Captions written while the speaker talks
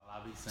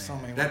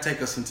That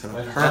take us into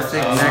the perfect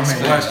next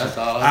question.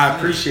 I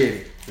appreciate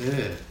it.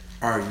 Yeah.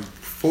 Are you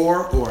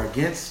for or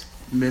against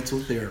mental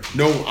therapy?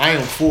 No, I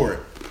am for it.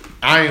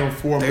 I am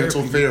for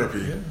mental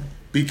therapy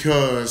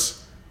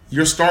because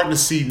you're starting to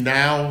see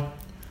now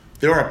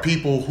there are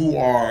people who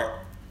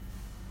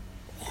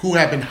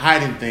have been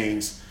hiding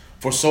things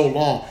for so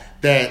long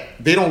that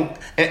they don't.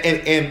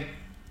 And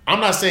I'm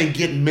not saying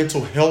get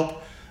mental help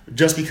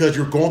just because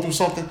you're going through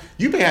something.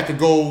 You may have to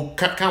go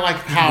kind of like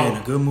how in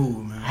a good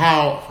mood, man.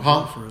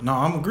 No,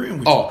 I'm agreeing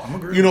with you. I'm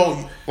agreeing. You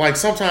know, like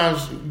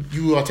sometimes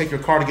you take your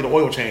car to get an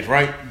oil change,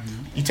 right?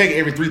 Mm-hmm. You take it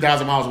every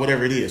 3,000 miles,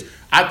 whatever it is.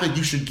 I think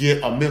you should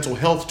get a mental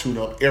health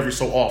tune-up every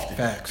so often.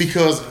 Facts.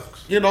 Because,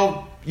 you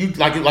know, you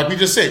like we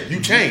just said,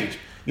 you change,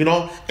 you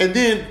know? And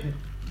then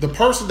the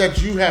person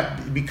that you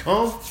have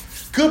become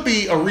could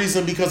be a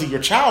reason because of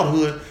your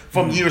childhood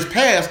from years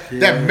past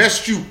that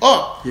messed you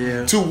up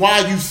to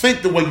why you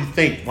think the way you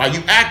think, why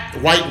you act,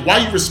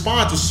 why you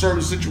respond to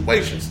certain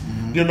situations.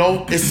 Mm-hmm. You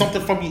know, it's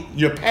something from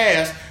your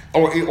past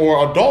or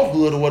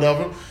adulthood or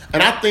whatever.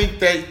 And I think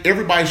that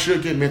everybody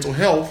should get mental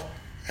health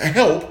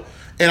help.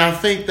 And I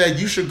think that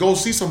you should go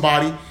see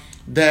somebody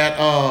that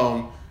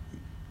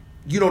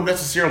you don't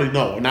necessarily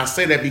know. And I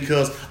say that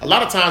because a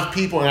lot of times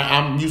people, and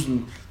I'm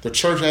using the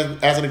church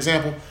as an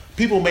example,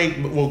 people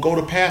will go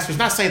to pastors.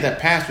 Not saying that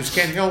pastors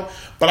can't help,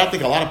 but I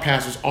think a lot of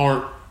pastors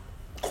aren't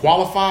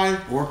qualified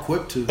or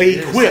equipped to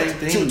deal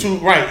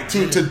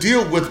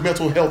with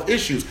mental health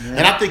issues. Yeah.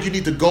 And I think you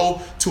need to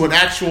go to an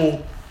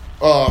actual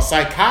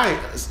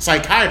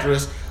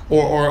psychiatrist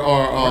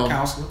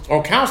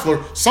or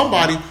counselor,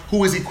 somebody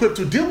who is equipped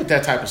to deal with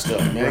that type of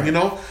stuff, man. Right. You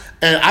know,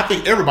 and I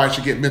think everybody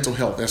should get mental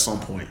health at some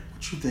point.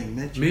 What you think,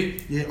 Mitch? Me?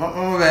 Yeah,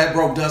 my bad,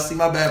 broke Dusty.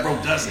 My bad,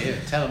 broke Dusty. Yeah,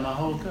 tell him my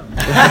whole company.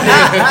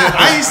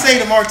 I ain't say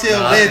the Martell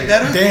led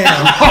better.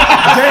 Damn.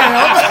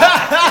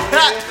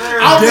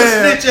 I was a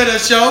snitch at a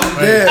show.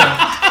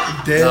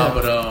 Damn. No,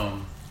 but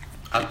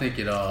I think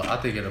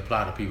it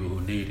apply to people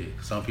who need it.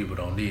 Some people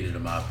don't need it,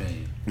 in my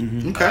opinion.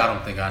 Mm-hmm. Okay. I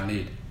don't think I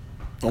need it.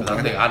 Okay.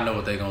 I think I know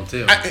what they're gonna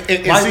tell me.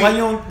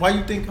 Why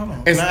you think? Hold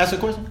on. Can I ask a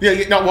question?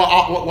 Yeah. No.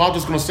 Well, I'm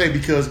just gonna say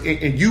because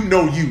and you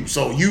know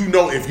so you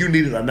know if you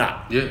need it or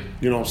not. Yeah.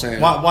 You know what I'm saying?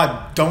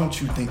 Why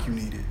don't you think you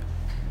need it?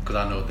 Because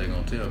I know what they're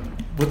gonna tell me.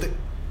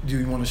 Do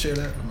you want to share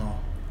that or no?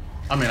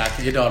 I mean,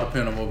 it all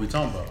depends on what we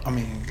talking about. I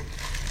mean,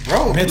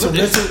 bro, mental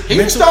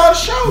start a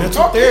show.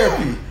 Mental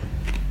therapy.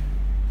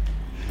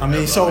 I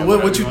mean, so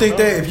what you think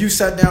that if you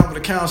sat down with a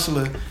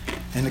counselor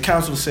and the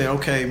counselor said,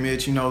 "Okay,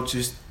 Mitch, you know,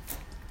 just."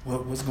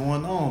 What's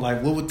going on?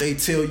 Like, what would they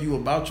tell you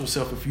about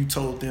yourself if you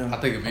told them? I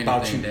think if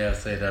anything, they'll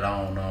say that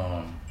I'm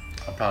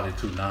probably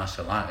too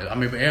nonchalant. I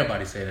mean, but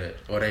everybody say that,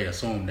 or they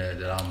assume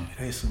that I'm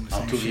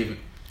too even.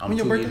 I'm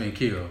too even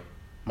killed.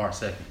 March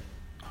 2nd.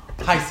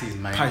 Pisces,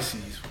 man.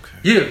 Pisces, okay.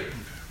 Yeah,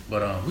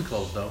 but we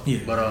close though.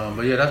 Yeah.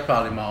 But yeah, that's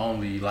probably my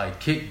only like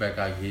kickback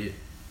I get.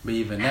 But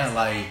even that,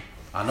 like,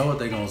 I know what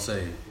they gonna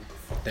say.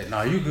 That,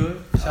 nah, you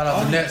good. Shout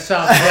out to nephew.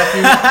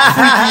 Freaky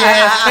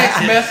ass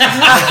text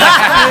messages.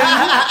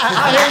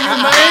 I hear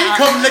you, man.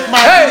 Come lick my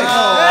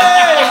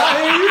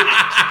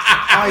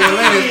All your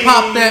ladies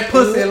pop that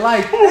pussy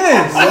like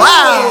this.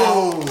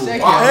 Wow.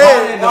 Check your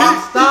head.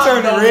 He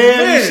turned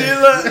red and shit.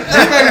 Look.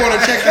 You may want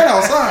to check that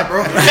outside,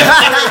 bro.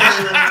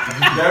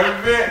 Devin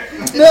Vent.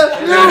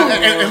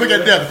 And look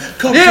at Devin.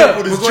 Come up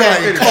with his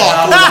giant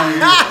car.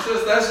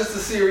 That's just a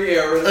Siri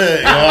error.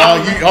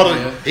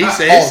 He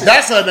says,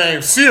 that's her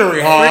name,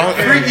 Siri, huh?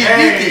 Freaky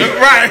Deaky.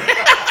 Right.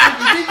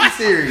 Freaky Deaky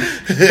series.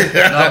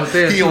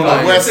 He on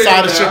the west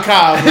side of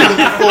Chicago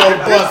looking for a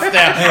bus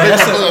down.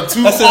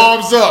 Two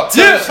arms up.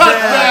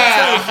 Touchdown.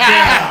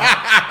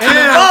 In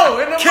the mo.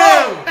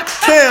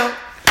 Kim.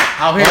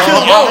 Out here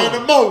in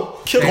the mo.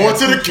 Going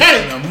to the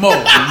cake. In the mo.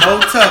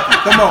 Mo Tucky.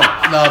 Come on.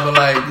 No, but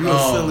like, you a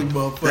silly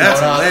motherfucker. That's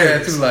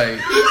hilarious. Too, like,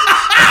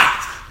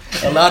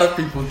 a lot of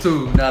people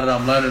too, now that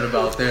I'm learning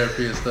about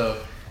therapy and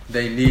stuff,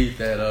 they need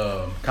that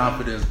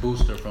confidence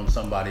booster from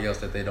somebody else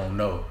that they don't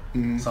know.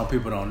 Mm-hmm. Some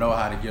people don't know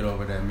how to get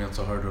over that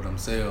mental hurdle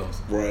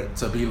themselves. Right.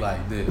 To be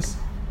like this.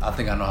 I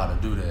think I know how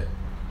to do that.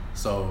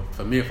 So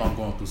for me, if I'm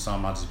going through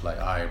something, I just be like,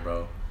 all right,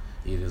 bro,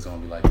 either it's going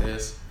to be like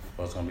this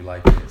or it's going to be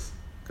like this.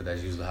 Because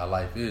that's usually how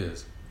life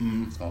is.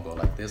 Mm-hmm. It's going to go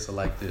like this or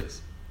like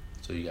this.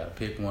 So you got to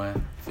pick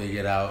one, figure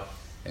it out,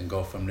 and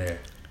go from there.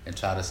 And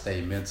try to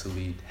stay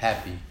mentally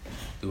happy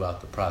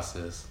throughout the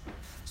process.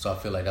 So I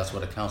feel like that's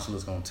what a counselor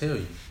is going to tell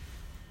you.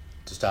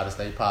 Just try to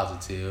stay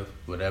positive.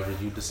 Whatever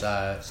you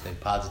decide, stay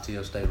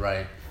positive, stay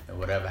right, and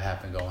whatever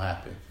happen, gonna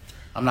happen.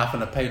 I'm not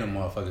gonna pay them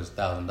motherfuckers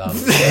 $1,000.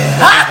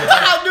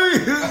 I knew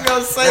you was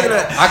gonna say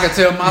that. I can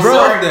tell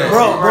myself that.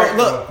 Bro,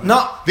 look,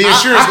 no. The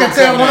insurance gonna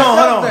cover that.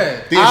 Hold on.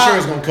 The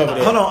insurance gonna cover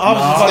that. Hold on, I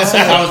was just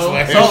about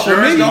to say. So for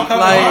me,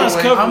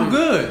 like, I'm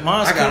good.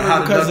 Mine's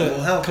covered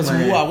because of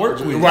who I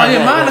work with. Right,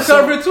 yeah, mine is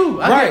covered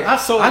too.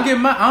 I get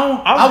my.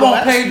 I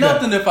won't pay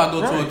nothing if I go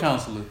to a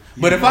counselor.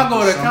 But if I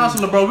go to a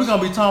counselor, bro, we're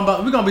gonna be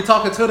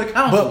talking to the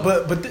counselor.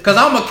 But because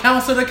I'm a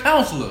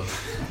counselor.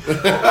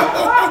 Jordan,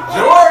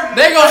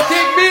 they gonna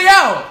kick me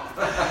out.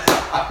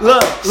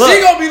 Look.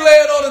 She gonna be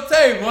laying on the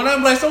table, and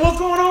I'm like, so what's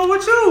going on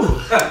with you? Bro,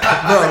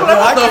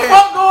 what the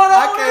fuck going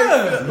on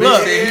here?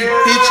 Look, he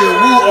hit your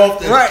woo off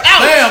the couch.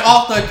 Damn,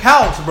 off the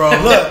couch, bro.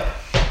 Look,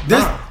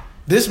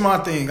 this my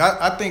thing.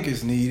 I think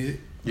it's needed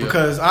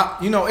because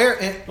like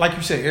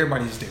you said,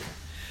 everybody's different.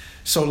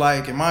 So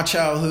like in my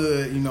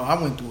childhood,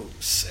 I went through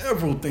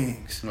several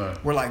things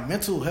where like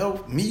mental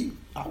health,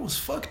 I was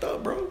fucked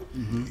up, bro.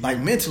 Mm-hmm. Like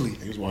mentally.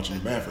 He was watching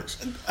the Mavericks.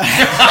 That's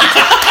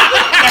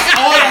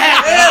all that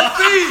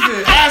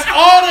happened. That's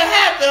all that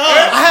happened.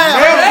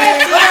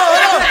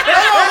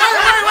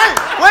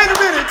 Wait a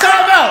minute.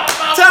 Time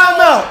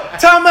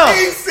out.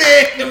 He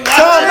said,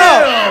 time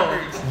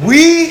out.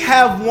 We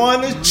have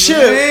won a chip.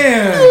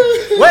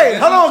 Wait,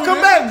 hold on.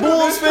 Come back,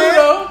 Bulls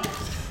fan.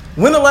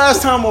 When the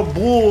last time a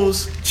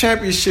Bulls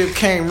championship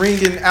came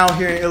ringing out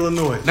here in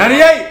Illinois?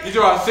 98. You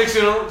draw 6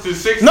 to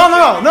 6. No.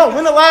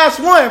 When the last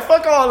one?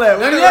 Fuck all that.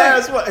 When 98. the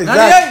last one?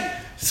 Exactly. 98.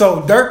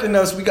 So Dirk and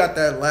us, we got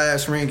that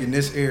last ring in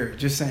this era.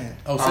 Just saying.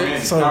 Oh, I'm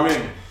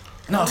in.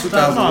 No,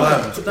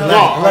 2011. 2011.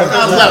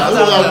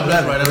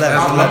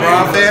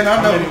 LeBron fan,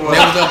 I know. They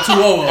was up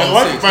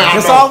 2-0.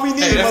 That's all we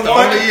need. That's the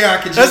only year I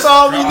can just. That's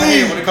all we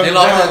need. They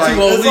lost that 2-0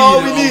 lead. That's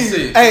all we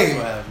need.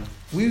 Hey.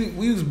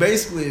 We was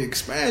basically an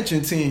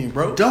expansion team,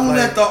 bro. Don't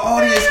let the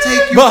audience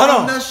take you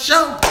from the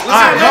show. All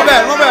right,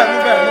 my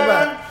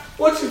bad.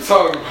 What you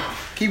talking about?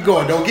 Keep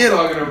going. Don't get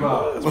talking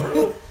about.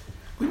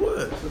 We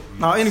was.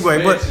 No,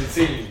 anyway, but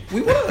team.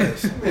 we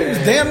was. It was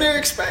damn near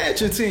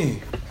expansion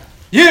team.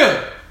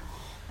 Yeah.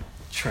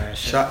 Trash.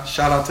 Shout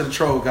out to the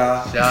troll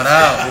guy. Shout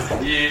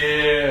out.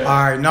 Yeah.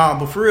 All right,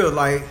 but for real,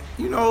 like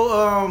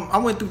I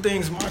went through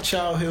things in my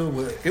childhood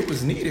where it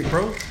was needed,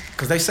 bro.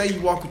 Because they say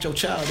you walk with your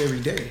child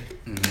every day.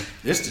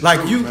 Mm-hmm. It's the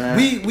like truth,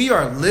 man. we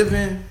are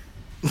living.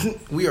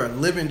 We are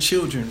living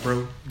children,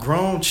 bro.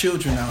 Grown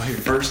children out here.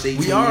 First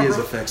 18 years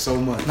affect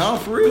so much. No,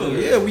 for real.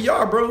 Yeah, we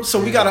are, bro. So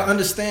we gotta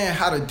understand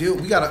how to deal.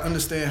 We gotta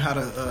understand how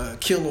to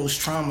kill those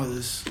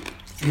traumas.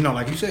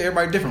 Like you said,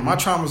 everybody different. My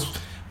traumas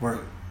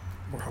were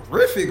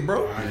horrific,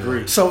 bro. I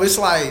agree. So it's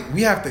like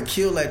we have to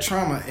kill that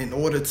trauma in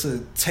order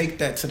to take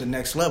that to the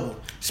next level.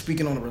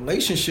 Speaking on the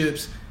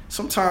relationships,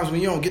 sometimes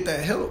when you don't get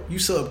that help, you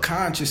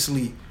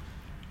subconsciously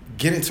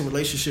get into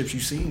relationships you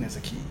seen as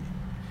a kid.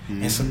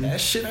 Mm-hmm. And so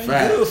that shit ain't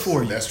good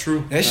for you. That's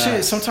true. That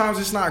shit, sometimes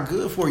it's not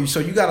good for you. So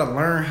you got to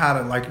learn how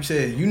to, like you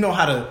said,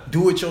 how to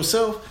do it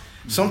yourself.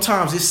 Mm-hmm.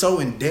 Sometimes it's so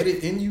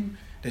embedded in you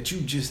that you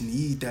just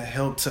need that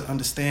help to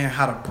understand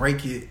how to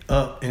break it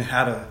up and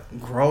how to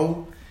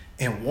grow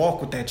and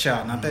walk with that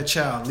child. Not that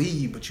child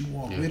leave, but you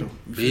walk with them.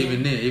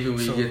 Even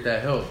when you get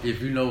that help, if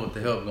you know what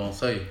the help gonna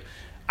say.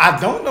 I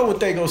don't know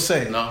what they gonna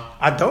say. No,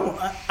 I don't.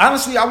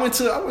 Honestly, I went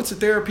to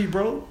therapy,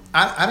 bro.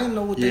 I didn't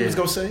know what they was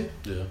gonna say.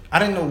 Yeah, I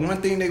didn't know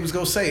one thing they was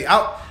gonna say.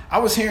 I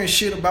was hearing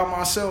shit about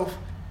myself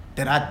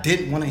that I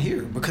didn't want to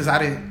hear because I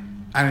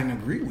didn't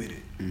agree with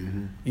it.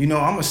 Mm-hmm.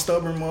 I'm a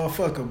stubborn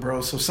motherfucker,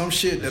 bro. So some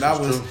shit that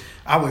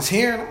I was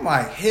hearing, I'm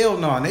like, hell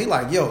no. And they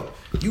like, yo,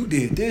 you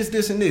did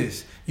this, and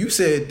this. You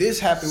said this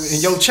happened in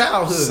your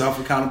childhood.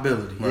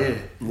 Self-accountability. Right.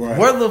 Yeah.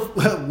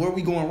 Right. Where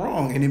we going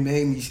wrong? And it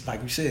made me,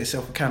 like you said,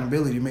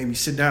 self-accountability. It made me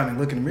sit down and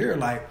look in the mirror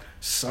like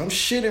some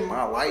shit in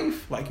my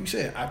life, like you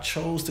said, I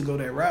chose to go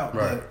that route.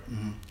 Right. But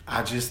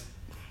I just,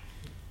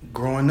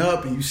 growing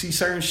up and you see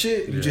certain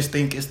shit, you just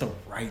think it's the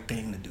right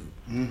thing to do.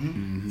 Mm-hmm.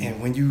 Mm-hmm.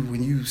 And when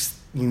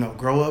you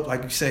grow up,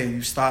 like you say,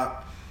 you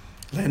stop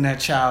letting that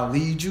child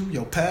lead you,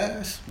 your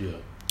past. Yeah.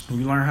 And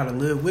you learn how to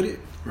live with it.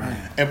 Right,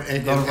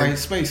 and go to right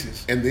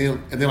spaces, and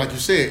then like you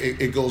said,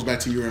 it goes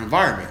back to your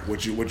environment,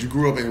 what you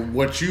grew up in,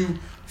 what you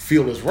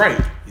feel is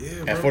right,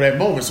 and for that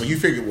moment. So you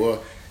figure,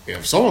 well,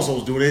 if so and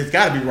so's doing it, it's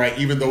got to be right,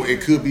 even though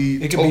it could be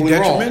totally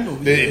detrimental.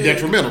 Wrong.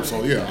 Detrimental.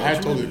 So I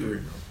totally agree.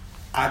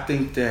 I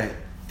think that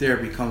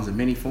therapy comes in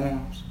many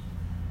forms,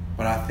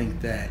 but I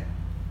think that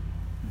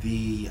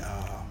the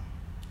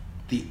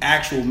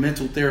actual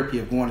mental therapy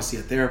of going to see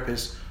a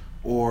therapist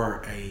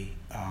or a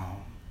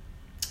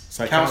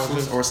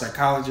counselor or a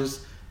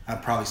psychologist. I'm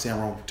probably saying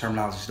wrong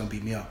terminology, so don't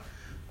beat me up.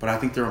 But I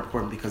think they're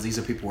important because these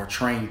are people who are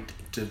trained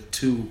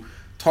to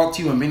talk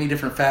to you in many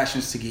different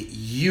fashions to get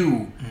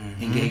you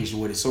engaged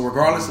with it. So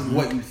regardless of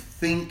what you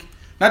think,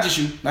 not just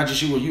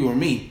you or you or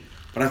me,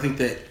 but I think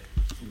that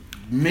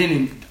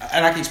men,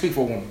 and I can't speak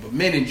for a woman, but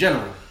men in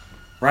general,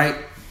 right?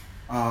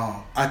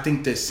 I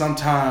think that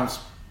sometimes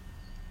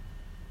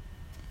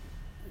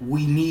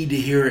we need to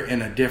hear it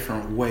in a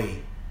different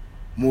way,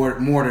 more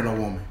than a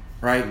woman,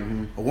 right?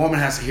 Mm-hmm. A woman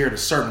has to hear it a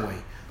certain way.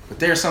 But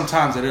there are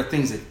sometimes that there are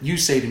things that you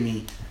say to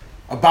me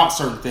about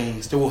certain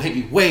things that will hit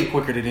me way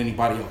quicker than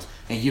anybody else.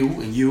 And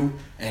you,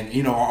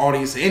 and our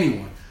audience,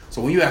 anyone.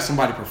 So when you have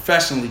somebody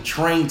professionally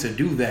trained to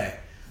do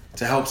that,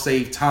 to help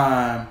save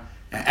time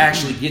and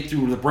actually get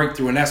through the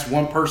breakthrough, and that's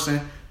one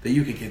person that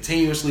you can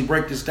continuously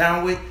break this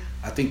down with,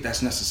 I think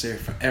that's necessary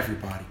for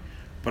everybody.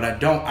 But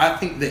I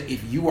think that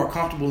if you are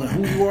comfortable in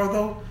who you are,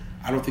 though,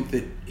 I don't think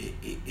that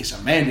it's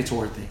a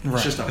mandatory thing.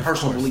 It's just a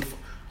personal belief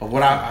of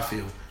what I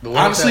feel. But what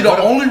Honestly, if that-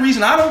 the only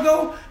reason I don't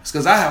go is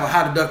because I have a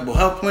high deductible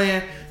health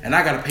plan and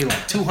I got to pay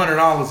like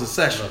 $200 a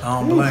session. I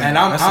don't blame And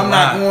you. I'm That's a not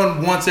lot.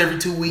 going once every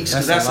 2 weeks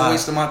because That's that's a a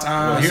waste of my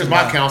time. Well, here's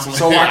my counseling.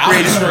 So I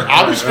created.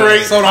 I'll be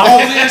straight. So the whole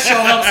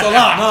show helps a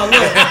lot. No,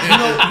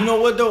 look, you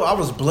know what though? I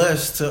was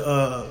blessed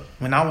to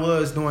when I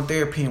was doing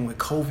therapy and when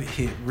COVID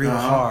hit real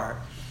hard.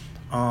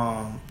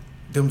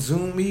 Them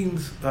Zoom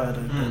meetings,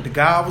 the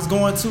guy I was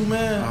going to,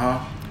 man,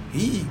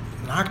 he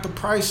knocked the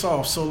price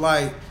off. So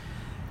like,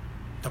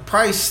 the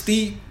price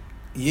steep,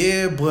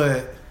 yeah,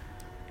 but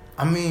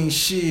I mean,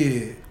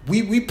 shit,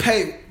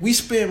 we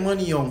spend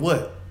money on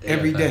what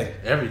every day.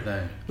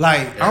 Everything.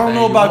 Like, I don't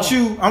know about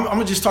you you. I'm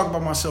gonna just talk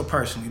about myself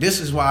personally. This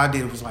is why I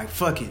did it. Was like,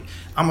 fuck it.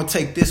 I'm gonna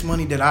take this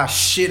money that I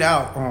shit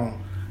out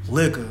on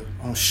liquor,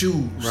 on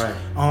shoes, Right.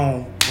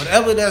 on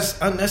whatever that's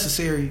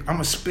unnecessary. I'm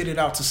gonna spit it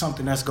out to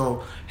something that's gonna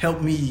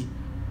help me,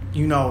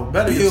 you know,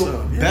 Better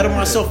yourself. better Yeah.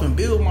 myself and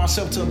build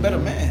myself to a better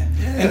man.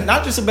 Yeah. And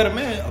not just a better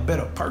man, a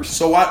better person.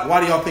 So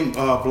why do y'all think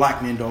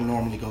black men don't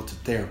normally go to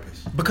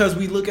therapists? Because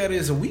we look at it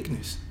as a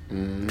weakness.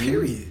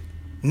 Period.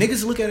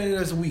 Niggas look at it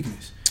as a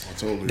weakness.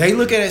 Totally. They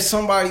look at it as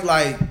somebody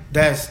like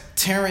that's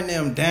tearing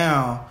them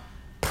down.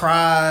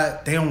 Pride.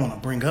 They don't want to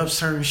bring up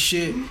certain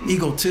shit.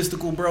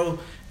 Egotistical, bro.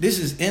 This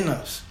is in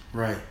us.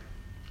 Right.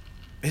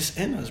 It's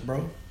in us,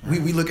 bro.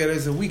 We look at it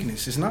as a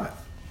weakness. It's not.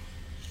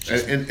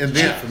 And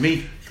then For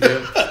me, do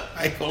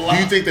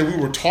you think that we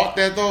were taught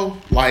that though?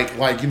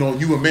 Like you know,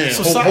 you a man.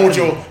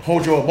 Society.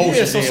 Hold your emotions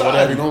in, society.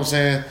 whatever. You know what I'm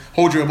saying?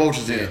 Hold your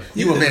emotions in.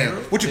 You a Yeah, man.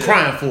 bro. What you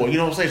crying for? You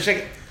know what I'm saying? Shake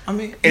it. I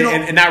mean,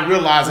 And not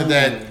realizing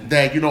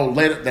that you know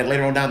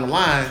later on down the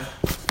line.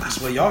 I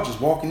swear y'all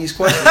just walking these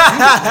questions.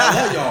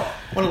 I love y'all.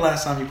 When the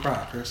last time you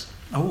cried, Chris?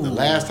 The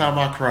last time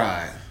I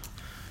cried,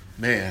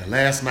 man,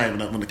 last night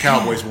when the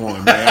Cowboys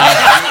won, man.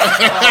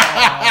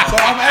 So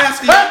I'm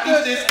asking you to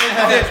keep this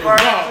individual.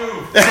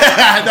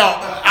 No,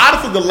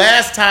 honestly, the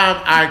last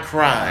time I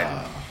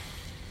cried,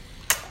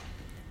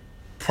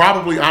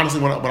 probably honestly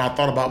when I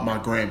thought about my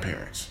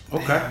grandparents.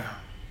 Okay.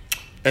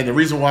 And the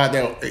reason why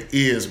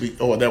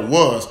that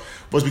was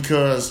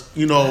because,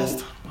 you know,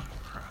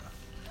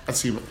 let's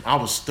see, I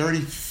was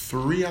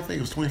 33, I think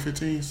it was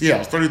 2015. Yeah, I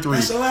was 33.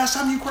 That's the last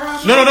time you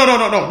cried? No.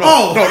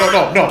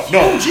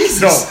 Oh,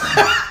 Jesus.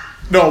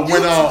 No,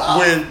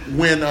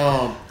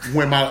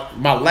 when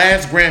my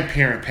last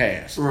grandparent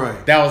passed.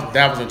 Right. That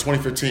was in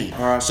 2015.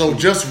 All right. So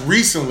just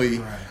recently,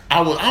 Right.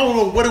 I don't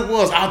know what it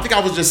was. I think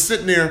I was just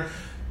sitting there.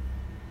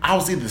 I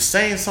was either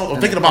saying something or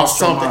And thinking it about crossed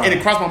your something, mind. and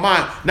it crossed my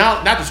mind.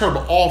 Now, not just her,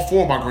 but all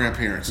four of my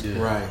grandparents.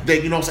 Yeah. Right.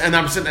 That, you know what I'm saying? And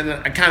I'm sitting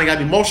and I kind of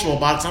got emotional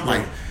about it. So I'm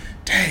like,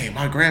 dang,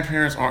 my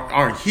grandparents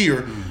aren't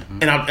here.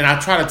 And I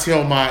try to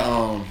tell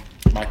my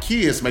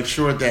kids, make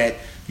sure that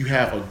you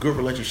have a good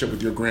relationship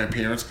with your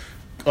grandparents.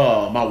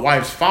 My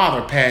wife's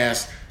father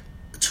passed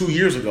 2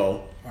 years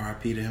ago.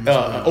 R.I.P. to him.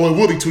 as well. It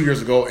will be 2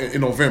 years ago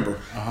in November.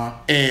 Uh-huh.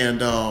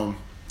 And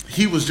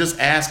he was just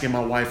asking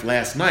my wife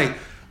last night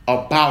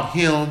about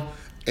him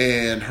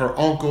and her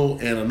uncle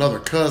and another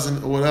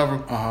cousin or whatever.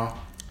 Uh-huh.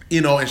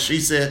 You know, and she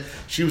said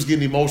she was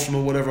getting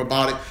emotional or whatever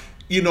about it.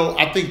 You know,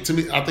 I think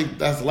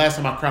that's the last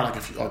time I cried,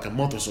 like a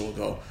month or so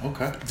ago.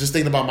 Okay. Just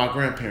thinking about my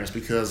grandparents,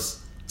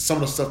 because some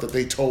of the stuff that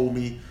they told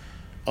me,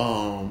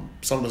 some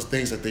of the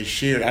things that they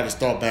shared, I just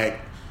thought back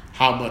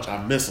how much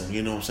I miss them.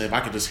 You know what I'm saying? If I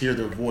could just hear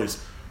their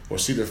voice or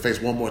see their face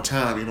one more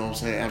time, you know what I'm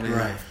saying? I mean,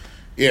 Right.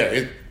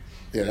 Yeah,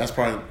 that's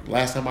probably the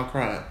last time I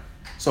cried.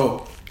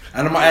 So,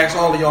 and I'm going to ask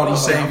all of y'all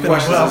these same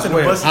questions as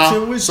well.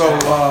 So,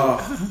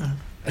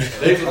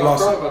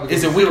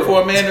 is it weak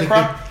for a man to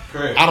cry?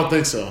 Correct. I don't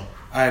think so.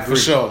 I agree.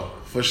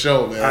 For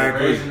sure, man. I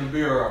agree. Raising the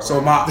beer up.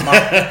 So,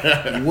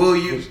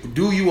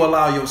 do you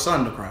allow your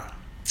son to cry?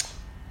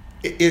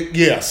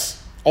 Yes.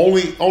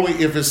 Only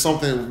if it's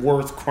something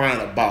worth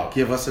crying about.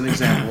 Give us an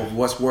example of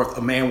what's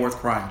a man worth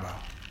crying about.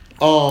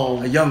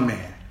 A young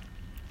man.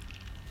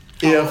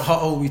 How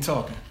old we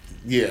talking?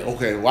 Yeah,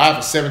 okay. Well, I have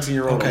a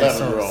 17-year-old,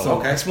 11-year-old. So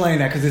explain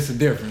that, because it's a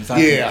difference. So my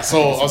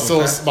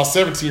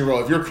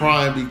 17-year-old, if you're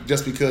crying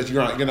just because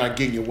you're not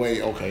getting your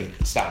way, okay,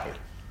 stop it.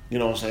 You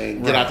know what I'm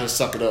saying? Get out there,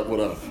 suck it up,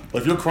 whatever.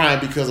 But if you're crying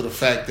because of the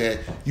fact that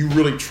you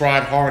really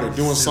tried hard at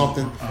doing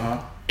something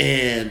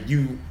and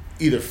you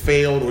either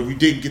failed or you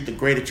didn't get the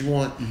grade that you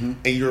want,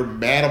 and you're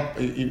mad,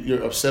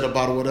 you're upset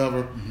about it,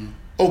 whatever,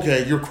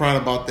 okay, you're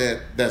crying about that,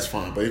 that's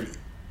fine. But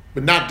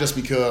not just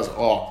because,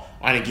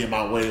 I didn't get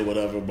my way or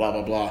whatever, blah,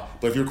 blah, blah.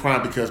 But if you're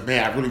crying because,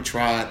 man, I really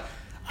tried,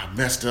 I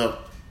messed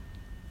up,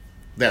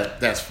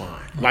 that's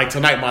fine. Like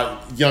tonight, my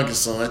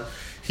youngest son,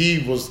 he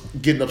was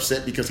getting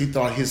upset because he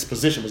thought his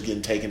position was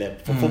getting taken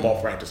for football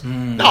practice.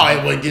 No,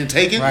 it wasn't getting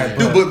taken. Right,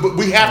 Dude, but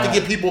we have to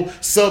get people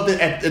subbed in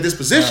at this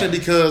position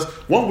because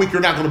 1 week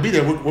you're not going to be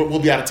there. We'll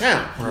be out of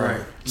town. Right.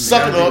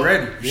 Suck it You gotta up. be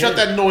ready. Shut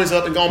that noise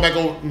up and go back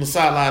on the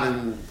sideline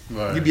and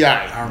you be all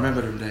right. I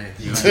remember them days.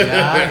 You be all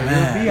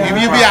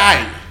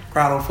right.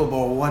 Cried on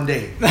football one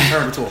day,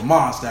 turned into a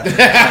monster.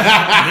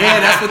 Yeah,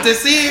 that's what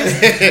this is.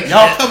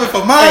 Y'all coming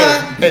for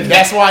mine. And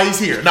that's why he's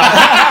here. No.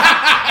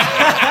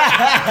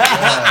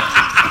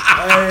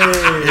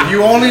 If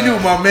you only knew,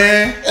 my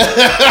man.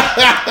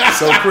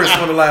 So, Chris,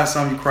 when the last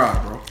time you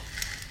cried, bro?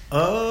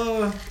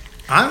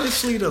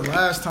 Honestly, the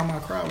last time I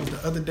cried was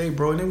the other day,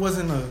 bro, and it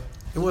wasn't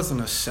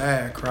a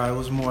sad cry. It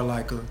was more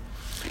like a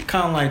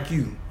kind of like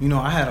you. You know,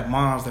 I had a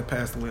mom's that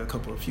passed away a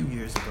few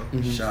years ago.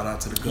 Mm-hmm. Shout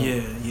out to the girl.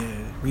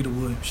 Yeah, Rita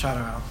Wood. Shout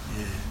her out.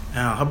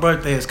 Yeah. Her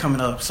birthday is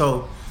coming up,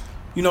 so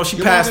you know she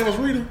Your passed. mom's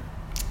name was Rita?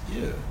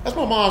 Yeah, that's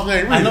my mom's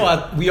name. Rita. I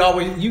know. We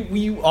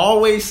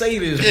always say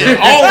this, bro.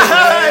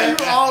 Always,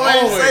 you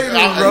always say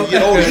this, bro.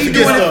 He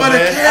doing it for the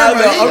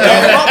camera.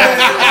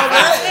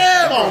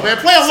 Come on, man.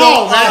 Play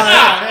along,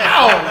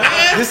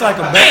 man. It's like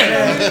a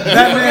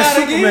Batman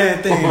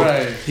Superman thing.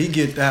 Right. He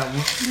get that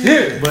one.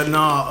 Yeah. But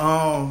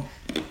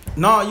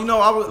no, you know,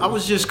 I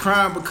was just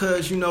crying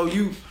because you know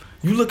you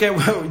look at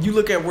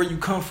where you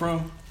come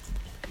from,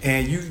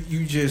 and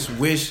you just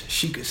wish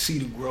she could see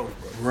the growth,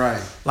 bro.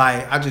 Right.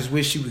 Like I just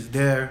wish she was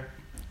there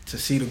to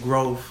see the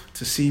growth,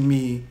 to see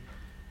me,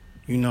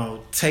 you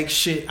know, take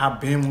shit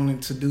I've been wanting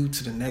to do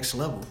to the next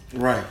level.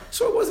 Right.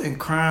 So it wasn't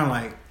crying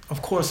like,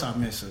 of course I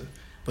miss her.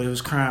 But it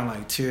was crying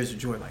like tears of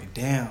joy, like,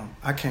 damn,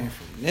 I came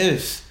from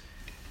this.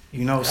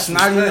 You know,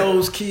 snotty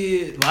nosed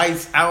kid,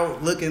 lights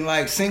out, looking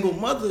like single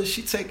mother.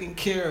 She taking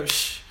care of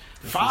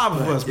 5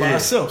 of us by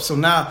herself. So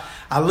now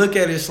I look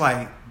at it, it's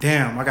like,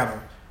 damn, I got a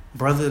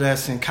brother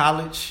that's in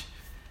college,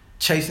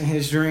 chasing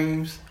his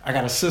dreams. I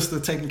got a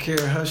sister taking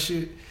care of her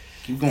shit.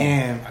 Keep going.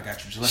 And I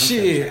got you.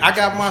 Shit, I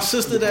got my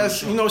sister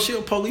that's, you know, she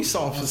a police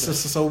officer.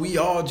 So we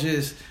all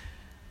just,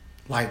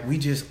 like, we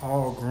just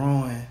all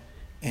growing.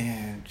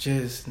 And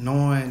just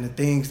knowing the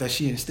things that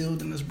she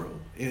instilled in us, bro,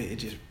 it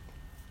just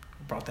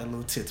brought that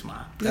little tit to my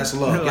eye. That's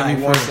love. Give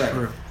me 1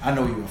 second. I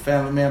know you a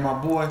family man, my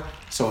boy.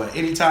 So at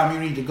any time you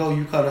need to go,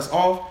 you cut us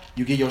off.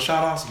 You get your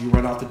shout outs, you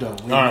run out the door.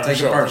 We take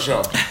it first.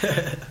 Sure.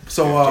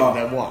 So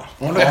that one.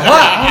 On the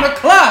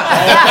clock.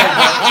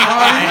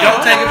 And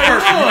don't take it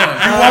first.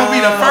 You won't be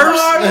the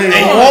first, And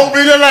you won't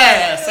be the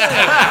last.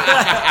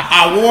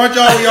 I warned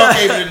y'all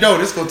came to the door.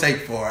 This gonna take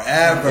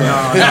forever.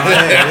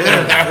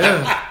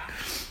 Yeah.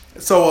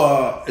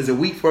 So, is it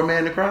weak for a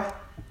man to cry?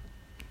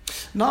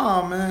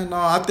 Nah, man. No,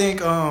 I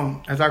think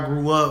as I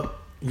grew up,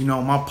 you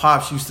know, my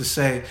pops used to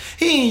say,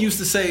 he ain't used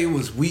to say it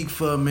was weak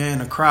for a man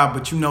to cry,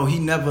 but, you know, he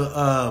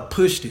never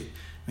pushed it.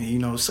 And, you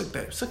know, suck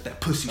that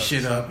pussy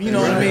shit up. You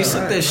know what I mean?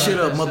 Suck that shit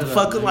up,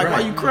 motherfucker. Like,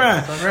 why you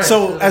crying?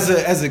 So, as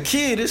a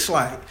kid, it's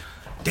like,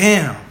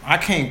 damn, I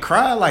can't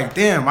cry. Like,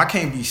 damn, I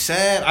can't be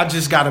sad. I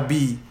just got to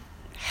be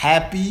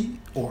happy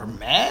or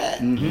mad.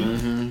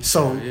 Mm-hmm.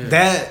 So,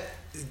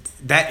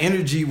 that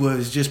energy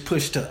was just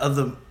pushed to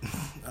other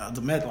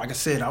methods. Like I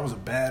said, I was a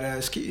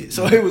badass kid.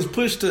 So it was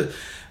pushed to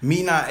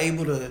me not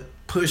able to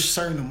push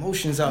certain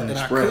emotions out that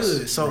express. I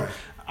could. So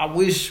I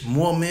wish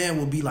more men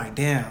would be like,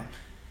 damn,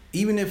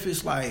 even if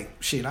it's like,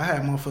 shit, I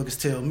had motherfuckers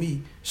tell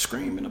me,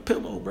 scream in a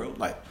pillow, bro.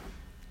 Like,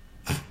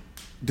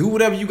 do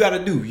whatever you got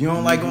to do. You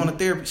don't like going to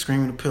therapy,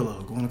 scream in a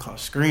pillow. Go in the car,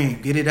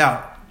 scream, get it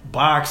out.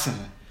 Boxing.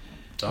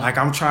 Like,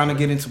 I'm trying to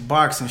get into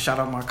boxing. Shout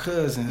out my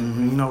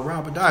cousin, you know,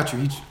 Robert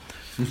Daughtry.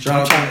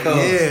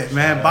 Yeah,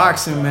 man,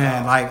 boxing,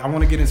 man. Like, I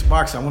want to get into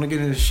boxing. I want to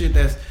get into shit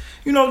that's,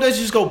 you know, let's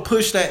just go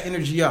push that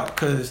energy out.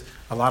 Because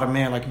a lot of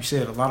men, like you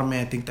said, a lot of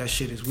men think that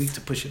shit is weak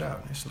to push it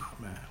out. It's not,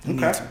 man.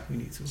 We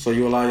need to. So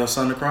you allow your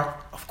son to cry?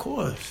 Of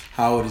course.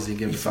 How old is he?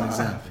 Give me some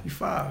example. He's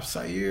 5.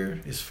 Sayer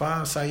is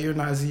 5. Sayer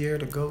Nazier,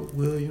 the GOAT,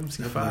 Williams.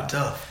 He's 5.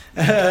 Tough.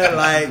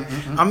 Like,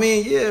 I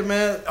mean, yeah,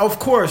 man. Of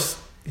course,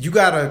 you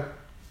gotta.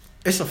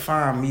 It's a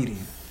fine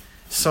medium.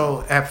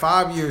 So at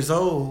 5 years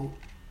old,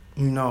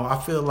 you know, I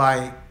feel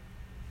like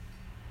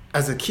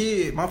as a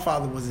kid, my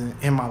father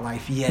wasn't in my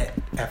life yet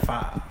at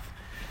 5.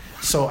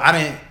 So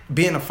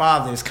being a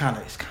father is kind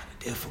of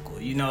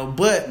difficult, you know,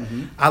 but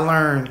I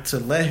learned to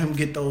let him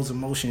get those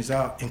emotions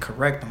out and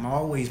correct them. I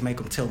always make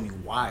him tell me,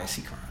 why is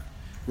he crying?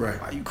 Right.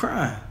 Why are you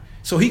crying?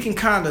 So he can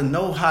kind of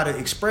know how to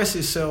express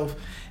himself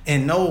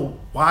and know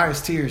why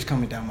his tears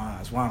coming down my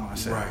eyes. Why am I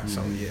sad? Right.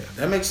 So yeah.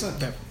 That makes sense.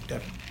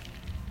 Definitely.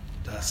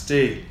 That's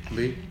Steve.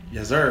 Me?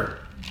 Yes, sir.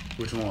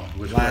 Which one?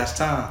 Last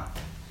time.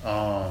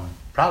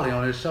 Probably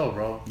on this show,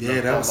 bro.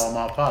 Yeah, that was on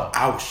my pop.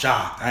 I was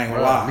shocked. I ain't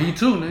gonna lie. Me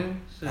too, nigga.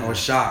 Shit. I was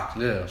shocked.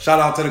 Yeah. Shout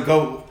out to the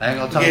GOAT. I ain't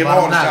gonna talk Give about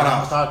all it the now. shout I'm gonna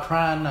outs. start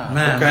crying now.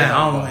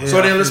 Man,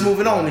 So then let's move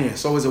it on then.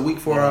 So is it weak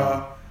for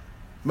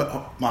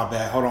my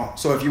bad, hold on.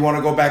 So if you want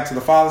to go back to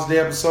the Father's Day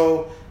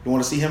episode, you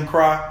want to see him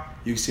cry,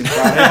 you can see him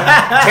cry there.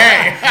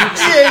 Dang.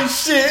 he ain't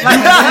shit. You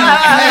can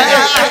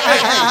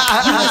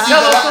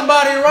tell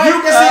somebody right.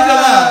 You can see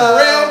DeLon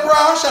Burrell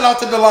cry. Shout out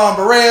to DeLon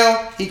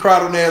Burrell. He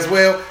cried on there as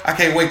well. I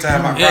can't wait to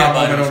have my cry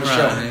moment on the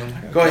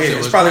show. Go ahead.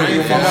 It's probably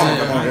when my mama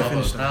come on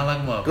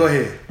there. Go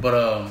ahead.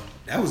 But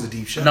that was a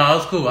deep shot. No,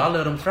 it's cool. I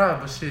let him cry,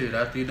 but shit,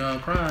 after you done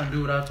crying,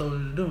 do what I told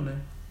you to do,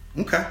 man.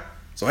 Okay.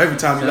 So every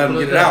time you let him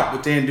get it out,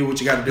 but then do what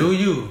you got to do. Do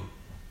you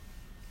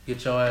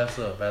get your ass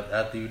up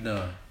after you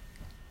done?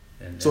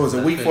 So is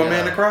it weak for a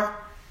man to cry?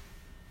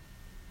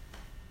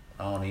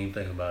 I don't even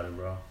think about it,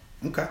 bro.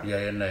 Okay. Yeah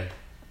or nay.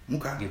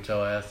 Okay. Get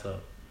your ass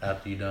up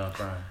after you done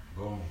crying.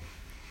 Boom.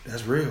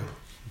 That's real.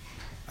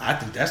 I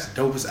think that's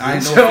the dopest. I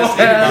ain't know Your if it's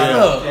ass anybody.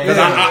 up. Because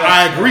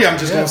I agree. I'm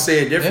just gonna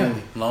say it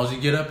differently. As long as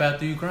you get up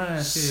after you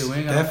crying, shit, we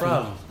ain't got no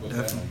problem.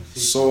 Definitely.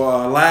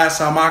 So last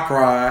time I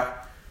cried,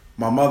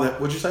 my mother.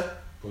 What'd you say?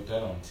 Put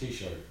that on a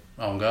t-shirt.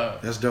 Oh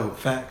God. That's dope.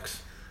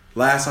 Facts.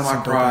 Last time I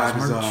Some cried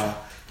dope-ass is merch.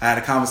 I had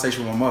a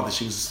conversation with my mother.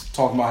 She was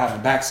talking about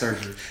having back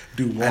surgery,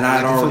 Dude, and I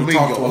had walk like a already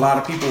talked to a flamingo. lot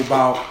of people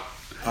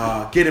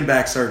about getting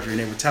back surgery, and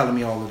they were telling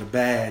me all of the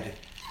bad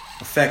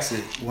effects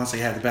it once they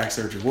had the back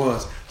surgery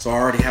was. So I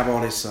already have all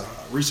this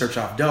research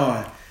I've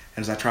done,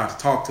 and as I tried to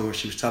talk to her,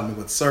 she was telling me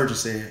what the surgeon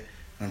said,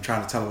 and I'm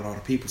trying to tell her what all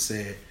the people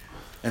said,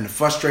 and the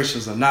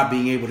frustrations of not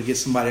being able to get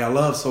somebody I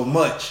love so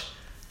much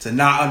to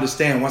not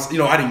understand. Once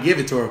I didn't give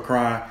it to her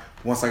crying.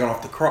 Once I got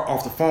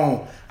off the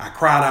phone, I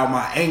cried out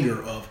my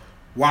anger of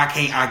why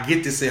can't I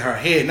get this in her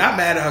head? Not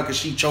mad at her because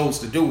she chose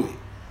to do it,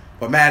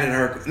 but mad at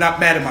her, not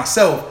mad at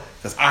myself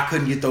because I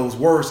couldn't get those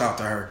words out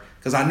to her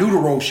because I knew the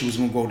road she was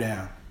going to go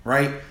down,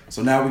 right?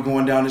 So now we're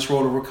going down this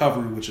road of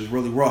recovery, which is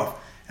really rough,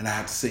 and I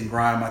have to sit and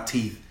grind my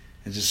teeth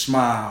and just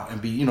smile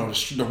and be,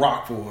 the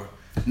rock for her,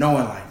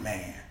 knowing like,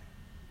 man,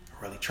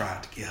 I really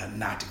tried to get her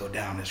not to go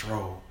down this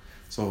road.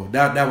 So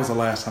that was the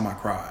last time I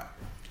cried.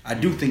 I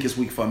do think it's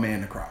weak for a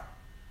man to cry.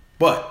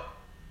 But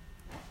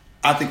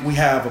I think we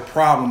have a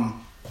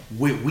problem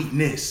with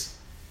weakness.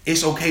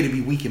 It's okay to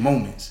be weak in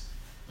moments.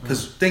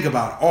 Because think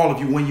about it. All of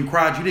you, when you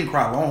cried, you didn't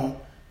cry long.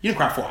 You didn't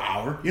cry for an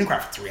hour. You didn't cry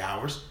for 3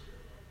 hours.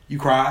 You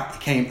cried, it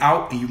came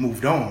out, and you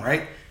moved on,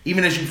 right?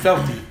 Even as you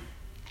felt it,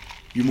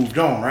 you moved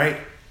on,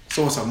 right?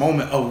 So it's a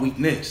moment of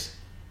weakness.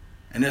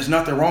 And there's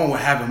nothing wrong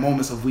with having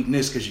moments of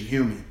weakness because you're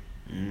human.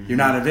 Mm-hmm. You're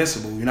not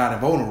invincible. You're not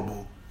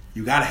invulnerable.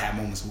 You got to have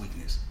moments of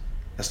weakness.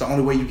 That's the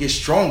only way you get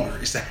stronger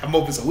is to have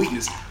moments of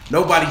weakness.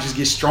 Nobody just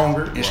gets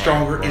stronger and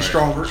stronger and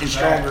stronger and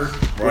stronger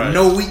with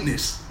no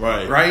weakness.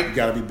 Right? You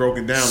got to be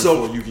broken down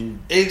so, before you can.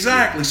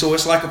 Exactly. Yeah. So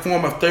it's like a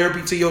form of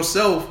therapy to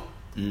yourself.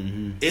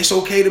 Mm-hmm. It's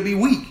okay to be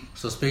weak.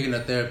 So speaking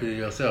of therapy to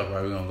yourself,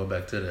 right? We're going to go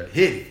back to that.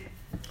 Hit it.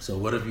 So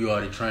what if you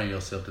already trained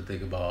yourself to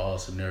think about all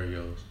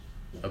scenarios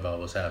about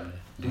what's happening?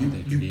 Do you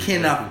think you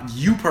cannot,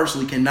 you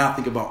personally cannot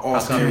think about all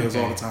scenarios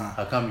all the time.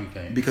 How come you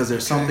can't? Because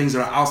there's some things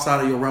that are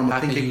outside of your realm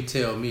of thinking. How can you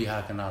tell me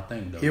how can I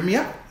think though? Hear me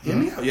out. Hear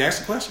me out. You asked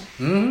the question.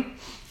 Mm-hmm.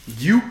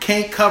 You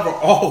can't cover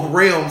all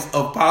realms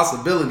of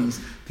possibilities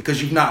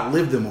because you've not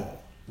lived them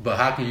all. But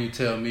how can you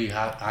tell me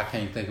how I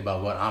can't think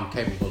about what I'm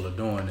capable of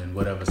doing in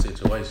whatever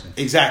situation?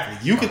 Exactly.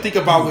 You can think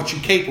about what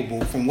you're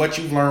capable from what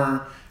you've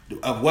learned,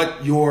 of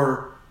what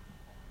your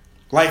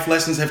life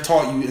lessons have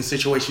taught you in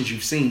situations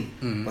you've seen.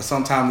 Mm-hmm. But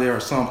sometimes there are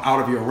some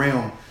out of your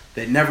realm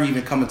that never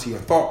even come into your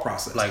thought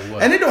process. Like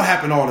what? And it don't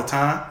happen all the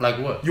time. Like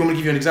what? You want me to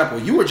give you an example?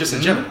 You were just a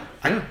gentleman.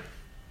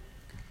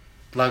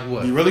 Like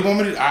what? You really want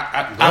me to?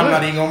 I'm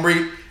not even going to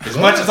read. As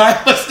much as I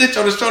snitch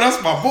on the show,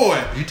 that's my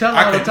boy. You tell me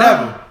all the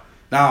time.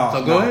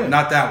 No, go ahead.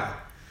 Not that one.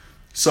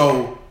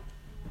 So,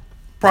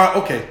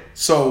 okay.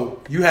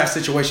 So you have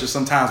situations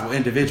sometimes with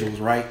individuals,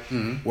 right?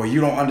 Mm-hmm. Where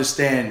you don't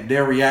understand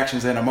their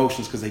reactions and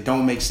emotions because they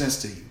don't make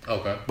sense to you.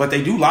 Okay. But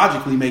they do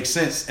logically make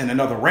sense in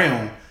another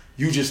realm.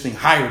 You just think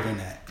higher than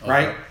that,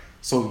 right? Okay.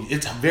 So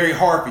it's very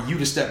hard for you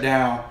to step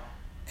down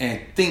and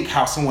think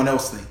how someone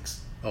else thinks.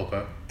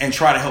 Okay. And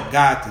try to help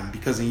guide them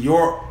because of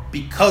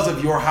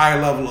your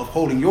higher level of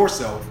holding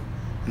yourself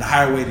in the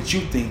higher way that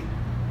you think,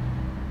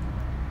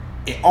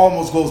 it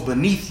almost goes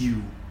beneath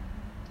you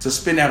to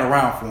spin that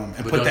around for them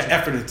and put that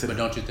effort into them.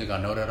 But don't you think I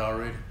know that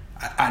already?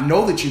 I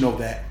know that you know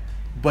that,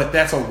 but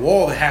that's a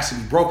wall that has to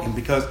be broken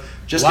because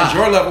just because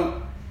your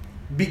level,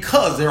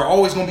 because there are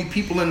always going to be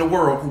people in the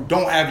world who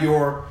don't have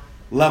your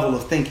level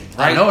of thinking.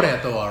 Right? I know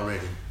that though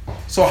already.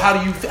 So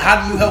how do you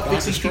help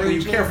fix these people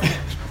you care for?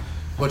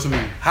 What you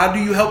mean? How do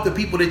you help the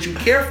people that you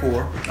care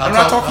for? I'm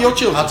not talking to your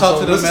children. I'll talk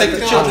to them.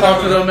 I'll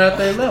talk to them at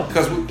their level.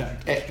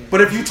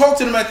 But if you talk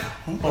to them at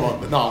hold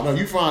on, no,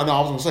 you fine. No, I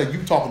was gonna say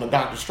you talking to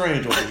Dr.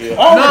 Strange over here.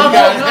 Oh, no, I'm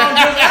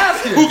just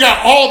asking. Who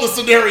got all the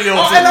scenarios?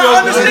 And I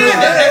understand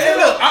that. Hey,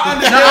 look, I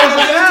understand. I'm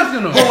just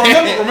asking them.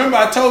 But remember,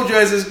 I told you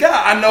as this guy,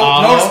 I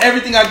know. Notice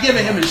everything I give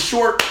him is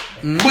short,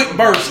 quick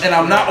bursts, and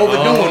I'm not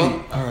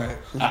overdoing it. All right.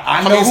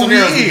 I know who he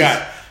is.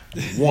 Got?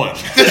 One.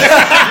 We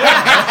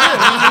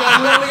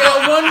only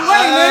got one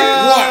way,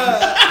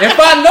 nigga. If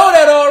I know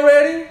that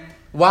already,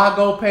 why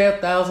go pay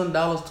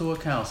 $1,000 to a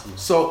counselor?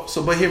 So,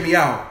 but hear me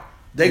out.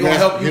 They're gonna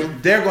help you.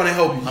 They're gonna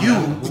help you.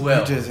 Who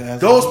else?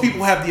 Those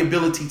people have the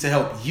ability to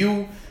help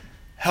you,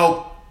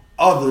 help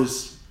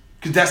others.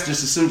 Because that's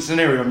just a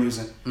scenario I'm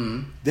using.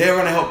 Mm-hmm. They're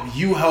gonna help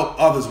you help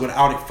others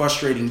without it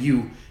frustrating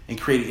you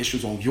and creating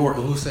issues on your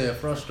end. Who said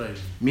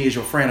frustrating? Me as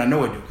your friend, I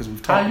know it do because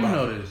we've talked about it.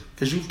 How you know this?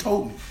 Because you've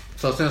told me.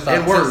 So since I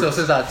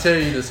tell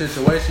you the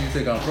situation, you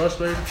think I'm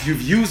frustrated?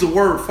 You've used the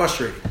word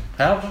frustrated.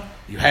 Have I?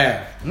 You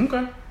have.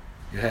 Okay.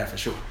 You have for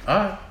sure. All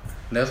right.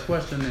 Next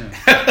question then.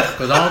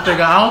 Because I don't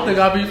think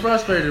I'll be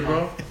frustrated,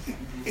 bro.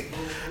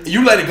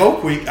 You let it go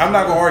quick. I'm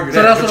not gonna argue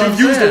so that. That's what I'm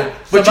saying.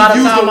 So by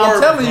the time I'm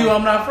telling you,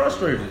 I'm not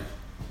frustrated.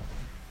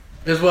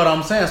 Is what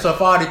I'm saying. So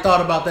if I already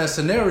thought about that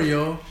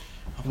scenario,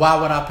 why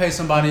would I pay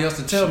somebody else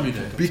to tell me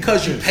that?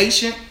 Because you're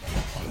patient.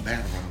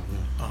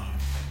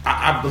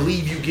 I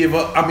believe you give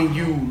up. I mean,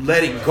 you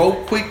let it go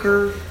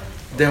quicker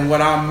than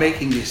what I'm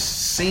making it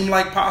seem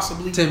like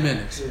possibly. 10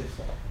 minutes.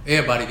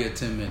 Everybody get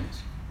 10 minutes.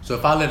 So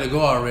if I let it go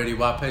already,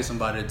 why pay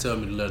somebody to tell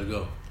me to let it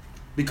go?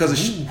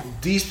 Because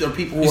these are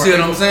people who You are see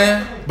what I'm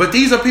saying? But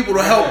these are people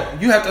to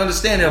help. You have to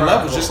understand their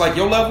levels, just like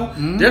your level.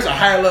 Mm-hmm. There's a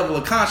higher level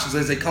of consciousness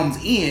as it comes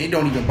in. It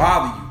don't even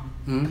bother you.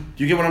 Mm-hmm.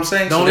 You get what I'm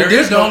saying? The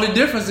only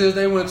difference is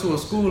they went to a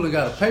school and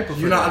got a paper for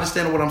You're that. not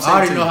understanding what I'm saying. I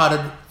already know how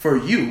to. For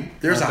you,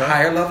 there's a Okay.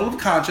 higher level of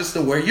consciousness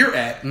than where you're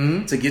at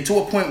to get to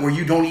a point where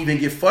you don't even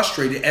get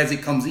frustrated as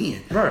it comes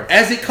in. Right.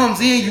 As it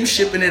comes in, you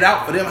shipping it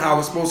out for them how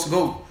it's supposed to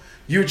go.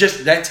 You're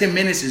just, that 10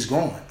 minutes is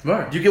gone.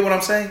 Right. You get what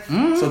I'm saying?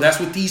 So that's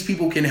what these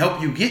people can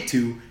help you get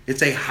to.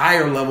 It's a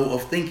higher level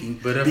of thinking.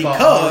 But if I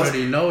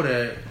already know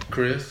that,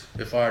 Chris,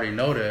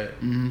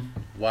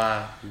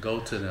 why go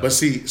to them? But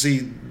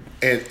see,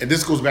 and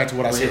this goes back to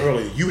what I said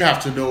earlier. You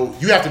have to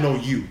know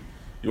you,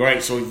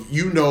 right? So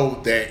you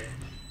know that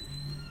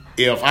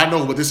if I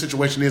know what this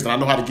situation is and I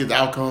know how to get the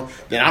outcome,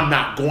 then I'm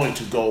not going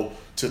to go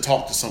to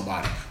talk to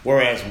somebody.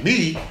 Whereas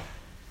me,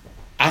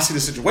 I see the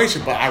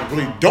situation, but I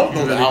really don't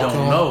know the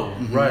outcome.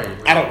 Don't know, right?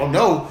 I don't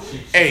know.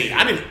 Hey,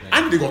 I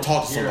need to go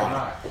talk to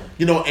somebody.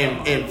 You know,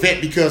 and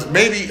vent, because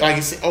maybe, like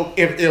you said,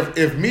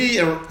 if me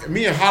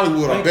and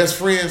Hollywood are best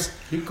friends,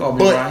 You can call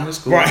me Ryan. It's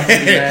cool. right?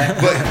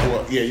 But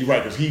well, yeah, you're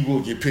right, because he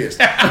will get pissed.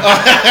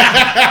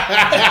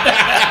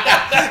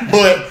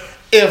 But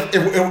if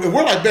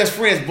we're like best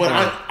friends, but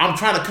I'm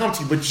trying to come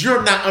to you, but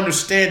you're not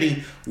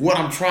understanding what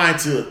I'm trying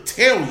to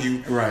tell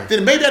you, right?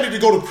 Then maybe I need to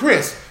go to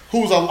Chris,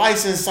 who's a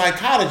licensed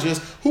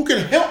psychologist, who can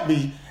help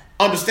me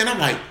understand. I'm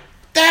like,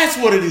 that's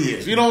what it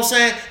is. You know what I'm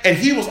saying? And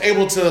he was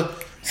able to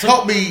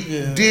help me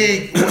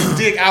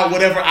dig out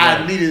whatever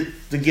I needed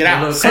to get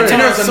out. Look,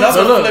 Sometimes there's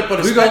another flip of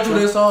the we go spectrum.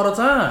 through this all the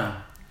time.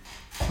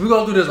 We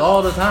go through this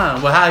all the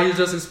time. Well, how you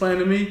just explained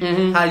to me,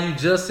 how you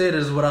just said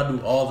is what I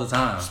do all the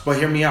time. But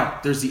hear me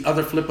out. There's the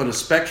other flip of the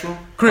spectrum.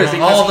 Chris,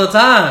 all the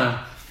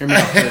time. Hear me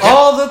out. Chris.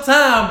 All the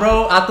time,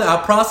 bro.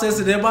 I process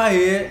it in my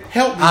head.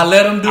 Help me. I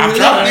let them do it.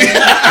 trying to-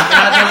 And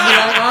I just be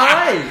like,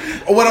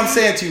 all right. What I'm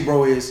saying to you,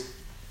 bro, is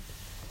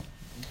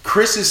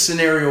Chris's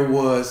scenario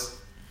was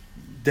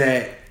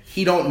that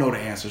he don't know the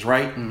answers,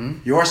 right? Mm-hmm.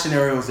 Your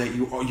scenario is that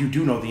you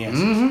do know the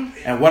answers. Mm-hmm.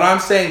 And what I'm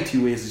saying to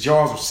you is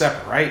y'all are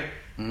separate, right?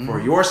 Mm-hmm.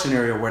 For your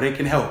scenario where they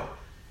can help,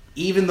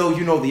 even though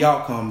you know the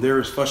outcome, there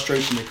is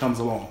frustration that comes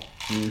along.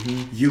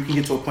 Mm-hmm. You can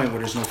get to a point where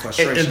there's no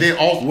frustration. And then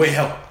all with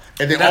help.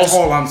 And then that's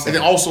also, all I'm saying.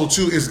 And then also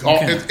too is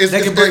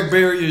they can break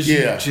barriers.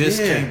 You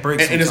just can't break.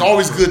 And it's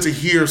always good to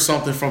hear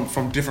something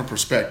from different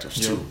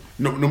perspectives too.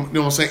 You know what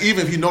I'm saying?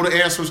 Even if you know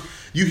the answers,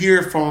 you hear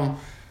it from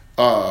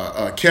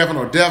Kevin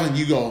or Devin,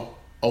 you go,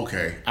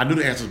 okay, I knew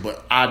the answers,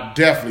 but I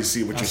definitely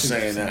see what you're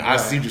saying now. I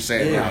see what you're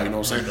saying now. You know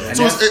what I'm saying?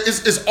 So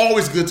it's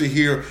always good to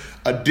hear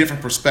a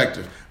different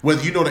perspective,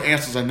 whether you know the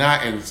answers or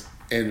not.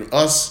 And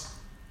us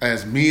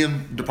as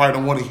men probably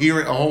don't want to hear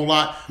it a whole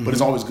lot, but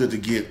it's always good to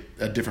get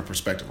a different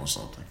perspective on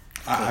something.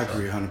 I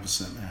agree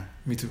 100%, man.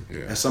 Me too.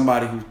 Yeah. As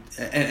somebody who,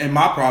 and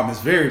my problem is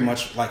very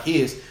much like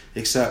his,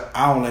 except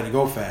I don't let it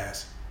go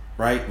fast,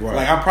 right?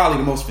 Like I'm probably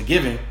the most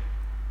forgiving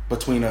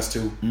between us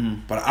two,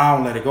 but I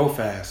don't let it go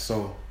fast.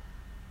 So,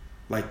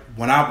 like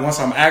once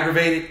I'm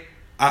aggravated,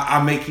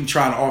 I may keep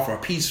trying to offer a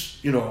piece,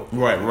 peace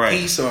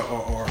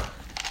or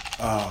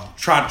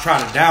try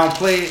to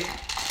downplay it,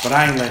 but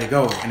I ain't let it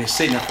go, and it's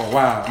sitting there for a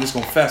while, and it's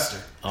gonna fester,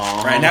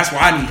 right? And that's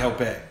where I need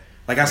help at.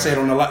 Like I said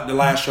on the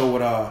last show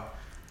with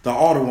the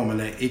older woman,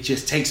 that it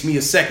just takes me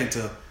a second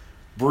to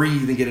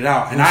breathe and get it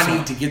out, and I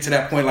need to get to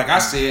that point. Like I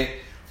said,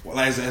 well,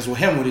 as with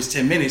him with his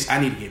 10 minutes, I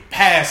need to get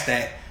past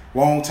that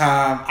long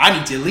time. I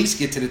need to at least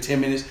get to the 10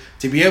 minutes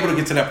to be able to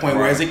get to that point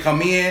where as it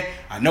come in,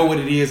 I know what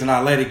it is and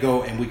I let it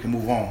go and we can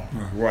move on.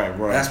 Right.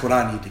 That's what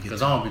I need to get.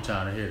 Because I don't be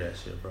trying to hear that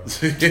shit, bro.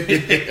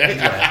 You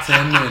got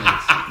 10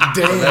 minutes.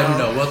 Damn. Let me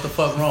know what the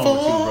fuck wrong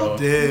with you, bro.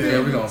 Damn.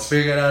 Yeah, we gonna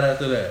figure it out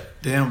after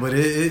that. Damn, but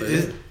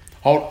it's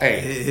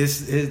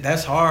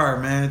that's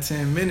hard, man.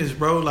 10 minutes,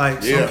 bro.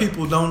 Like some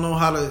people don't know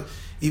how to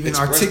even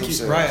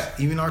articulate, right?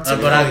 Even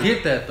articulate. But I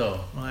get that though.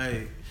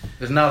 Like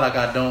it's not like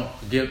I don't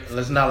give.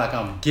 It's not like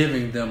I'm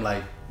giving them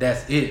like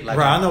that's it. Like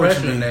right, I'm I know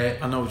what you mean.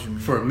 That. I know what you mean.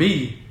 For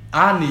me,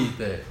 I need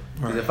that.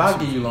 Because Right, if I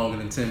give you longer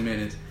than 10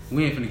 minutes,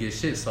 we ain't finna get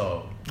shit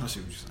solved. I see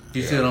what you're saying.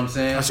 You see what I'm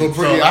saying? so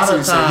pretty. a lot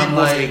of time,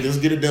 like, let's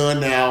get it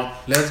done now.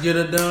 Let's get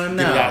it done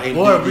now. Get it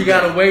out, or if we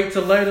gotta wait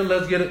till later,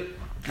 let's get it.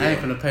 I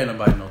ain't finna pay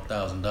nobody no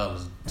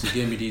 $1,000 to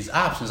give me these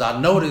options. I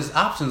know there's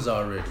options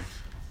already.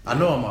 I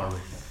know I'm already.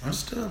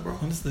 Understood, bro.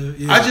 Understood.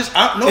 Yeah. It's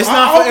not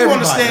for everybody.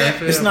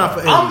 Understand. It's not for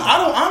everybody.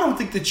 I don't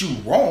think that you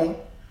wrong.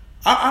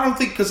 I don't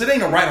think, because it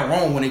ain't a right or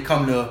wrong when it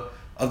come to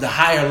of the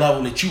higher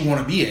level that you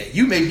want to be at.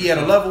 You may be at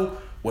a level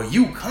where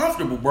you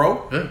comfortable,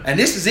 bro, and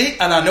this is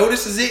it, and I know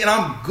this is it, and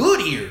I'm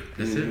good here.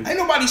 Ain't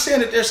nobody saying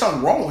that there's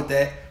something wrong with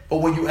that. But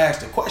when you ask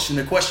the question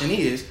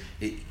is,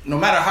 no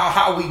matter how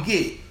high we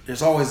get,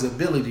 there's always the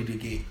ability to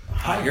get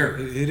higher.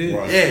 It is.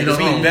 Right. Yeah, You to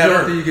don't be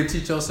better. think you can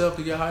teach yourself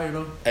to get higher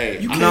though? Hey,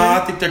 No, I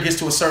think there gets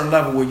to a certain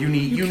level where you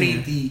need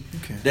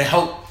the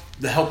help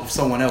the help of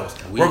someone else,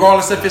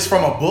 regardless if it's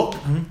from a book.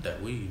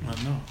 That weed.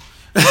 I know.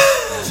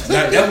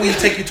 That will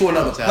take you to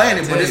another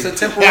planet, but it's a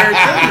temporary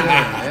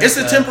thing. It's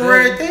a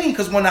temporary thing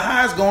because when the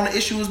high is gone, the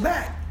issue is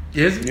back.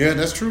 Is it? Yeah,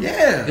 that's true.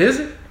 Yeah, Is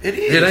it? it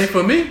is. It ain't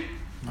for me.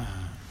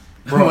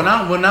 Bro.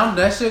 When I'm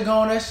that shit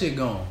gone, that shit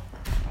gone.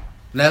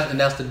 And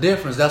that's the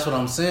difference. That's what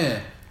I'm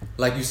saying.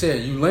 Like you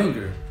said, you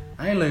linger.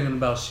 I ain't lingering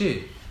about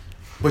shit.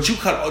 But you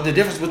cut the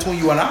difference between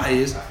you and I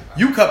is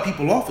you cut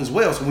people off as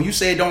well. So when you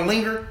say don't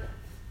linger,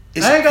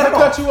 it's I ain't gotta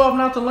cut cut you off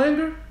not to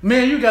linger.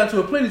 Man, you got to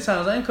it plenty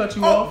times. I ain't cut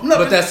you off. No,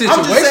 but that I'm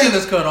just saying- situation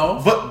is cut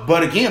off.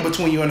 But again,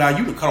 between you and I,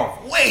 you could cut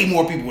off way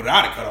more people than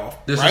I'd have cut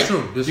off. This is right?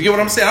 true. This you is get what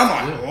I'm true. saying? I'm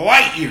like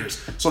light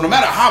years. So no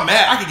matter how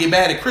mad, I could get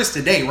mad at Chris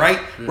today, right?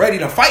 Yeah. Ready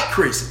to fight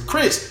Chris.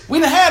 Chris, we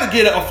done had to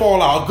get a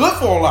fallout, a good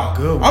fallout.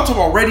 Good. I'm talking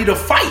about ready to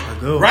fight,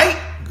 Good. right?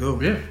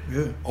 Good.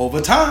 Yeah.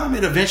 Over time,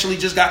 it eventually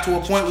just got to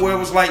a point where it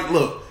was like,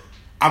 look,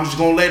 I'm just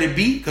going to let it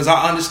be because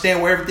I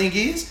understand where everything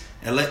is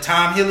and let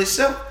time heal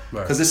itself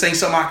because this ain't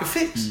something I can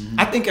fix. Mm-hmm.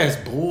 I think as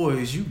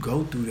boys, you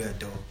go through that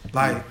though.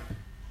 Like,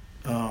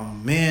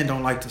 men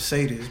don't like to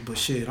say this, but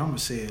shit, I'm going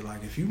to say it.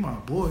 Like, if you my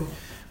boy,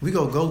 we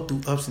go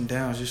through ups and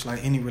downs just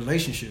like any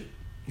relationship.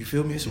 You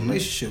feel me? It's a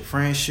relationship,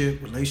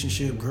 friendship,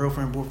 relationship,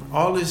 girlfriend, boyfriend.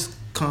 All this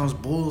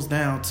boils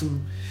down to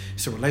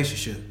it's a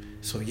relationship.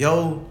 So,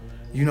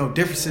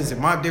 differences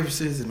and my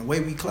differences and the way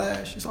we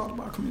clash, it's all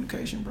about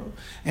communication, bro.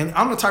 And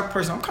I'm the type of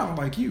person, I'm kind of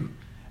like you.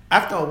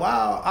 After a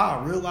while,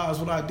 I realized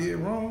what I did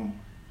wrong.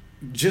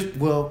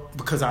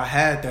 Because I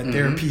had that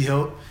therapy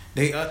help.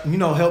 They, helped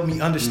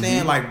me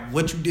understand like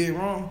what you did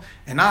wrong.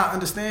 And I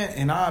understand,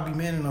 and I'll be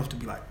man enough to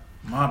be like,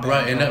 my bad.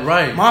 Right, bro. and that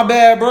right. My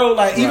bad, bro.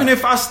 Like, even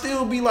if I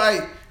still be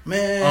like,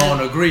 man, I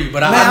don't agree,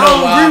 but I man, know I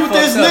don't why agree with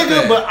this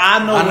nigga, at. but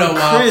I know why when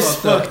I Chris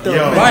fucked up.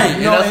 Yo, right,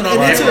 You know, and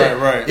that's what I'm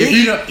right. If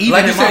you,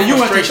 like you said, you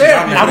went to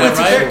therapy. I went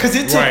to right? therapy because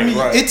it took me.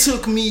 Right. It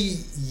took me.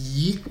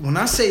 When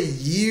I say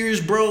years,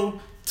 bro,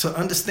 to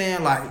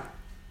understand like.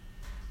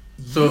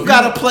 So you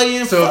gotta play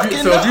in fucking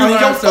if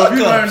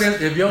you learn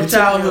this, if your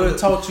childhood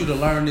taught you to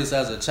learn this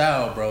as a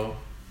child, bro,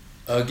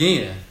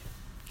 again,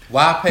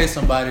 why pay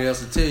somebody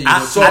else to tell you?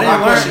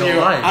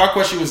 Our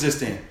question was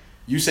this then.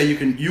 You say you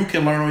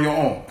can learn on your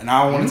own, and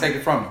I don't want to take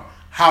it from you.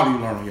 How do you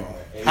learn on your own?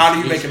 How do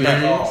you make it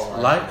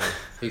better?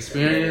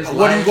 Experience.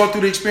 What do you go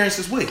through the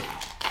experiences with?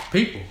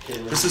 People.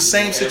 It's the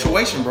same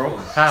situation, bro.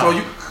 How?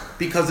 So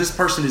because this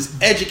person is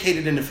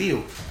educated in the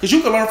field. Because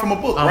you can learn from a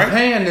book, right? I'm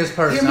paying this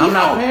person. I'm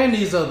not paying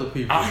these other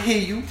people. I hear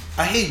you.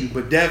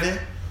 But Devin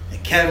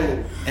and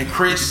Kevin and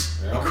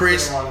Chris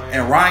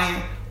and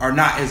Ryan are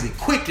not as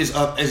equipped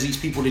as these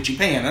people that you're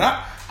paying. And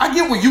I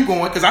get where you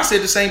going because I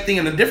said the same thing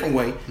in a different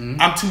way.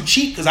 I'm too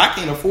cheap because I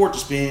can't afford to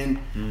spend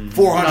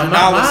 $400,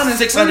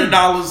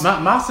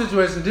 $600. My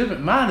situation is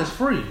different. Mine is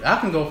free.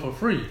 I can go for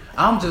free.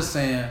 I'm just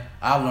saying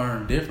I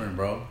learn different,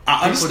 bro.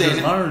 I understand.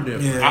 People just learn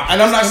different. Yeah.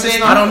 And I'm not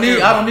saying I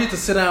don't need to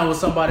sit down with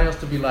somebody else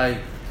to be like,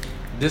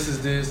 this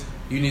is this.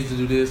 You need to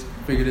do this.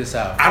 Figure this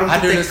out. I don't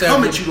think they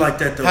come at you like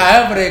that though.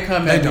 However they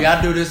come at me,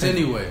 I do this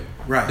anyway.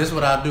 Right. This is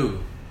what I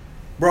do,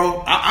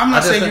 bro. I'm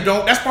not saying you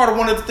don't. That's part of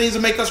one of the things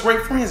that make us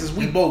great friends. Is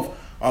we both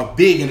are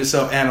big into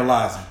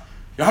self-analyzing.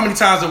 How many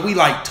times have we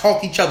like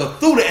talk each other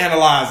through the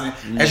analyzing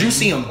as you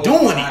see them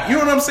doing it? You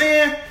know what I'm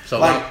saying? So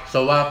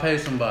why pay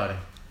somebody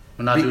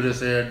when I do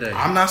this every day?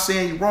 I'm not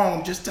saying you're wrong.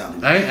 I'm just telling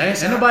you.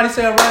 Ain't nobody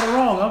saying right or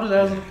wrong. I'm just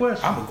asking the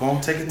question. I'm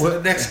gonna take it to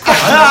the next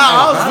question.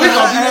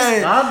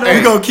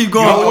 We gonna keep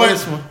going You know with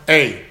this one.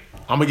 Hey,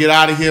 I'm gonna get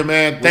out of here,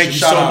 man. Thank you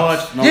so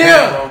much. No,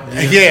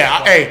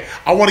 Yeah.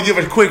 I want to give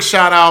a quick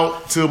shout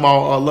out to my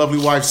lovely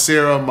wife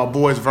Sarah, my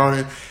boys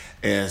Vernon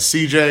and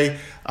CJ.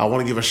 I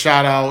want to give a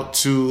shout out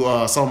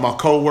to some of my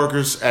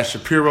co-workers at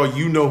Shapiro.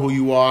 You know who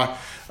you are.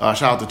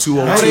 Shout out to 202.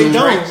 No, they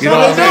don't. You know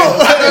what I'm saying?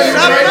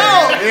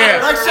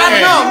 Yeah.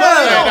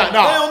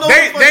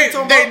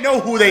 They know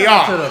who they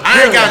are.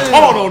 I ain't got to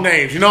call no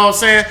names. You know what I'm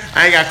saying?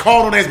 I ain't got to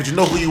call no names, but you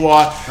know who you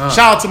are.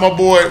 Shout out to my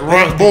boys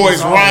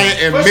Ryan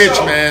and Mitch,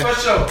 man.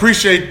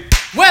 Appreciate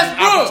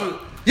Westbrook.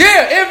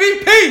 Yeah,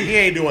 MVP. He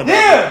ain't doing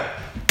that.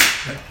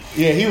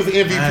 Yeah, he was the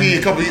MVP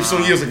a couple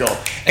some years ago.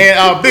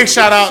 And big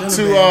shout out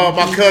to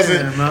my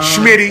cousin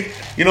Smitty.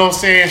 You know what I'm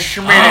saying?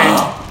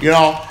 Smitty. You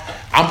know,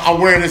 I'm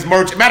wearing his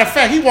merch. Matter of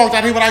fact, he walked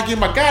out here when I give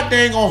my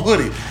goddamn on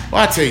hoodie.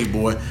 Well, I tell you,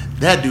 boy,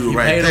 that dude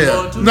right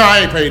there. No,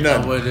 I ain't paid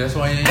nothing. Well, that's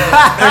why you ain't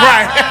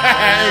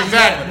Right.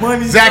 Exactly.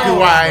 Exactly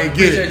why I ain't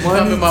get it.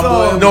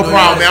 No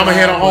problem, man. I'm gonna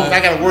head on home. I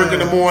gotta work in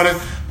the morning.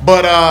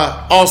 But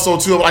also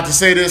too, I'd like to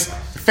say this: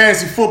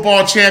 fantasy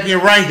football champion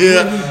right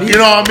here. You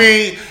know what I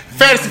mean?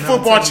 Fantasy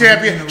football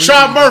champion,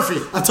 Sean Murphy.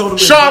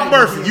 Sean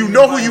Murphy, you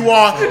know who you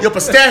are. Your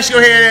pistachio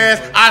head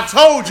ass. I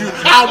told you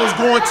I was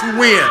going to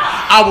win.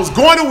 I was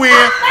going to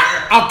win.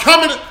 I'm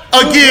coming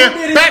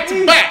again, back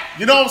to back.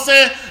 You know what I'm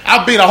saying?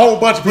 I beat a whole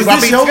bunch of people.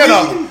 I beat 10 of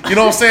them. You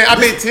know what I'm saying? I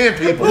beat 10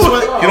 people. You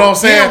know what I'm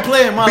saying?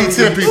 Beat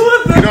 10 people.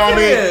 You know what I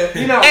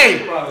mean?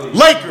 Hey,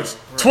 Lakers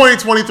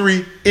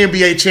 2023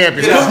 NBA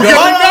champions.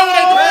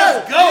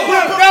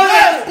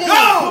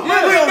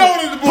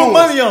 Put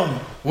money on them.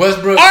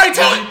 Westbrook. All right,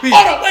 tell me.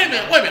 Hold on, wait a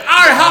minute. I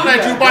already hollered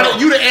at you about it.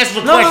 You didn't answer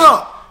the question.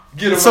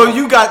 No. So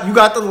you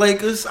got the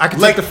Lakers. I can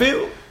take the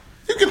field.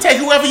 You can take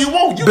whoever you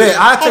want. You Bet,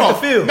 I take hold the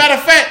field. Matter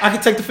of fact, I can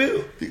take the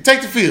field.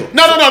 take the field.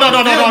 No.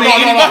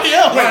 Anybody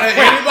else?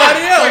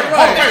 Anybody else?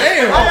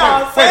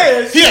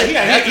 Right.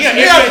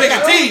 He got to pick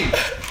a team.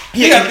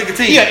 He got to pick a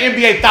team. He an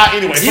NBA thought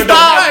anyway. He pick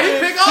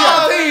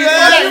all teams.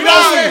 You know what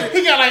I'm saying?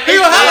 He got like He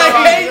gonna have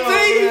like 8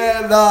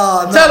 teams.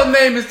 No. Tell him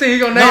name his team. He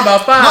gonna name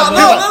about 5.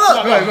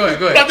 No.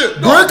 Go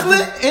ahead.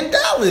 Brooklyn and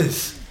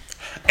Dallas.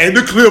 And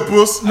the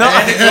Clippers. No.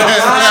 And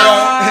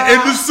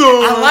the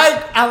Suns.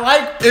 I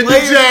like And the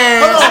players.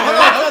 Jazz.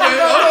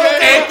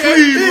 And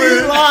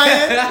Cleveland.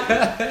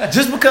 Lying.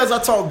 Just because I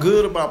talk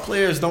good about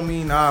players don't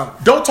mean I.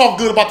 Don't talk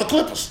good about the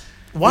Clippers.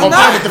 Why I'm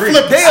not? with the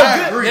Clippers. They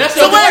are good. That's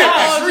your man.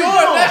 Paul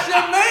George. That's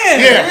your man.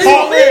 Yeah,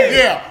 Paul.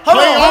 Yeah.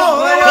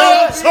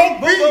 Playoffs.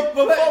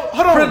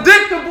 Hold on.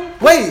 Predictable.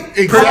 Wait.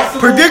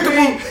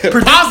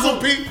 Exactly. Possible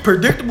Pete.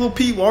 Predictable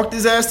Pete walked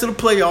his ass to the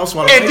playoffs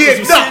while And the did Lakers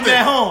was sitting nothing.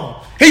 at home.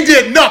 He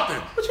did nothing.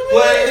 What you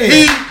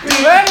mean?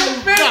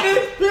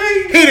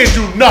 He didn't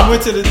do nothing.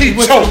 Went to the he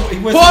went choked. to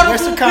the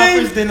Western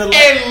Conference, then the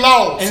And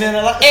lost. and then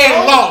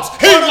lost.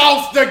 He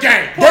lost the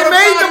game. They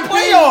made the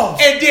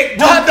playoffs. And did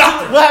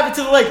nothing. What happened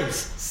to the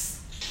Lakers?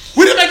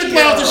 We didn't make the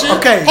playoffs this year.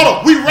 Okay.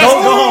 Hold on. We rested.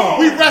 Go home.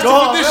 We rested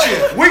Go with this home.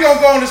 shit. We're going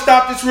to go on and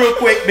stop this real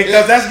quick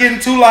because that's getting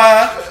too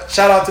live.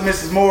 Shout out to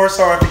Mrs. Moore.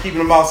 Sorry for keeping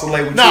them out so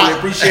late. We truly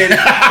appreciate it.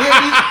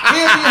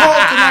 He'll be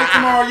home tonight,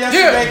 tomorrow,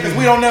 yesterday because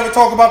we don't never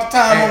talk about the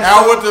time on the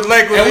Out show. with the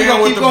Lakers And we and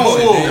gonna with keep the going.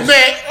 Bulls.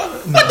 Man,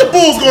 what the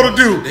Bulls gonna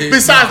do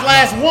besides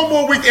last one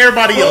more week to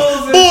everybody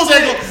else? Bulls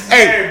ain't gonna.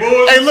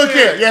 Hey, look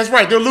here. Yeah, that's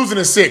right. They're losing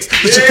in 6.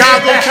 The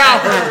Chicago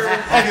Cowherds.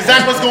 That's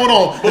exactly what's going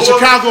on. The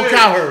Chicago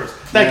Cowherds.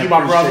 Thank you,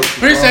 my brother.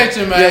 Appreciate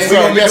you, man. Yes, We're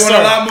sir. going to be Yes, doing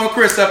sir. a lot more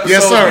Chris episodes.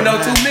 Yes, sir. We know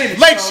 2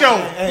 minutes. Lake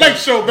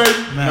show, baby.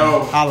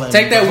 No.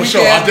 Take that For weak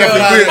sure, I ass girl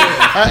out definitely of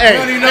will. there. You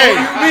don't even know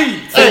who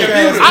you meet.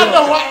 I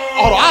know what.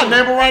 Hold on, I'll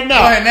name him right now.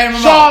 Go ahead, name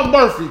him Sean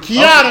Murphy,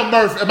 Kiana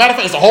Murphy. As a matter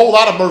of fact, it's a whole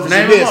lot of Murphys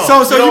Name in him this.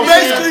 all. So you know what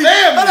I'm basically,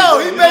 saying? hold on,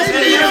 he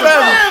basically your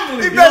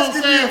family. He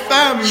basically your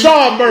family.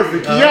 Sean Murphy,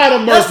 Kiana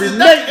Murphy, Nate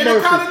Murphy,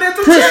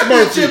 Intercontinental Chris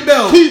Murphy, Championship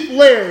belt. Keith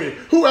Larry.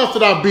 Who else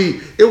did I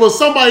beat? It was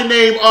somebody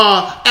named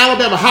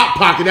Alabama Hot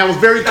Pocket. That was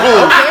very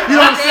cold. You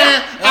know what I'm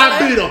saying? I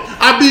beat him.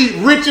 I beat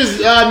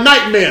Rich's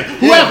Nightmare.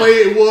 Whoever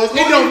it was,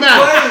 it don't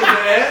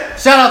matter.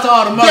 Shout out to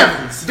all the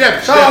Murphys.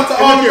 Definitely. Shout out to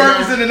all the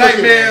Murphys and the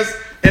Nightmares.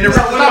 And the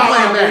rest of the Stop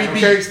playing where we that.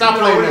 beat. Okay, stop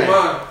playing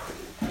that.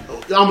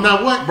 I'm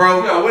not what?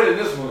 Bro, Yeah, winning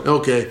this one.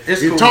 Okay.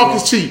 It's Your cool, talk bro.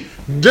 is cheap.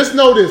 Just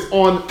know this,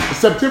 on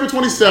September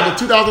 27th,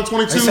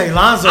 2022, They say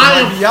Lonzo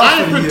I might be out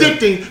am for the year.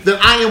 predicting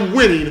that I am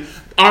winning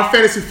our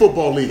fantasy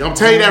football league. I'm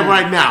telling you that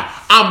right now.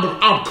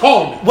 I'm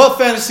calling it. What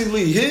fantasy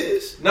league?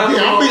 His? Not Yeah,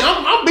 the I'm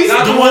one- beating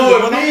not the the one.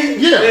 one with me.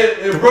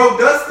 Yeah. And bro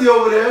Dusty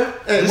over there.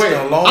 Hey, This wait.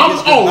 the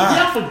longest Oh, goodbye.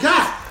 yeah, I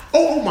forgot.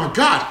 Oh my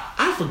God.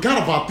 I forgot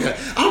about that.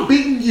 I'm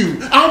beating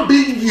you. I'm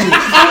beating you.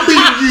 I'm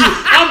beating you.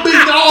 I'm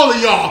beating all of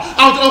y'all.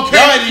 Okay.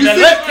 Y'all ain't even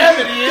let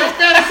Kevin in. The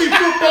fantasy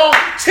football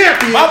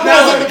champion. My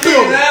That's boy in the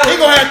building. He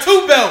gonna have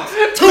 2 belts.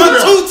 Two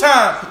belts.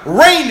 2-time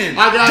reigning.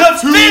 I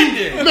got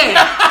defending. 2. Man,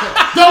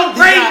 the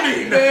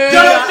reigning,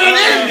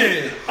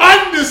 defending,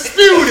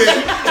 undisputed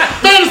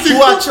fantasy Who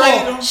I traded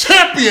football him?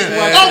 champion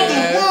of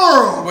the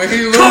world. When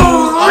he lose,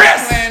 I'm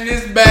Chris playing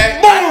this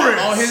back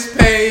Morris. on his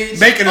page.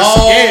 Making us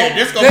all scared.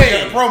 This gonna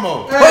day. be a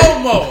promo.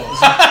 Promos.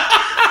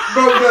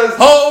 Bro Dusty.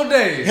 Whole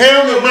day.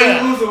 Hell You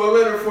yeah. losing with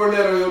Leonard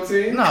Fournette on your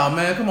team. Nah,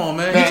 man, come on,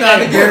 man. He trying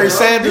to get Gary him.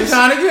 Sanders. He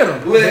trying to get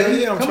him.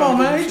 Lit. Come on,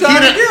 man. He trying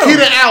to get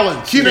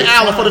him. Keenan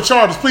Allen for the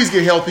Chargers. Please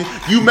get healthy.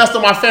 You messed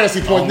up my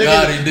fantasy points, Oh, nigga.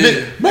 God, he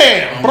did.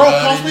 Man, Oh, bro,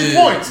 God, cost he me did.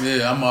 points.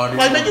 Yeah, I'm already.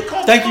 Like, man, you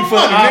cost Thank me you for.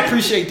 money, I man.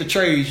 appreciate the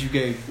trades you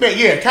gave. Man,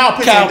 yeah, Kyle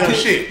Pitts ain't done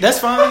shit. That's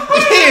fine. He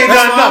ain't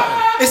That's done fine.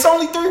 nothing. It's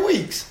only 3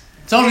 weeks.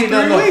 It's only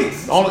 3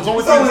 weeks. It's only 3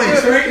 weeks.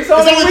 It's It's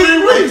only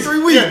 3 weeks.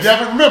 3 weeks. Yeah,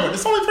 Devin, remember,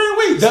 it's only 3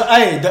 weeks.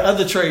 The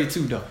other trade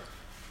too though.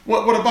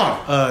 What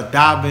about it?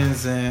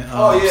 Dobbins and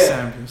Oh, yeah.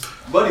 Sanders.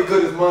 Buddy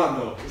good as mine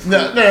though.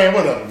 Nah, man,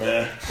 whatever,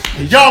 man.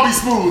 Y'all be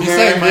smooth, Be man.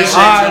 safe, man.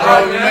 Alright,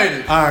 Bro, we made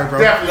it. All right, bro.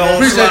 Definitely.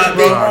 Appreciate you,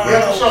 bro.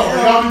 Yeah, for sure, man.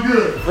 Y'all be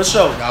good. For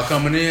sure. Y'all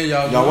coming in,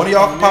 y'all. Y'all, one of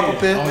y'all can pop a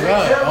pill. Oh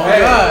God, oh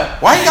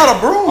God. Why you got a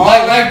broom?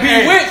 Like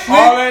bewitched,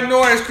 All nigga. that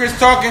noise Chris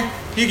talking,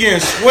 he getting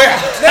swept.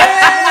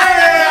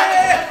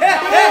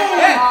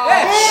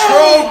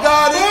 Stroke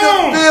God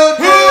in the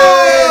building.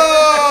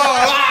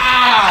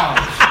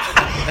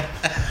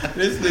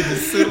 This nigga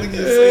silly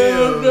as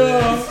hell.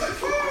 No.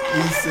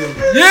 He's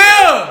silly.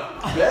 Yeah.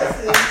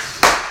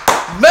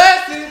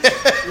 Message.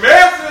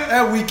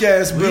 That weak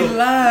ass We bill.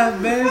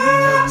 live, baby.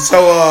 So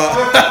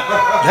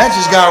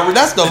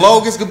that's the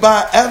longest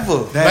goodbye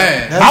ever.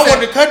 Man, I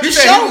wanted to cut the he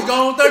said he was show.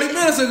 gone 30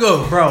 minutes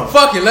ago. Bro.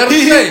 Fuck it, let him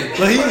stay.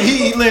 But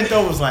he leaned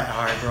over, was like,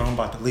 "All right, bro, I'm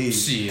about to leave."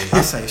 Shit.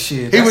 I say,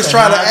 "Shit." He was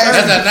trying to That's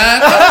ask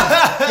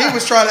at 9:30. me. He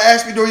was trying to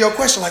ask me during your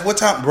question, like, what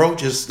time, bro?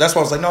 That's why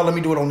I was like, no, let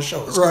me do it on the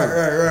show. It's cool. Right.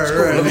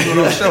 Let me do it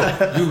on the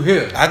show. You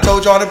here? I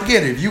told y'all at the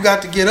beginning, if you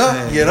got to get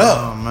up, get up.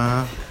 Oh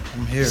man.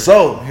 I'm here.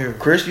 So, I'm here.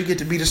 Chris, you get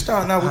to be the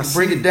star. Now we I can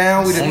bring see. it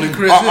down. Only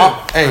Chris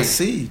Hey, I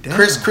see. Damn.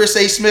 Chris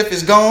A. Smith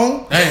is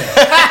gone.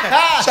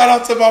 Damn. Shout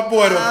out to my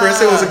boy though,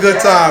 Chris. It was a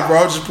good time,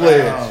 bro. Just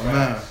playing. Oh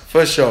man.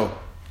 For sure.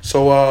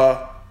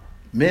 So,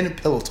 men and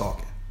pillow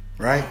talking,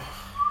 right?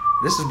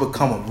 This has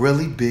become a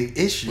really big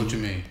issue. What you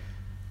mean?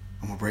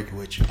 I'm gonna break it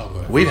with you. Oh, go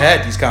ahead. We've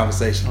had these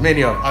conversations,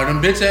 many of them. Are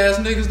them bitch ass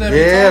niggas that be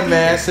Yeah, talking?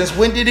 man. Since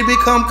when did it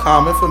become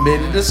common for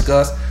men to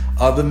discuss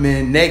other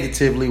men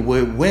negatively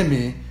with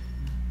women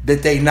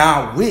that they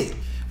not with?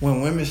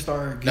 When women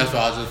start, That's what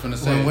I was just finna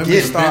say. When women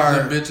Them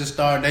start- bitches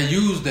start, they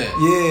use that.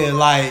 yeah,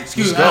 like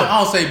Excuse me,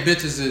 I don't say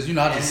bitches is,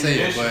 I just say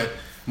it, but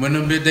when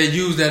them they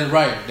use that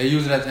right, they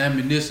use it as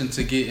ammunition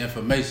to get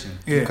information.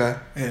 yeah, Okay.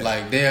 yeah.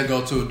 Like they'll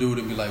go to a dude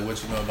and be like,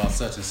 "What you know about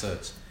such and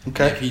such?"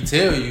 Okay. If he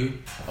tell you,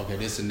 okay,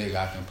 this a nigga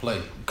I can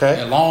play.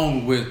 Okay.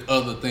 Along with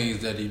other things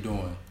that he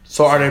doing.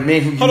 So are there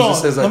men who use Hold on,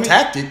 this as a let me-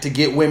 tactic to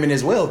get women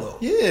as well, though?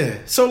 Yeah.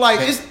 So like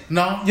it's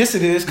No. yes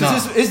it is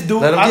because No. it's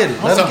dude. Let 'em get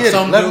it. Let 'em get it.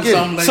 Some Let 'em do, get it.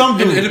 some, like, Some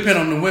do. It depends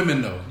on the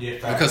women though. Yeah,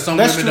 because some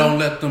That's women true. don't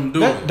let them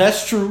do it.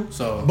 That's true.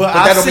 So- but But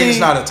I've that don't seen, mean it's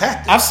not a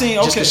tactic. I've seen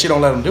Just okay, because she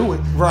don't let them do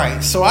it.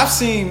 right. So I've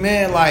seen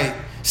man like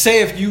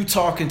say if you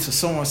talking to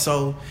so and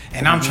so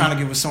and I'm trying to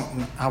get with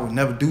something, I would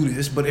never do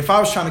this. But if I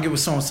was trying to get with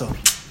so and so.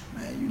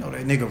 You know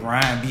that nigga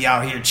Ryan be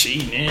out here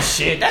cheating and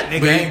shit. That nigga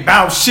But- ain't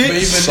about shit. but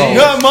even So- then-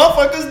 Young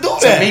motherfuckers do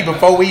To that. me,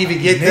 before we even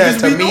get there, Niggas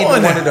to be me, doing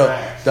one that.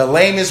 of the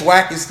lamest,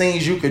 wackest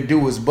things you could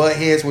do is butt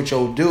heads with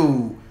your dude.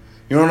 You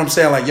know what I'm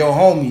saying? Like your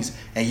homies,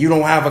 and you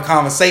don't have a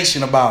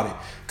conversation about it.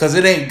 Because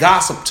it ain't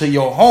gossip to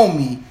your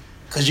homie.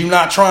 Because you're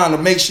not trying to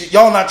make sure,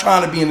 y'all not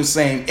trying to be in the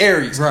same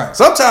areas. Right.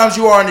 Sometimes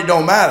you are and it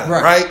don't matter.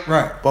 Right, Right?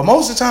 right. But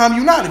most of the time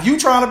you not. If you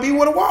trying to be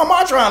with her, why am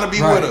I trying to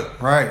be with her?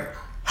 Right.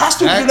 How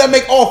stupid do that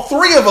make all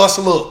three of us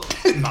look?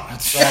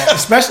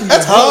 Especially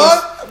That's your boys.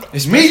 hard.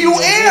 Especially Me, you,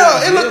 your and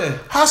boys, her. It look, yeah.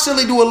 how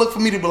silly do it look for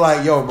me to be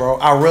like, yo, bro,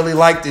 I really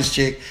like this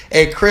chick,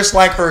 and Chris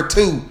like her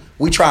too.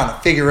 We trying to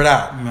figure it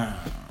out. Nah.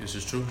 This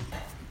is true.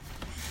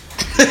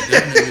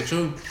 Definitely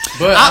true.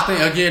 But I think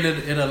again,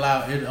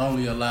 it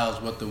only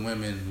allows what the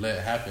women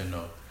let happen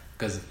though,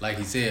 because like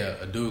he said,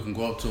 a dude can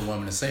go up to a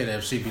woman and say that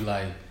if she be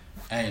like,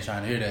 "I ain't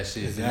trying to hear that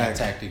shit," then that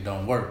Exactly. tactic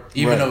don't work.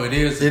 Even Right. though it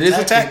is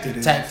a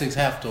tactic. Tactics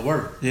have to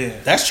work. Yeah.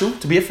 That's true.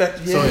 To be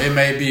effective, yeah. So it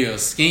may be a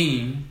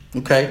scheme,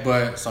 Okay,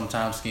 but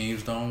sometimes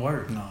schemes don't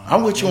work. No.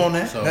 I'm with you on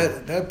that. So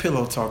That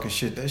pillow talking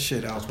shit, that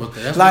shit out.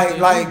 that's Like what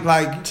they like do.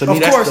 like To me, of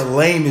that's course, the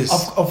lamest.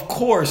 Of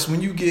course,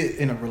 when you get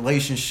in a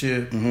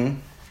relationship,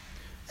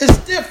 It's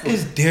different.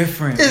 it's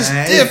different. It's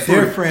man.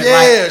 different.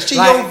 Yeah, she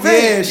your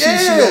vent. She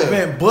Yeah. your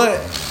vent.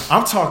 But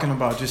I'm talking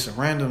about just a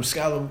random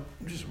scallop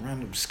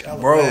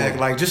Bro. bag,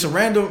 like just a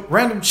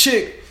random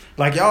chick,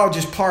 like y'all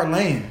just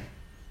parlaying.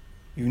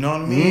 You know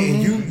what I mean?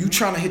 And you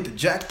trying to hit the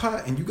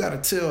jackpot, and you got to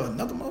tell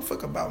another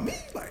motherfucker about me.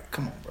 Like,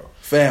 come on, bro.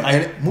 Fam, Like,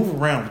 and-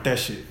 move around with that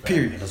shit.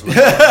 Period. That's what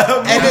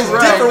And it's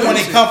Right. different when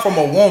it come from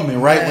a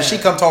woman, right? When Man. she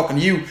come talking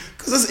to you,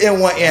 because it's in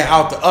one ear,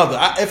 out the other.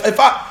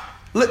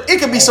 It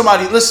could be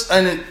somebody.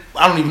 And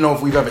I don't even know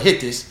if we've ever hit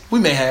this. We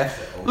may have.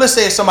 Let's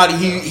say it's somebody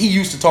he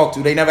used to talk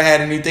to. They never had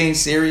anything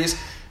serious.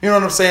 You know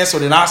what I'm saying? So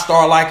then I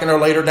start liking her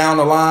later down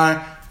the line.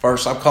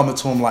 First, I'm coming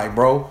to him like,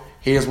 bro,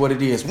 here's what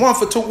it is. One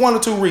or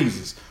two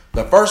reasons.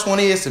 The first one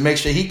is to make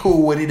sure he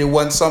cool with it. It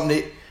wasn't something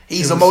that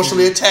he's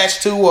emotionally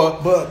attached to, or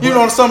But- you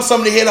know,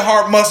 something to hit a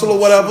heart muscle or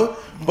whatever.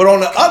 But on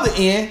the other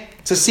end,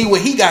 to see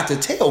what he got to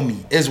tell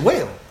me as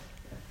well.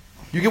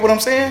 You get what I'm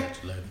saying?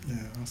 Yeah,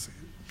 I see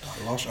it.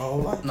 I lost your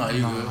whole life. No,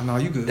 you good. No,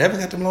 you good. Devin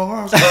got them long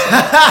arms.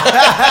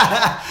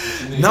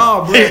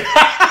 No, bro.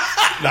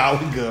 Nah,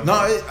 we good. No,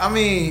 I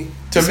mean,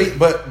 To me,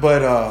 but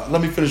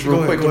let me finish real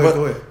Go ahead, quick. go ahead, But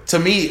go ahead. To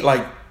me,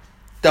 like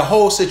the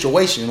whole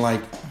situation,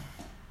 like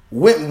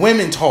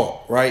women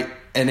talk, right?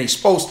 And they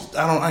supposed to,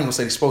 I ain't gonna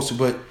say they supposed to,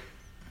 but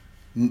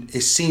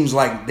it seems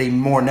like they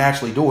more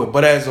naturally do it.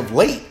 But as of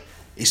late,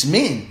 it's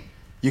men.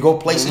 You go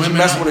places, you Women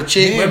mess are- with a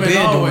chick. women been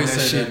doing always that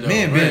say shit. that, though,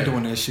 Men been right?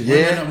 doing that shit.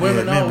 Yeah.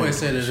 Women men always been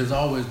say doing that it's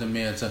always the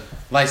men.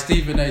 Like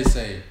Stephen A.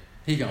 say,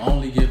 he can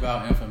only give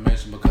out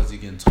information because he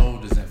getting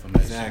told this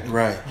information. Exactly.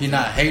 Right. He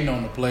not hating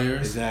on the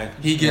players.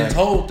 Exactly. He getting Right.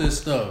 told this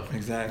stuff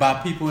Exactly. by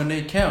people in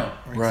their camp.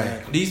 Right.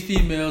 Exactly. These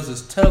females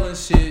is telling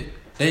shit.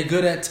 They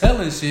good at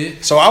telling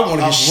shit. So I want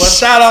to Of give what-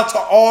 shout out to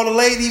all the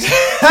ladies who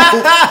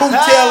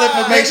tell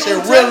information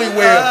really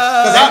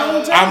well.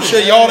 Because I'm sure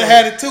y'all done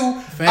had it too.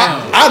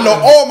 Fam. I know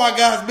all my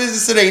guys'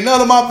 business. It ain't none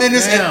of my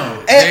business. Fam.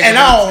 And They I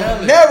gonna don't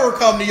tell it. never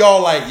come to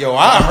y'all like, yo,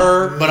 I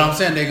heard. But I'm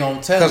saying they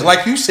gonna tell Because it.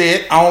 like you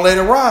said, I don't let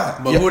it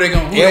ride. But who they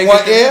gonna- who in they one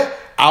get the- ear,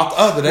 out the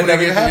other. That Who they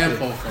never get the happened.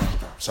 info from?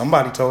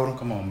 Somebody told them.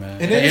 Come on, man.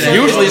 And then It it's ain't-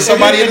 usually and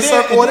somebody then- in the and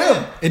then- circle with and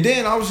them. then- And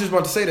then I was just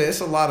about to say that it's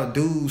a lot of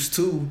dudes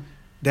too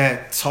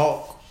that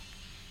talk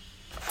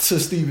to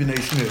Stephen A.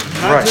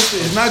 Smith. Right.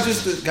 It's not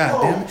just the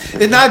goddamn.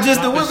 It's not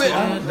just the women.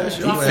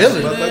 He Drop feel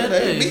that it. shit,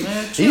 Hey, hey,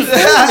 man. He feeling it,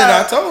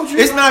 I told you.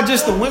 It's not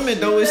just the women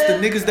though. It's the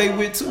niggas they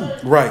with too.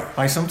 Right.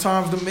 Like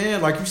sometimes the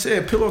men, like you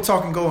said, pillow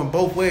talking go in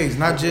both ways.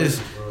 Not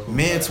just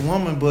man to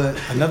woman, but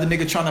another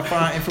nigga trying to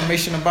find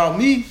information about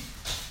me.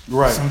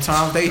 Right.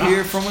 Sometimes they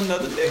hear from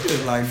another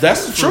nigga. Like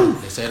That's the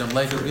truth. They say them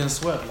Lakers getting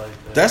swept like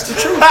that. That's the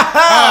truth.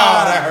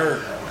 That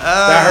hurt.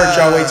 That hurt.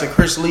 Y'all wait till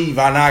Chris leave.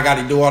 Now I got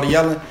to do all the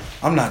yelling.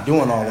 I'm not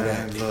doing all of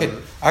that.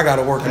 I got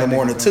to work in the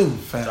morning too.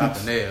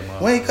 Dropping there,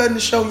 man. We ain't cutting the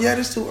show yet.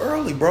 It's too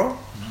early, bro.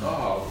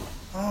 Oh.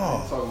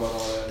 Talking about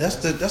all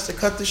that. That's to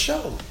cut the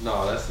show.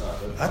 No, that's not.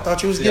 I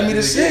thought you was giving me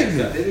the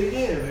signal. I did it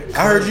again.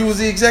 I heard you was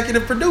the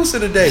executive producer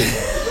today.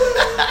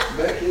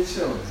 Back in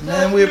show.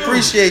 Man, we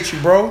appreciate you,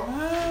 bro.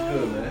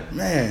 Good, man.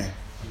 Man.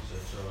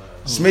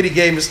 Smitty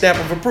gave him a stamp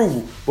of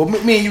approval.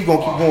 But me and you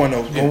gonna keep going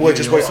though. We'll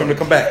just wait for him to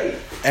come back.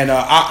 And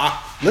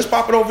let's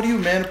pop it over to you,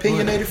 man.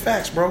 Opinionated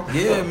facts, bro.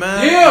 Yeah,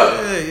 man.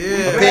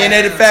 Yeah.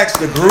 Opinionated facts,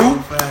 the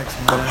group, Facts,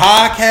 the man.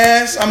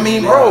 podcast. I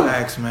mean, bro.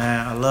 Facts,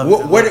 man. I love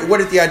it. Where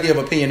did the idea of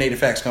opinionated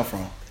facts come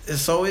from?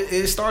 So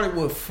it started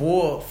with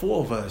four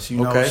of us, you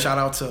know. Okay. Shout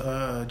out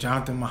to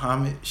Jonathan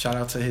Muhammad. Shout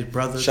out to his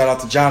brother. Shout out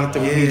to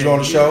Jonathan. We need you on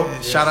the show.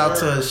 Shout out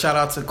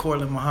to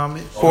Corlin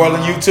Muhammad.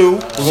 Corlin, you too.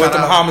 We want the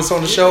Muhammad's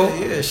on the show.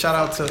 Yeah. Shout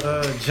out to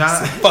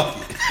John.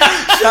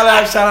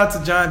 shout out to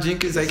John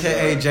Jenkins,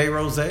 aka J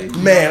Rose.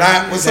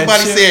 Man, when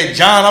somebody said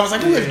John, I was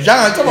like, who is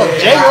John? Talking about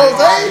J Rose?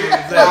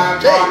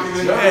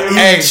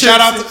 Hey, shout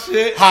out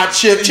to Hot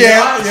Chip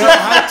Champ.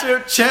 Hot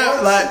Chip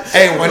Champ. Like,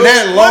 hey, when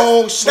that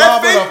long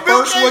slobber, the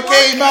first one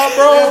came out,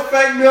 bro.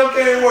 Fake milk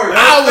ain't working.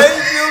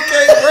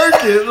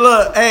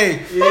 Look,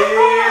 hey,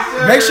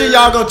 make sure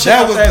y'all go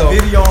check out that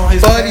video on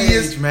his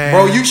page, man.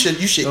 Bro, you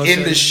should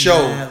end the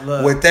show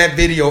with that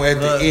video at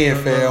the end,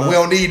 fam. We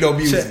don't need no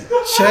music.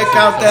 Check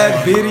out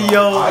that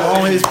video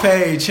on his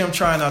page. Him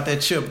trying out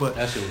that chip, but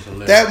That shit was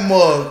hilarious. that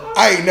mug,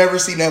 I ain't never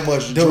seen that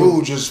much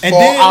drool just and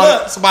fall then out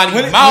look, of somebody's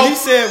when mouth. he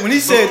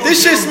said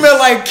this shit smell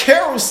like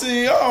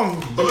kerosene.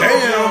 Damn.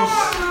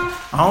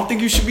 I don't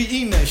think you should be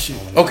eating that shit.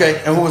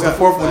 Okay, and who was the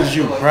fourth one? Is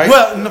you, right?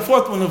 Well, and the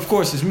fourth one, of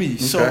course, is me.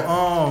 So,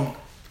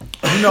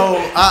 you know,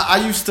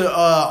 I used to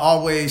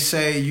always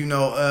say, you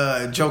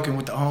know, joking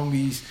with the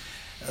homies,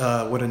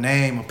 where the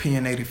name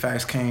Opinionated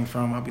Facts came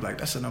from. I'd be like,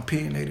 that's an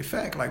opinionated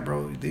fact. Like,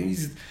 bro,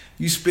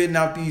 you spitting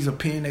out these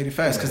opinionated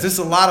facts. Because there's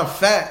a lot of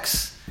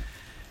facts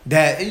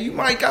that you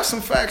might got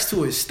some facts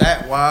to it,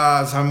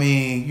 stat-wise. I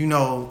mean, you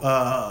know,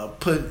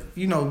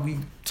 we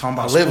talking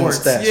about sports.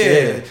 Stats,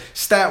 yeah.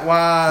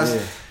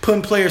 Stat-wise,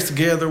 putting players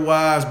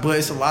together-wise, but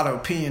it's a lot of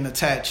opinion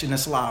attached, and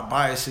it's a lot of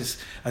biases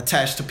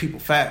attached to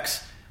people's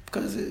facts.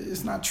 Because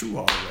it's not true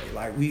all the way.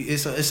 Like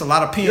it's a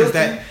lot of opinions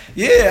that.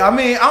 Yeah, I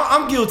mean,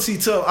 I'm guilty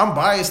to. I'm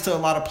biased to a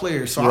lot of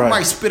players, so I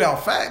might spit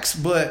out facts,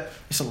 but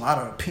it's a lot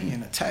of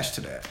opinion attached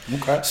to that.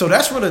 Okay. So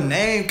that's where the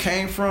name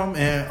came from,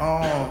 and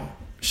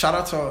shout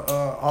out to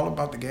All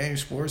About the Game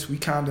Sports. We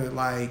kind of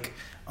like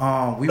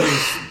we was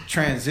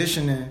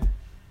transitioning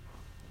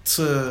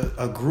to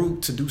a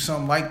group to do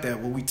something like that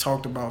where we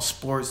talked about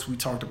sports, we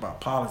talked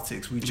about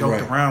politics, we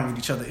joked around with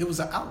each other. It was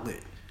an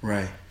outlet.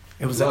 Right.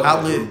 It was an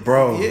outlet,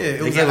 bro. Yeah,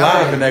 it was get an live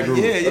outlet. in that group.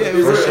 Yeah, it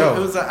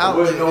was an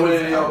outlet.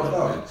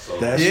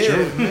 That's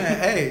true. Man,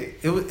 hey,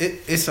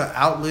 it's an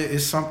outlet.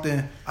 It's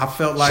something I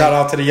felt like. Shout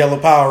out to the Yellow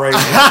Power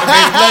Rangers.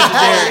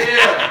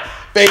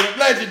 Baby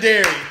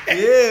legendary.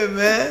 Yeah,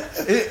 man.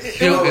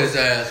 Killed his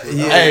ass.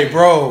 Yeah. Hey,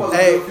 bro.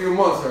 Hey, a few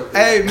months right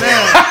there. Hey,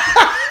 man.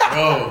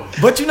 Bro.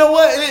 But you know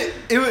what?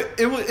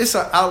 It's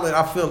an outlet.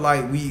 I feel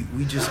like we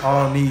just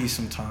all need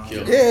sometimes.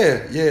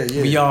 Yeah.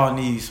 We all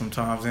need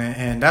sometimes,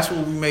 and that's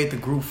what we made the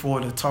group for,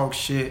 to talk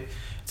shit,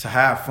 to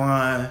have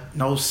fun,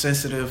 no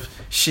sensitive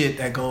shit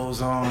that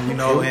goes on, you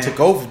know. It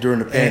took over during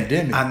the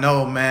pandemic. I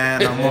know,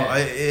 man.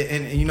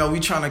 And you know, we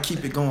trying to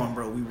keep it going,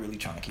 bro. We really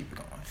trying to keep it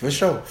going. For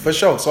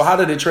sure. So how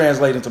did it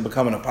translate into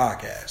becoming a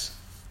podcast?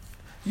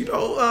 You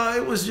know,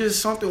 it was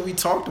just something we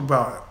talked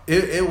about.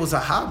 It was a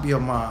hobby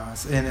of mine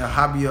and a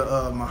hobby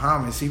of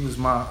Muhammad's. He was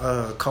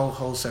my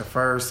co-host at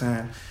first,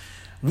 and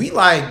we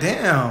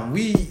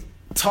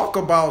talk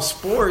about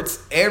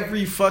sports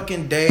every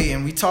fucking day,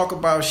 and we talk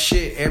about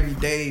shit every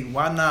day.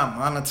 Why not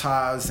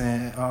monetize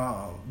and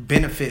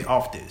benefit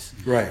off this?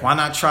 Right. Why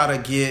not try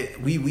to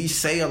get? We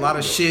say a lot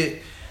of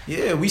shit.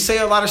 Yeah, we say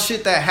a lot of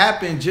shit that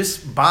happened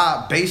just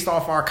based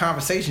off our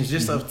conversations,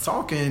 just of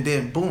talking, and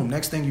then boom,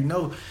 next thing you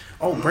know,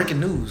 oh, breaking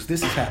news,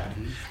 this is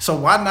happening. So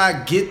why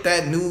not get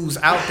that news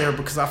out there?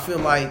 Because I feel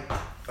like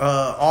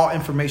all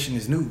information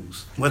is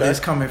news, whether it's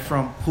coming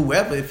from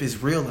whoever, if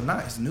it's real or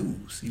not, it's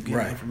news. You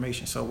get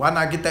information. So why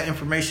not get that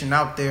information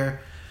out there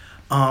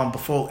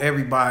before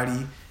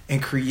everybody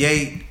and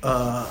create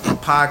a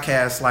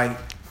podcast like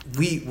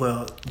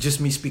just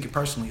me speaking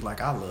personally,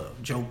 like I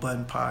love Joe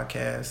Budden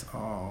podcast.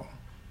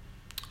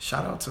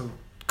 Shout out to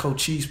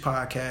Coach Cheese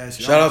podcast.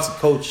 Shout out to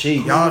Coach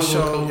Cheese.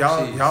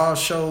 Y'all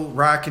show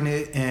rocking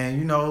it, and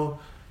you know,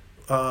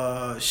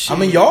 shit. I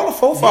mean, y'all the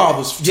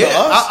forefathers to us.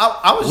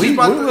 I was we just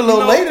about were a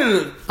little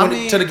later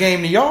to the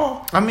game to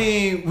y'all. I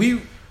mean,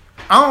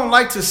 I don't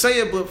like to say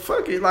it, but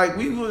fuck it. Like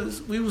we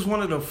was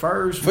one of the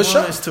first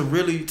ones to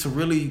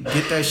really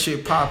get that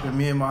shit popping.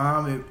 Me and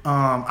Muhammad.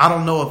 I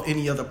don't know of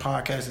any other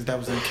podcasters that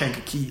was in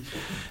Kankakee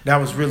that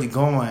was really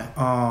going.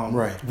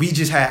 Right. We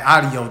just had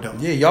audio though.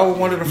 Yeah, y'all were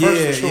one of the first.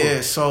 Yeah, for sure.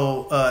 yeah.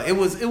 So it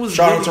was.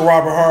 Shout out to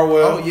Robert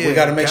Harwell. Oh, yeah. We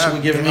got to make sure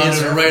we give him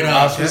Under the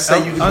radar.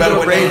 Under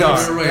the radar.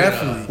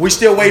 Definitely. We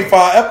still waiting for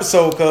our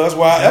episode, cuz.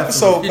 Well, our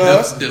episode,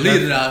 cuz.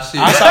 Deleted our shit.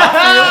 You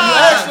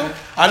asked him.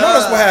 I know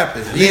that's what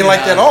happened. He ain't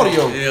like that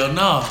audio. Hell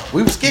no.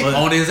 We was skipping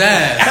on his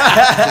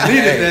ass.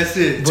 Deleted that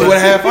shit.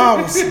 2.5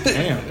 hours.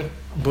 Damn.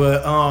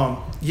 But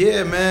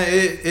yeah, man,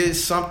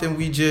 it's something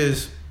we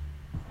just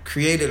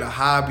created a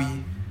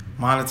hobby,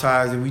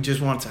 monetized it. We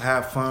just wanted to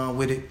have fun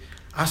with it.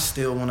 I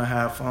still want to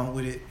have fun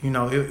with it. You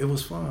know, it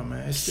was fun,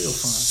 man. It's still fun.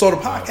 So the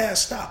podcast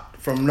stopped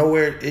from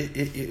nowhere.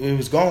 It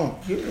was gone.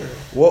 Yeah.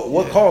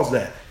 What caused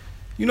that?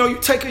 You know, you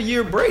take a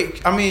year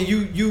break. I mean,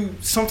 you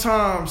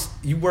sometimes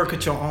you work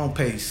at your own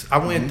pace. I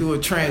went through a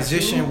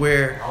transition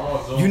where,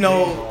 you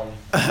know,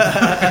 I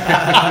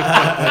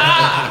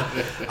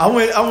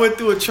went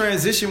through a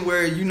transition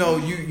where, you know,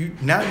 you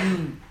now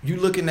you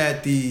looking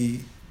at the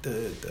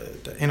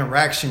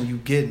interaction you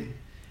getting,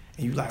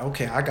 and you like,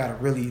 okay, I gotta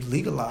really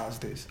legalize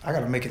this. I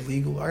gotta make it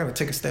legal. I gotta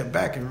take a step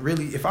back and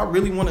really, if I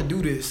really want to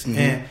do this,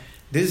 and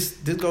this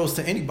goes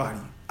to anybody.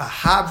 A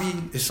hobby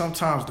is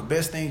sometimes the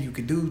best thing you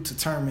could do to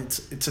turn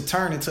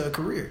into a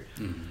career.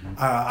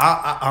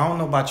 I don't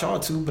know about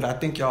y'all too, but I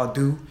think y'all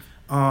do.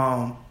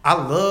 I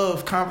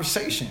love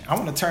conversation. I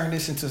want to turn a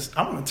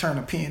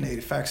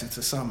opinionated facts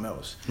into something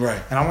else. Right.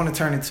 And I want to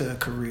turn it into a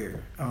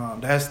career.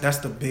 That's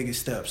the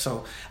biggest step.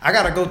 So I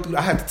got to go through.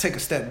 I had to take a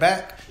step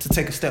back to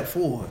take a step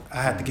forward.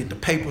 I had to get the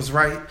papers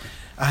right.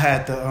 I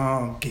had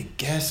to get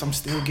guests. I'm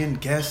still getting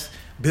guests.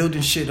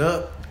 Building shit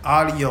up.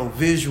 Audio,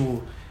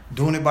 visual.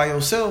 Doing it by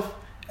yourself.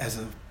 As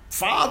a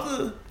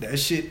father, that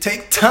shit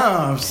take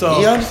time. So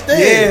you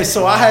understand? Yeah,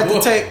 so I had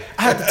to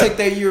take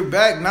that year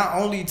back, not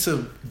only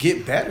to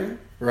get better,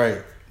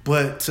 right,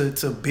 but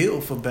to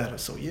build for better.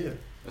 So yeah.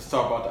 Let's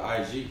talk about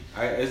the IG.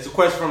 It's a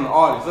question from the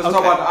audience. Let's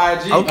talk about the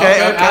IG. Okay.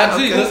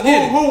 Let's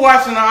get it. Who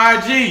watching the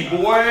IG,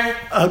 boy?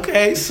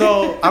 Okay,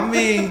 so I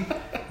mean,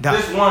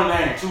 just one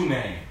name, two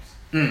names.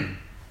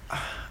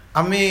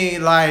 I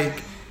mean,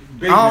 like,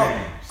 Big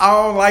names. I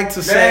don't like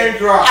to say. Name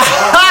drop.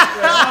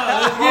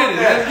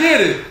 Let's get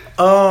it.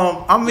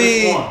 I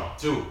mean,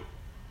 just one, two.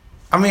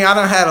 I mean, I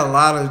done had a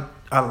lot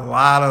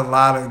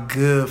of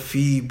good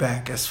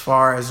feedback as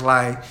far as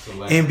like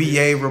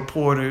NBA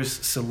reporters,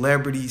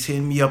 celebrities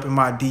hitting me up in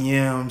my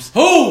DMs.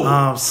 Who?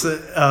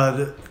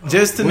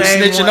 Just to we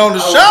name snitching one, on the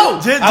show.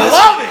 I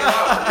love it.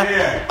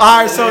 Yeah.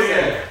 All right,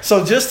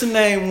 so just to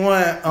name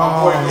one.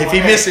 If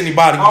he missed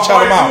anybody, we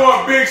shout him You out.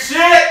 want big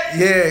shit?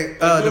 Yeah,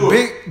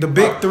 the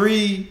big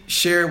three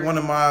shared one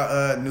of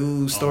my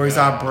news stories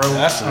I broke.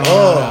 That's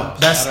love.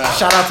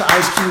 Shout out to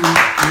Ice Cube.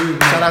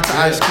 Shout out to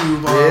Ice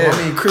Cube. I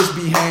mean, Chris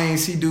B.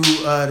 Haynes, he do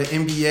the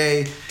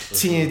NBA,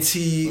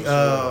 TNT.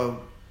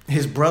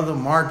 His brother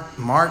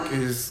Mark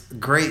is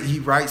great. He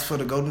writes for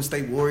the Golden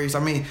State Warriors. I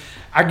mean,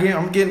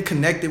 I'm getting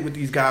connected with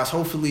these guys.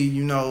 Hopefully,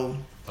 you know,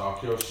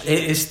 Talk your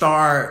shit. it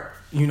start,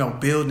 you know,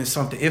 building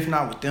something. If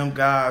not with them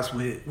guys,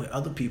 with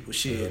other people,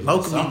 shit,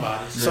 locally.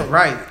 Somebody. So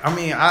right. I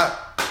mean, I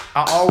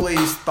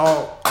always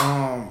thought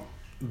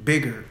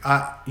bigger.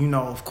 You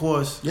know, of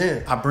course.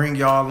 Yeah. I bring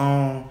y'all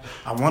on.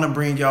 I want to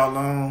bring y'all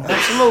on.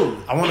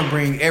 Absolutely. I want to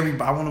bring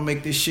everybody. I want to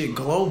make this shit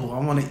global. I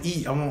want to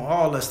eat. I want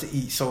all us to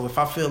eat. So if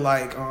I feel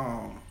like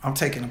I'm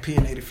taking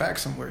opinionated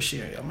facts somewhere,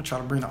 shit, I'm gonna try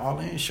to bring the All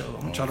In show.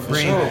 I'm gonna try to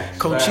bring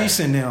Coach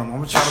East and them.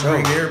 I'm gonna try to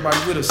bring everybody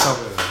with us. So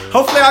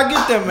hopefully I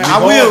get there, man. I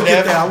will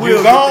get there.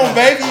 You gone,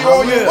 baby. You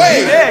on your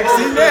way. He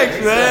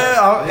next,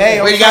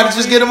 man. You gotta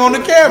just get him on the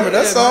camera.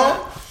 That's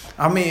all.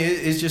 I mean,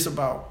 it's just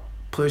about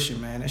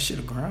pushing, man. That shit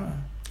a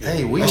grind.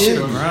 Hey, That shit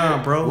a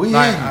grind, bro. We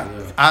like,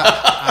 in.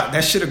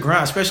 that shit a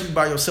grind, especially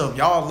by yourself.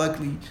 Y'all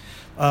luckily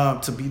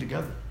to be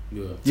together.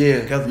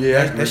 Yeah.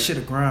 That shit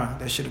a grind.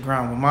 That shit a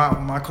grind. When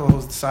my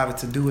co-host decided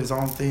to do his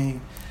own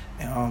thing,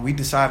 and we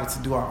decided to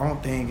do our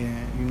own thing,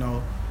 and you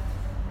know,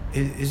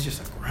 it's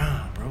just a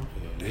grind, bro.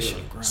 That shit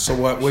a grind. So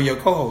where your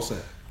co-host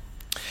at?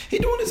 He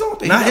doing his own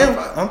thing. Not him.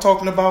 I'm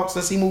talking about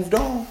since he moved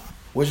on.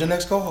 Where's your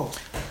next co-host?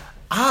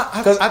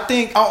 I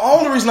think the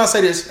only reason I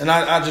say this, and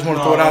I just want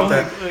to throw it out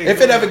there, if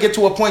it ever get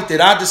to a point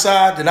that I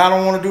decide that I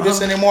don't want to do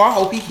this anymore, I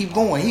hope he keep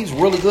going. He's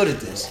really good at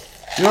this.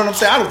 You know what I'm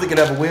saying? I don't think it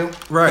ever will.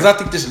 Right. Because I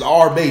think this is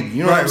our baby.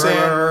 You know what I'm saying?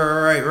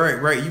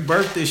 Right. You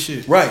birthed this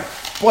shit. Right.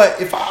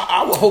 But if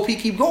I would hope he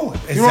keep going.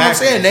 You know what I'm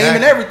saying?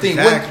 Naming everything.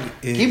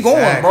 Keep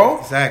going, bro.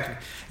 Exactly.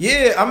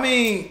 Yeah, I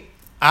mean,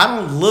 I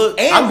don't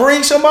look... And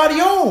bring somebody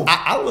on.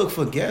 I look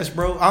for guests,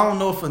 bro. I don't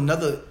know if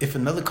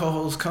another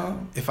co-host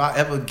come, if I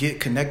ever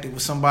get connected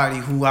with somebody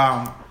who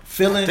I'm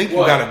feeling... I think you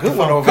got a good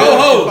one over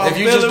co-host. If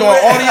you just doing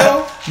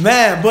audio?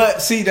 Man,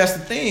 but see, that's the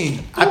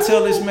thing. I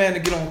tell this man to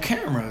get on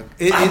camera.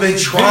 I've been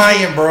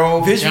trying,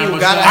 bro. Visual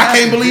I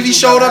can't believe he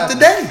showed up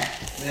today.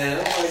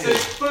 Man,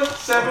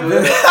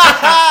 6'7".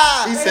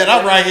 He said,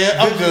 I'm right here.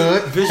 I'm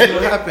good. Visual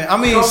happen. I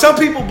mean, some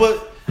people,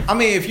 but I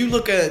mean, if you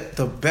look at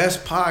the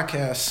best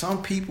podcasts,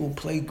 some people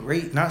play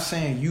great. Not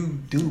saying you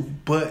do,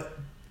 but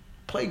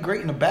play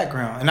great in the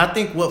background. And I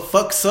think what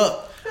fucks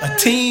up a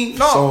team.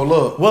 No. So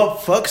look, what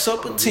fucks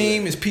up a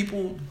team is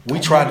people. We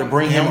tried to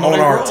bring him on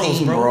our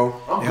team, bro.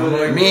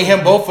 Me and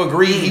him both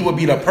agreed he would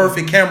be the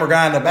perfect camera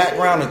guy in the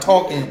background and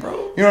talking,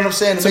 bro. You know what I'm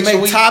saying? To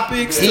make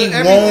topics. He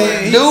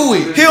won't do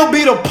it. He'll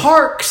be the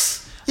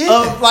Parks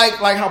of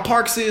like how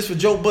Parks is for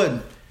Joe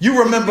Budden.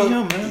 You remember?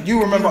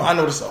 I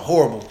know this is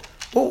horrible.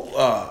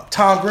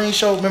 Tom Green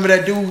show. Remember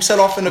that dude who sat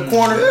off in the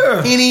corner?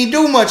 Yeah. He didn't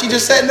do much. He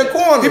just sat in the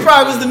corner. He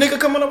probably was the nigga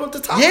coming up with the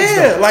topics.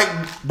 Yeah, like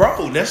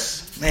bro,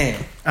 that's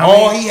man.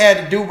 All he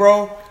had to do,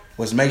 bro,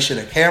 was make sure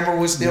the camera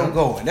was still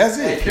going. That's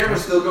it. The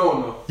camera's still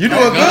going though. You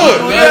doing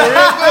good.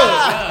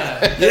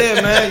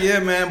 Yeah,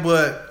 man.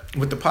 But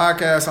with the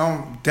podcast,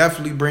 I'm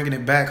definitely bringing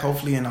it back.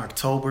 Hopefully in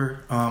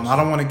October. I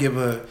don't want to give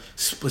a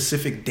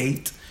specific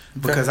date.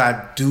 Because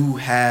I do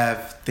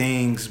have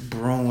things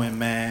brewing,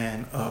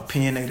 man.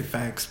 Opinionated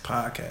Facts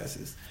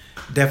podcast is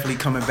definitely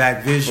coming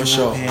back,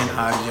 visual and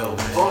audio,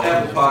 man. On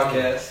Apple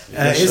Podcasts.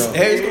 It's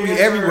going to be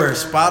everywhere.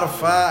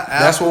 Spotify, Apple.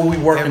 That's what we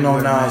working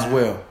on now, man. As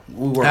well.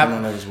 We working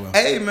on that as well.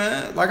 Hey,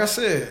 man, like I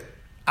said,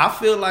 I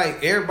feel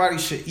like everybody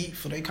should eat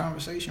for their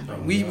conversation, bro.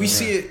 We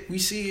see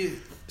it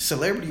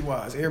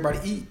celebrity-wise. Everybody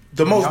eat.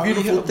 The most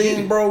beautiful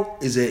thing, bro,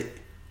 is that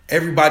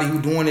everybody who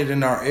doing it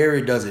in our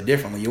area does it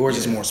differently. Yours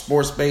is more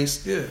sports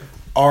based. Yeah.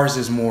 Ours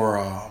is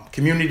more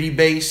community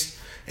based.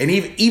 And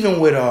even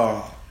with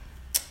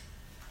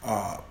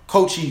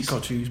Coach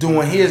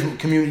doing his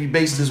community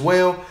based as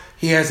well.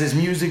 He has his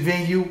music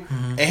venue,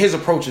 and his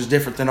approach is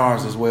different than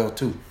ours as well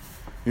too.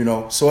 You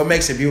know, so it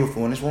makes it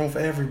beautiful, and it's room for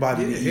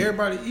everybody. Yeah, to eat.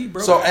 Everybody eat,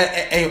 bro. So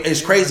and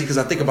it's crazy because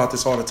I think about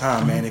this all the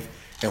time, man. If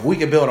we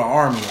could build an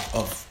army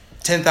of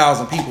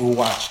 10,000 people who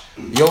watch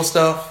your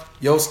stuff,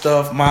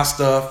 my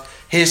stuff.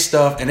 His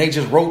stuff, and they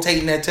just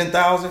rotating that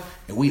 10,000,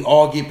 and we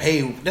all get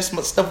paid. That's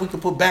stuff we can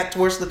put back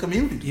towards the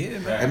community,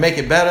 man, and make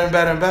it better and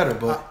better and better.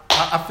 But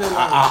I feel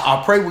like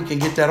I pray we can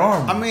get that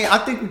army. I mean, I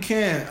think we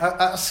can.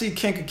 I see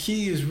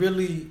Kankakee is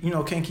really,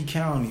 Kankakee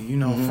County,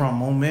 from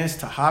Moments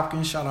to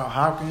Hawkins. Shout out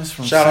Hawkins.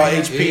 Shout out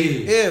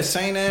HP. Yeah,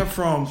 St. Anne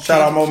from Shout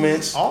out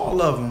Moments.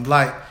 All of them.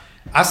 Like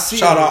I see.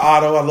 Shout out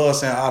Otto. I love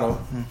saying Otto.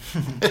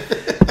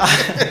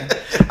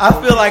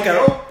 I feel like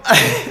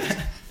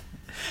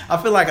I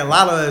feel like a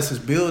lot of us is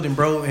building,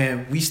 bro,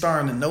 and we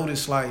starting to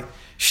notice, like,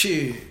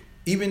 shit,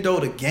 even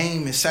though the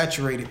game is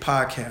saturated,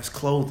 podcast,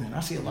 clothing. I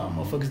see a lot of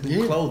motherfuckers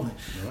do clothing.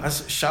 Yeah.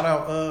 Shout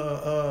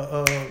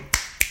out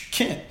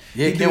Kent.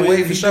 Yeah, Kent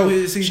Wade for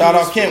sure. Shout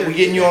out Kent. We're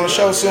getting you on the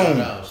show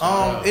soon.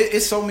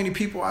 It's so many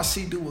people I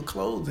see do with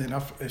clothing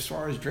as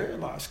far as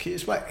dreadlocks,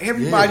 kids. Like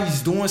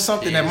everybody's doing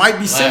something that might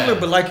be similar,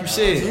 but like you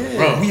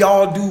said, we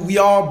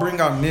all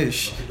bring our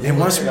niche. And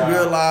once we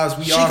realize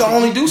she can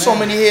only do so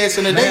many heads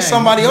in a day.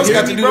 Somebody else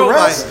got to do the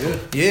rest.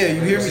 Like,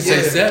 you hear me?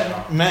 Say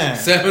 7, man.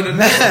 7 and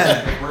 9.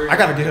 I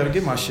gotta get her to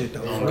get my shit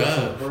though. Oh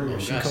God,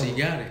 she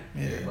got it.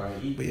 Yeah,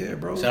 but yeah,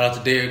 bro. Shout out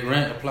to Derek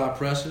Grant. Apply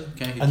pressure.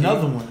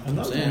 Another one.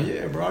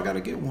 Yeah, bro. I gotta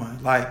get one.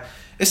 Like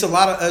it's a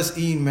lot of us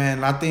eating, man.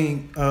 And I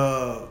think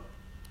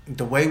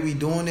the way we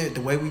doing it,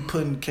 the way we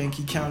putting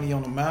Kankakee County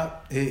on the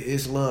map,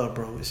 it's love,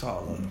 bro. It's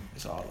all love.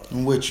 It's all love.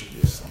 I'm with you.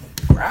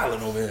 I'm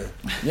growling over here.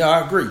 Yeah,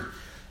 I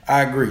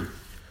agree.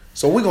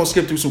 So we're gonna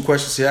skip through some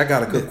questions here. I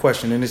got a good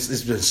question, and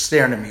it's been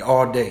staring at me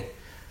all day.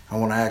 I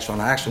want to ask you.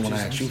 I actually want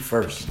to ask you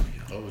first.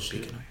 Oh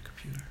shit!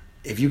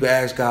 If you could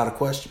ask God a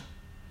question,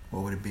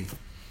 what would it be?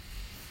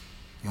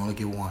 You only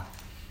get one.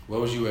 Where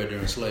was you at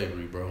during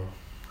slavery, bro?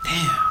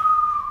 Damn.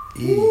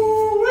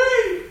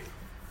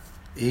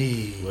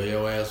 Where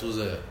your ass was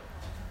at?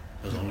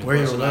 Where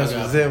your ass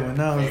was at when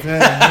I was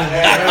there?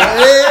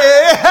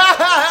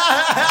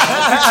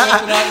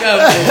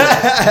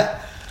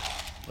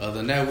 Other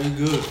than that, we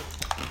good.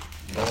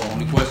 That's the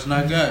only question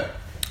I got.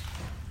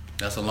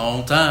 That's a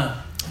long time.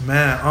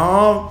 Man,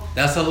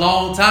 that's a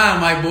long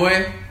time, my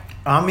boy.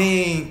 I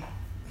mean,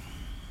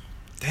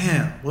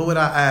 damn, what would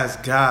I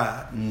ask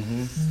God?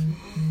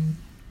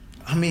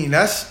 I mean,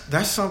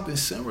 that's something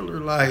similar.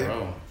 Like,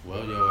 bro,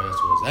 where your ass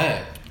was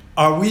at?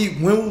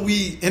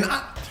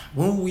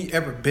 When will we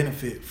ever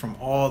benefit from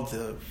all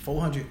the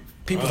 400?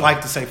 People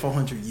like to say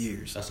 400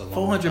 years. That's a long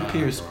 400 time,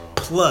 years bro.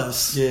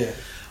 plus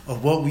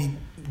of what we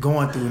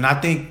going through, and I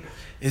think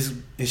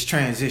it's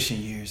transition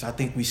years. I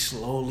think we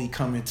slowly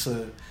come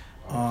into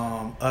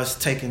us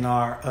taking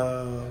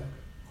our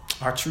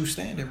true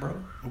standing, bro.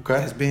 Okay,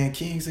 as being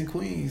kings and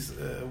queens,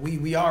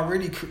 we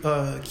already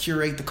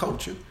curate the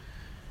culture.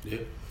 Yeah.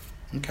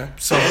 Okay.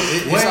 So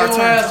where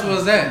your ass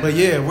was at? But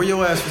yeah, where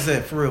your ass was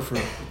at? For real.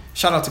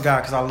 Shout out to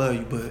God because I love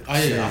you, but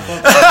I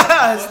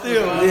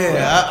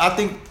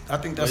think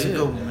that's a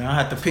good one, man. I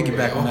had to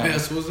piggyback on that. Where your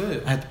ass was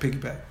at? I had to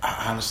piggyback.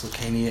 I honestly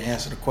can't even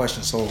answer the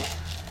question. So,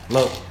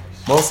 look,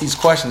 most of these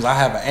questions I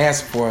have an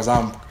answer for as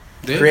I'm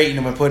creating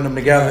them and putting them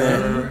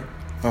together.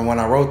 And when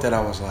I wrote that, I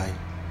was like,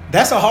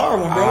 that's a hard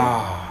one,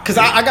 bro.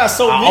 Because I got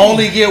so many. I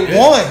only get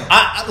one.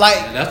 I like.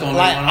 Yeah, that's the only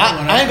like, one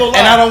I ain't gonna lie.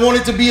 And I don't want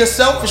it to be a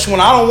selfish one.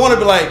 I don't want to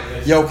be like,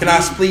 yo, can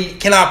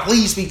I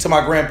please speak to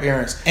my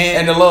grandparents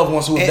and the loved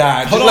ones who have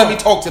died? Just let me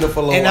talk to them for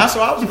a little And while. that's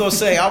what I was gonna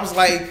say. I was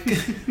like,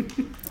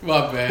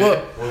 My bad.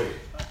 okay.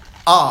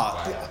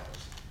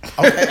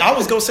 I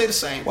was gonna say the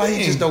same. Why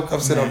you just don't come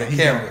sit on the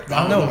camera?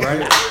 I know,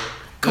 right?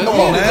 Come Let's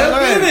on, get it, man.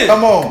 let's get it.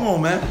 Come on. Come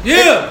on, man.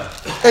 Yeah.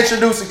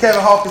 Introducing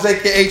Kevin Hawkins,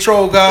 aka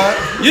Troll God.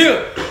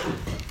 Yeah.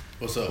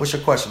 What's up? What's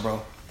your question,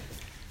 bro?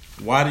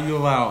 Why do you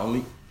allow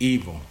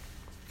evil?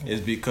 Is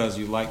because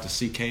you like to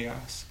see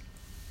chaos?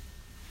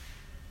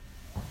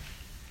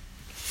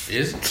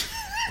 Is it?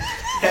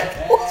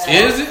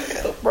 Is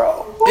it?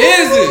 Bro.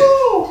 Is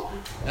it?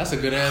 That's a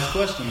good ass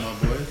question, my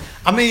boy.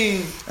 I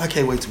mean, I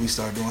can't wait till we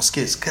start doing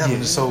skits.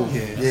 Kevin is so He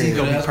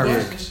gonna be That's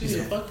perfect. question. Shit,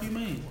 the fuck you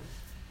mean?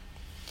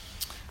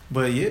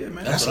 but yeah,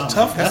 man. That's what a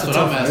tough. I'm- That's that's a what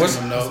tough. I'm one.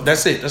 asking him, though.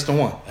 That's it. That's the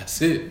one.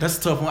 That's it. That's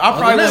a tough one. I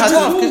probably would that's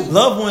have to. tough.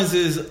 Loved Ones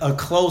is a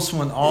close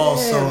one,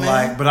 also. Yeah, man.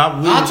 Like, but I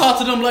wish. I'll talk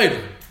to them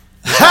later.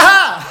 I'll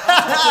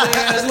talk to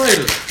their ass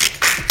later.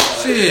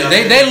 Shit,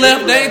 they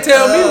left. They ain't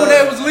tell me when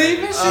they was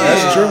leaving. Shit,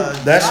 That's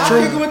true. That's I'll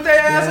true. kick it with their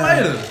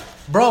ass later.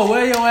 Bro,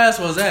 where your ass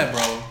was at,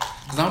 bro?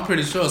 Because I'm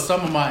pretty sure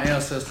some of my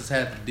ancestors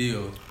had to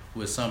deal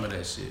with some of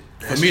that shit.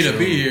 That's For me true. to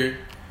be here,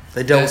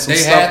 They dealt with some They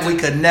stuff had to- we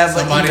could never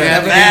somebody even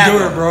had to fathom.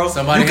 endure, bro.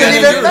 Somebody You couldn't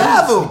had to even do it.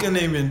 fathom. You couldn't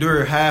even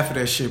endure half of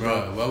that shit,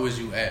 bro. Bro, where was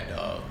you at,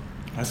 dog?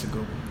 That's a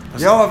good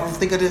one. Y'all ever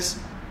think of this?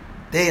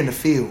 They in the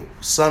field,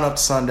 sun up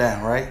to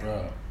sundown, right?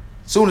 Bro,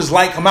 Soon as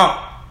light come out,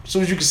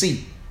 soon as you can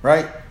see,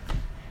 right?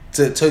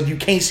 Till you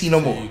can't see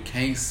no more. you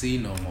can't see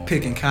no more.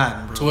 Picking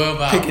cotton, bro.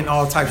 12 hours. Picking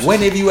all types When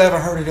of shit. have you ever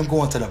heard of them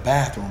going to the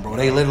bathroom, bro?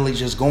 They literally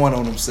just going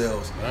on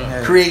themselves,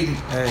 Bro, creating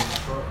Hey,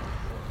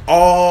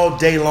 all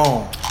day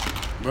long.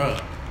 bro,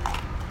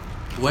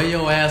 where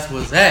your ass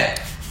was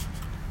at?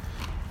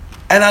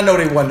 And I know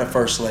they wasn't the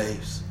first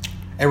slaves,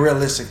 and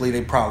realistically,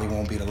 they probably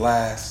won't be the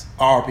last.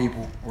 Our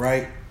people,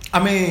 right?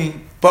 I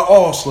mean, But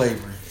all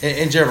slavery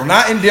in general,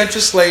 not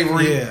indentured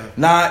slavery, Yeah.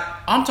 not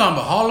I'm talking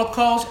about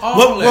Holocaust. All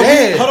What- that. what-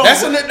 yeah. hold on,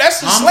 That's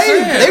the I'm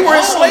slave. saying, They were all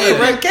enslaved that. in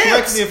correct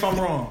camps. me if I'm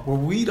wrong. Were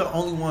we the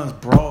only ones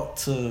brought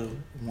to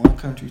one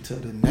country to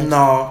the next?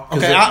 No,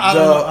 'cause Okay, I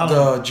don't know. I don't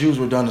know. the Jews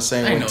were done the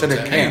same way Ain't no, to the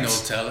ain't no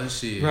camps. telling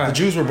shit. Right. The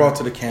Jews were brought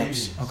to the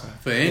camps. Okay.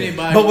 For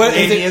anybody, But what-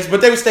 Indians, but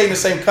they would stay in the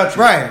same country.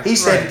 Right, He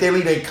said right. that they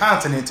leave a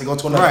continent to go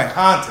to another Right.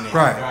 continent.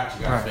 Right.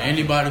 for Right.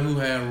 anybody who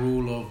had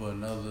rule over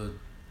another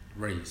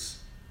race,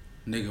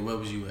 nigga, where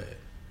was you at?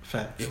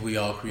 Facts. If we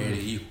all created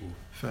equal,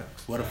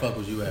 Facts. where the fuck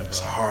was you at, It's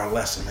a bro? hard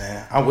lesson,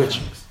 man. I'm with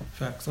you.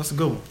 Facts. That's a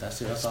good one. That's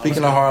it. That's all.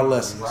 Speaking of hard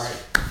lessons,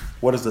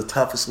 what is the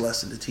toughest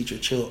lesson to teach your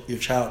children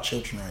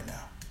right now?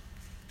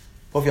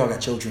 Both of y'all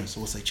got children,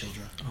 so we'll say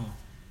children.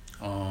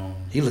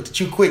 He looked at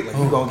you quick, like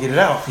you gonna get it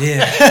out.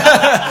 Yeah.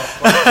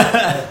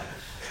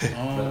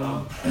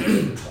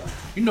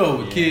 You know,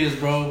 with kids,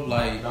 bro,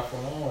 like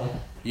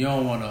you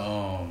don't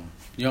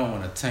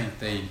wanna taint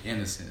their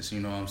innocence.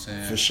 You know what I'm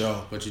saying? For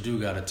sure. But you do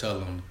gotta tell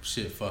them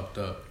shit fucked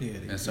up Yeah,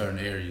 in certain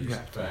areas. You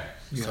have to.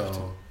 You have to.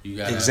 So you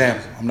gotta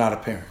Example, I'm not a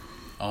parent.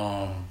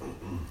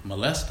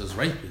 molesters,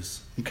 rapists.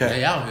 Okay.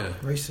 They out here.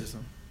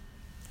 Racism.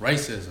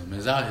 Racism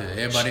is out here.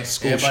 Everybody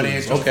School ain't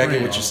shootings. your Okay, I friend.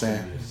 get what you're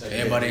saying.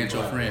 Everybody ain't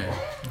your friend.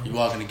 You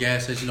walk in the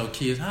gas station, you know,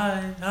 kids,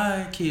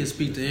 hi, kids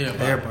speak to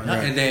everybody. Everybody,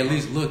 right. And they at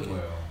least looking.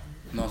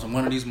 You know, so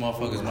one of these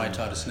motherfuckers might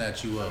try to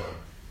snatch you up.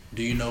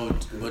 Do you know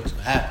what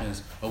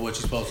happens or what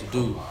you're supposed to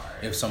do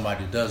if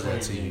somebody does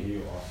that to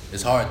you?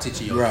 It's hard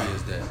teaching your Right.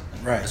 kids that.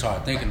 Right. It's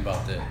hard thinking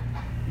about that.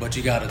 But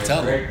you gotta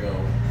tell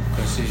them.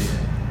 Because shit,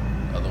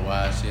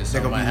 otherwise, shit, They're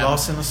something gonna might be happen.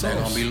 lost in the They're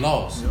sauce. gonna be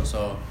lost.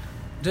 So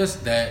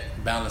just that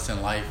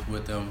balancing life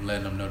with them,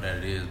 letting them know that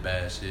it is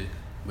bad shit,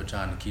 but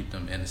trying to keep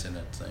them innocent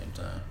at the same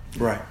time.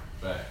 Right.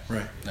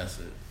 Right. That's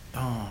it.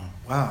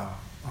 Wow.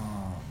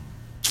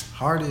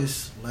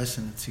 Hardest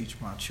lesson to teach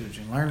my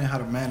children: learning how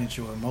to manage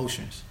your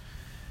emotions.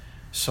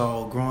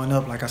 So growing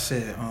up, like I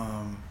said,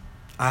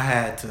 I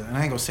had to, and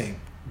I ain't gonna say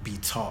be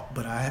taught,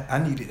 but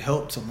I needed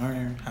help to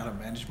learn how to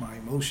manage my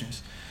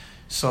emotions.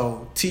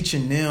 So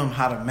teaching them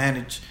how to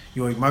manage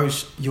your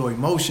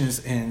emotions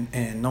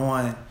and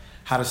knowing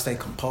how to stay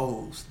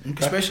composed,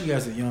 Okay. especially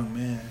as a young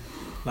man.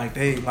 Like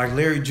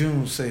Larry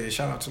June said,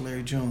 shout out to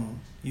Larry June.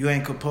 You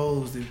ain't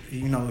composed. If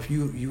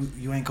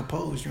you ain't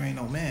composed, you ain't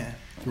no man.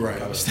 Right. You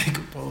gotta stay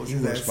composed. You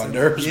It's works that my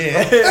simple. nerves.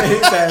 Yeah,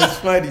 that's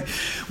funny.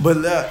 But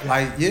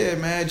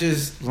man,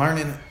 just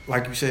learning,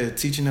 like you said,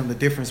 teaching them the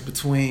difference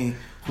between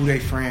who they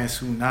friends,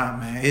 who not,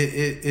 man.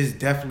 It's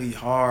definitely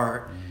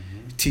hard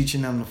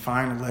teaching them the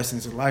finer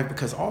lessons of life,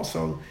 because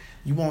also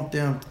I ain't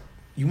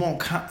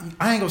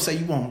gonna say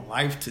you want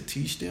life to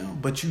teach them,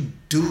 but you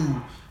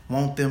do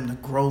want them to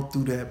grow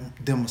through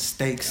them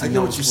mistakes I and get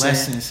what those you're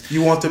lessons.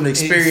 saying. You want them to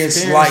experience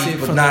it life,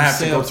 for but not have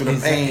to go themselves. through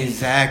the pain.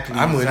 Exactly.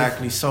 I'm with you.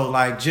 exactly. So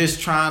like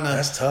just trying to.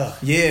 That's tough.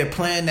 Yeah,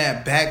 playing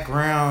that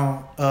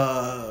background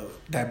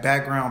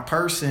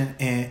person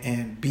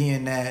and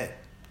being that.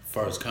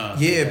 First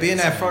contact. Yeah, being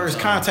that first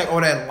contact or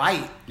that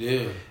light.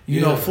 Yeah.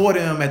 You know, for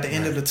them at the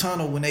end of the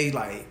tunnel when they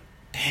like,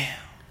 damn.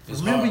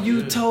 remember hard,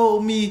 you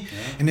told me,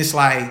 and it's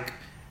like.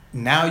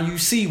 Now you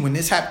see when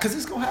this happens, because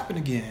it's gonna happen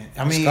again.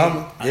 I mean,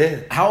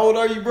 how old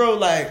are you, bro?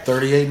 Like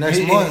 38 next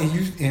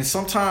month. And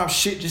sometimes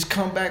shit just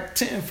come back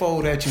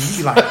tenfold at you. You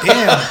be like,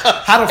 damn,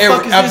 how the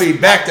fuck is this? I be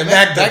back to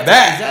back.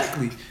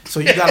 Exactly.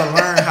 So you gotta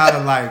learn how to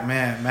like,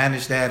 man,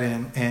 manage that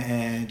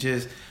and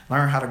just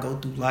learn how to go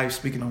through life.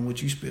 Speaking on what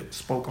you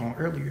spoke on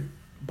earlier.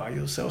 By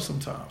yourself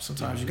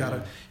sometimes you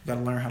gotta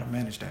learn how to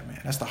manage that, man.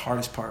 That's the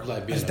hardest part. It's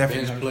like being That's a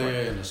bench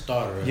player and a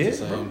starter at the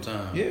same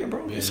time. Yeah,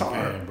 bro. Being It's hard,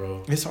 parent,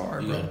 bro. It's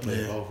hard, you bro. gotta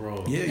play both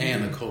roles. Yeah,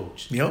 and the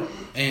coach. Yep.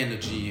 And the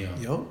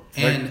GM. Yep.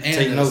 And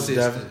Take the notes,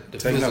 assistant. The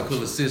Take physical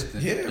notes.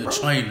 assistant. Yeah, the bro.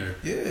 trainer.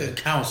 Yeah. The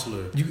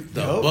counselor. The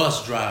Yep.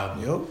 bus driver.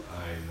 Yep.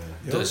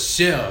 The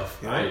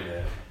chef.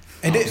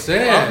 And then,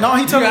 saying, no,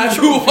 he telling you the gotta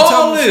truth. do He telling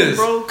all the truth, this.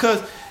 bro.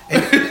 Because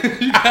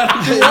You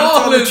gotta do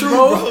all this,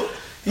 bro.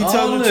 He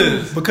telling the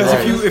truth. this. Because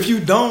Right. if you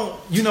don't,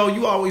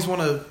 you always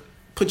want to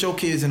put your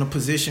kids in a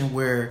position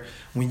where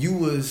when you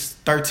was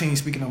 13,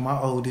 speaking of my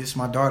oldest,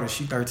 my daughter,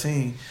 she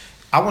 13.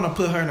 I want to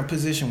put her in a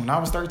position when I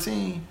was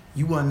 13.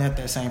 You wasn't at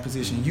that same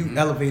position. You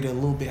elevated a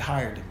little bit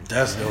higher than me.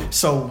 That's dope.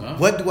 So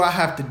what do I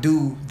have to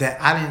do that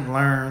I didn't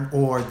learn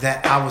or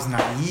that I was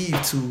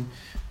naive to?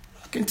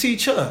 I can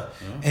teach her,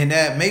 and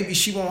that maybe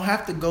she won't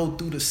have to go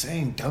through the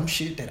same dumb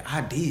shit that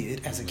I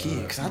did as a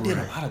kid. Because I did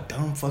a lot of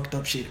dumb, fucked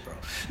up shit, bro.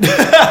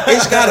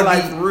 It's gotta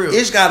Like, be for real.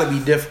 It's gotta be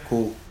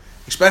difficult,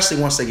 especially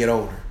once they get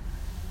older.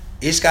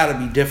 It's gotta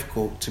be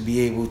difficult to be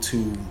able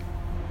to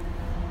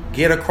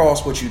get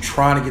across what you're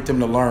trying to get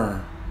them to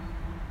learn,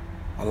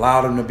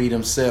 allow them to be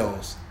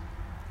themselves,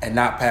 and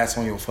not pass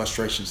on your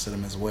frustrations to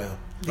them as well.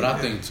 But I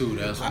think too,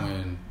 that's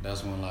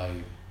when like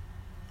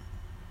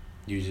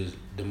you just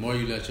the more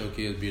you let your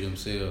kids be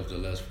themselves, the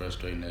less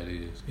frustrating that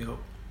is. Yep.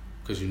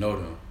 Cause you know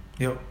them.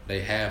 Yep.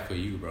 They have for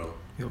you, bro.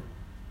 Yep.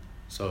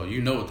 So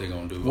you know what they're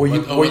gonna do. Were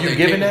you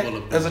given that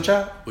capable of as a doing.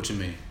 child? What you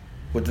mean?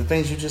 With the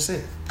things you just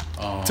said,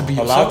 To be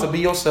allowed yourself. to be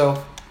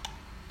yourself.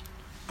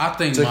 I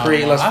think To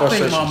create less I think my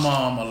frustrations.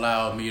 mom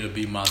allowed me to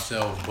be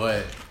myself,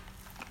 but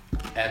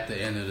at the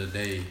end of the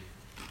day,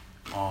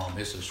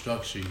 it's a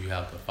structure you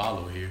have to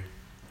follow here.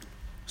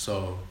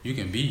 So you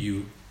can be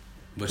you,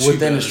 but you Within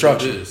the gotta do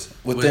structure. this.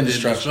 Within the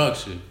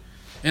structure.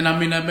 And I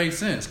mean that makes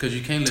sense because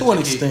you can't let To your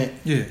an kid- extent.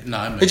 Yeah.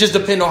 Nah, It just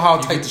sense. depends on how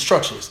You tight can- the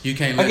structure is. You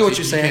can't. I Let get what your-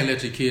 you're saying. You can't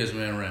let your kids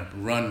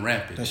run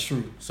rampant. That's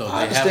true. So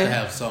I they have to understand.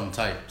 have some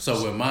type.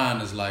 So with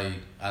mine is like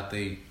I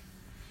think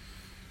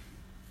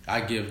I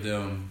give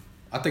them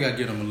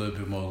a little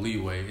bit more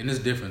leeway, and it's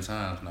different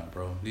times now,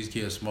 bro. These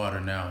kids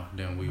smarter now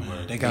than we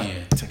were. They got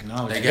then.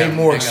 technology. They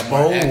more got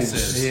more exposed.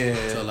 access Yeah,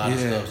 to a lot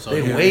of yeah. stuff. So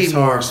They you- way it's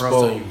more hard, bro.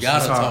 exposed. so you gotta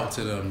It's hard. talk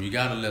to them. You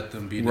gotta let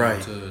them be them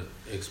Right. to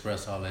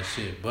express all that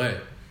shit.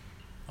 But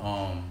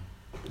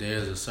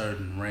there's a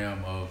certain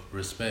realm of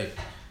respect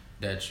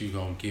that you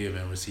gonna give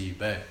and receive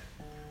back,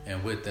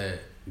 and with that,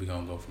 we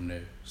gonna go from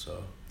there.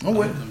 So I'm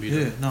with let them be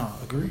Yeah, them. no,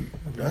 agreed.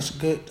 That's a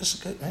good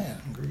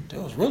man. Agreed.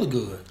 That was really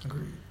good.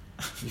 Agreed.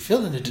 You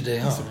feeling it today,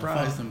 huh?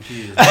 Surprise them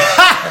kids.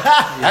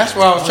 That's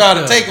why I was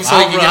trying to take him so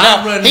he can get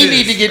out. He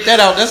need to get that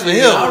out. That's for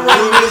him.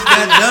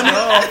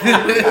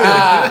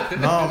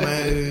 No,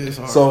 man, it is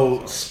hard.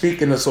 So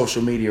speaking of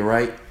social media,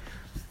 right?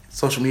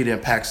 Social media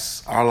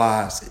impacts our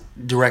lives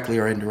directly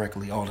or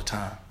indirectly all the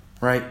time,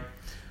 right?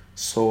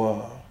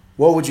 So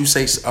what would you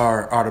say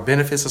are the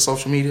benefits of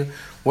social media?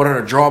 What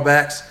are the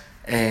drawbacks?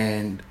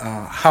 And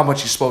how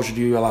much exposure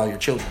do you allow your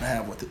children to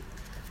have with it?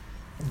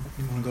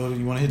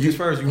 You want to hit this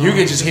first? You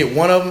can just hit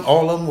one of them,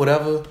 all of them,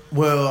 whatever.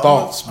 Well,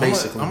 thoughts,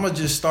 basically. I'm gonna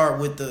just start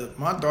with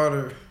my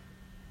daughter.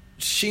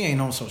 She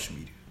ain't on social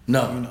media.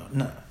 No.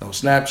 No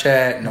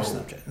Snapchat, no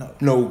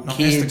Snapchat, no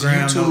kids,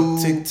 Instagram, YouTube.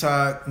 no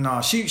TikTok.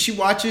 No, she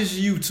watches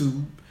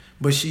YouTube,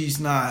 but she's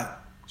not.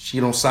 She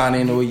don't sign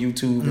into a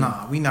YouTube.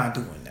 Nah, we not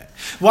doing that.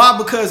 Why?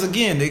 Because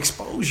again, the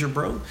exposure,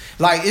 bro.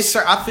 Like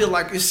I feel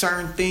like it's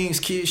certain things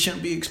kids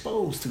shouldn't be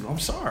exposed to. I'm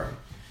sorry.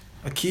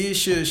 A kid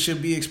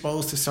should be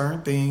exposed to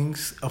certain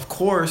things. Of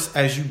course,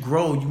 as you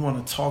grow, you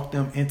want to talk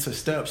them into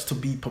steps to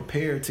be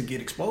prepared to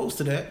get exposed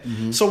to that.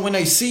 Mm-hmm. So when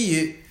they see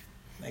it,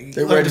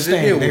 They're ready to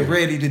deal with it. They're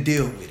ready to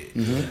deal with it.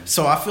 Mm-hmm.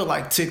 So I feel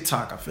like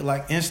TikTok, I feel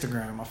like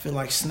Instagram, I feel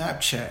like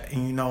Snapchat,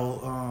 and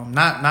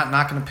not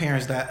knocking the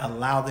parents that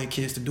allow their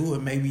kids to do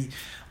it. Maybe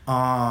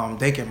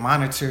they can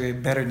monitor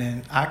it better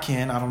than I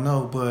can. I don't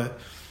know, but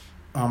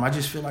I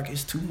just feel like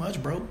it's too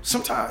much, bro.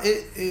 Sometimes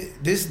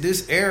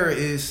this era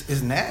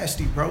is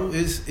nasty, bro.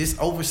 It's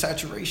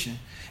oversaturation,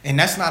 and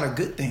that's not a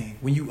good thing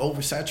when you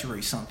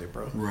oversaturate something,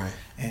 bro. Right.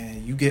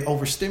 And you get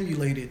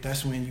overstimulated.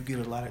 That's when you get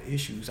a lot of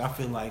issues. I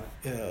feel like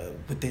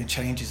within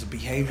changes of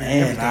behavior. Man,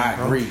 and everything, I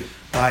bro. agree.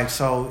 Like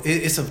so,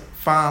 it's a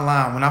fine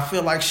line. When I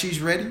feel like she's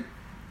ready,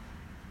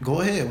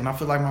 go ahead. When I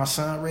feel like my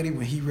son ready,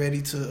 when he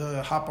ready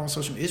to hop on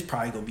social media, it's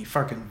probably gonna be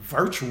fucking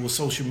virtual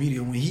social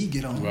media when he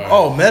get on. Right.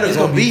 Oh, Meta's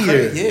gonna be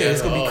here. Yeah,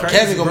 it's gonna be crazy.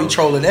 Kevin gonna be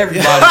trolling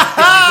everybody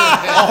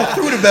all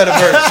through the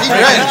metaverse. He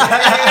ready.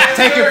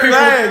 Taking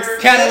people's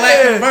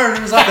Cadillac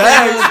conversions off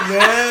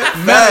man.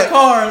 metal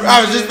cars.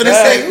 I was just gonna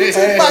say, who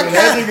took my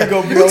Cadillac?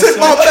 Who took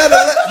my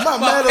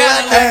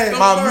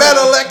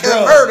Cadillac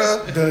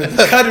converter?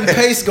 The cut and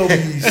paste gonna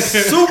be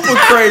super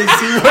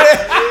crazy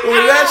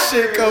when that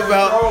shit come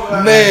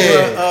out.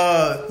 Man,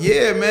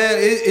 yeah, man,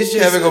 it's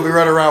just Kevin gonna be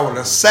running around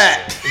with a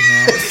sack,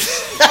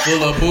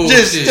 full of bullshit,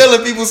 just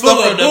stealing people's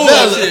stuff from the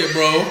bullshit,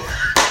 bro.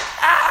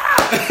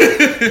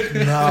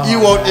 You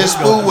want this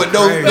spoon with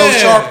no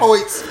sharp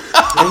points?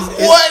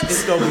 What?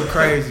 It's gonna be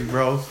crazy,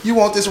 bro. You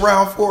want this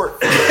round fork?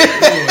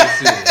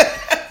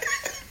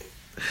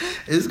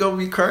 It's gonna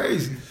be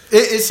crazy.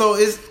 It's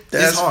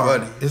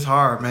hard. Funny. It's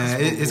hard,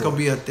 man. It's gonna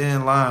be a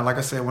thin line. Like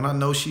I said, when I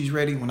know she's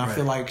ready, when I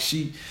feel like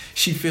she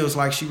feels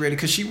like she's ready,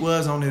 because she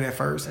was on it at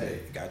first,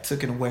 it got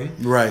taken away.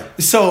 Right.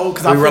 So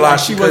because I feel like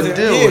she wasn't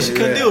she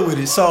couldn't deal with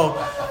it. So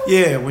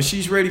yeah, when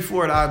she's ready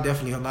for it, I'll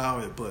definitely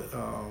allow it. But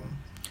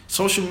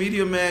social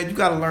media, man, you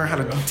got to learn how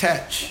to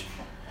detach.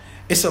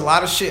 It's a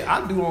lot of shit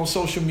I do on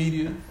social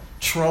media,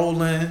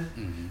 trolling.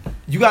 Mm-hmm.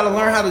 You got to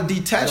learn how to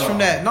detach from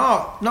that.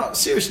 No,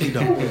 seriously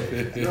though.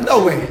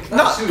 No way.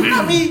 No,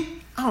 I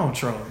mean, I don't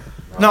troll.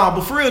 No,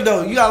 but for real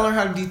though, you got to learn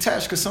how to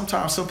detach, because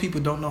sometimes some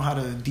people don't know how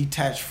to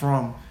detach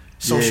from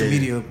social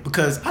media.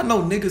 Because I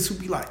know niggas who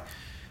be like,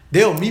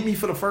 they'll meet me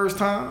for the first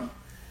time.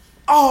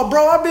 Oh,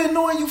 bro, I've been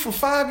knowing you for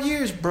 5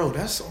 years, bro.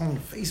 That's on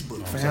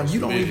Facebook, fam.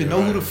 You don't even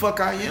know who the fuck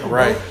I am,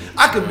 bro.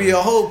 I could be a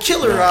whole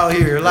killer out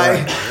here.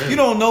 Like, you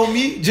don't know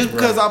me just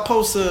because I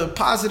post a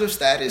positive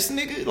status,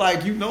 nigga.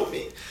 Like, you know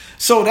me.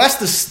 So that's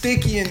the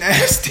sticky and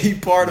nasty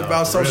part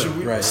about social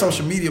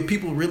media.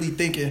 People really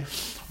thinking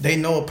they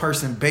know a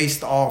person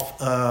based off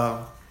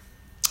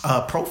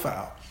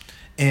profile,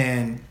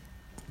 and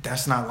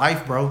that's not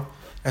life, bro.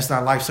 That's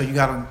not life. So you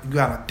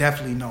gotta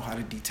definitely know how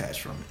to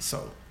detach from it.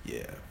 So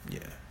yeah.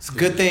 It's a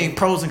good thing.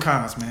 Pros and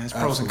cons, man. It's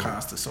pros and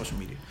cons to social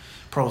media.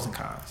 Pros and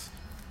cons.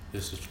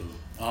 This is true.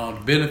 The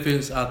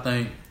benefits, I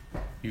think,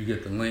 you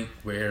get the link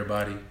with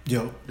everybody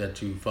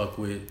that you fuck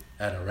with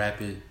at a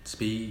rapid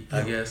speed,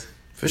 I guess.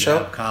 For sure.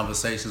 Have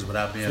conversations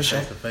without being face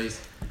to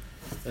face,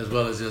 as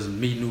well as just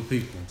meet new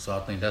people. So I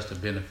think that's the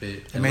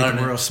benefit. And make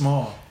the world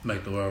small.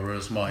 Make the world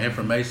real small.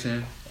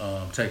 Information,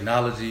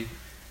 technology,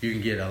 you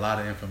can get a lot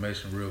of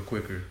information real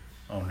quicker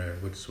on there,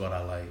 which is what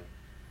I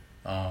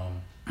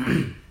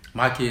like.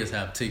 My kids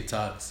have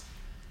TikToks,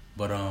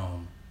 but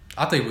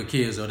I think with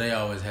kids though, they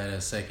always had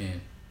that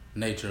second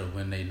nature of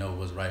when they know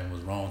what's right and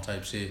what's wrong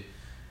type shit.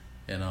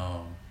 And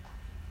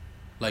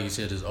like you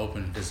said, just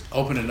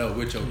opening up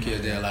with your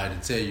kids. They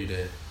like to tell you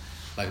that,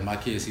 like my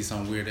kids see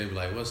something weird, they be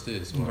like, "What's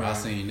this?" Or "I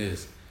seen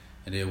this,"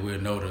 and then we'll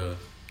know to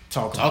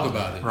talk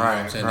about it. You know what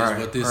I'm saying? This is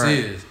what this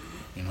is.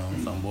 You know,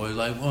 some boys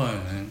like one,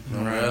 and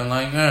some girls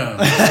like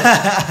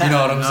you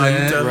know what I'm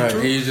saying?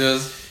 And you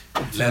just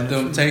let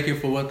them take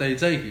it for what they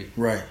take it.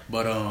 Right.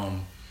 But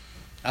I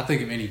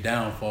think if any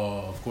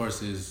downfall, of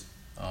course, is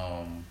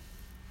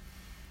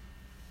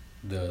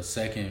the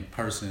second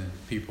person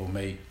people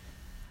make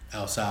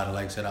outside of,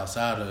 like I said,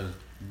 outside of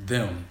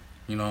them.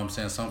 You know what I'm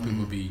saying? Some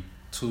people be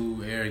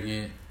too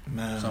arrogant.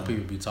 Man. Some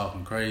people be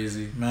talking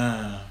crazy.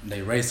 Man.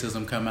 They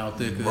racism come out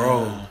thicker.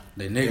 Bro.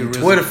 They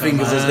niggerism Twitter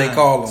fingers, as they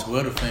call them.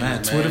 Twitter fingers,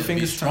 man. Twitter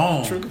fingers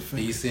strong.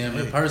 You see them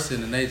in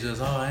person and they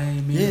just, I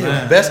ain't me.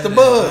 Yeah, best of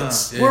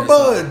buds. We're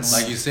buds.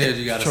 Like you said,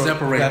 you gotta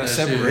separate that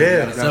shit.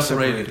 Yeah, you gotta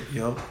separate it.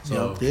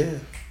 So, I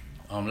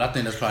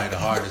think that's probably the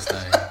hardest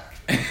thing.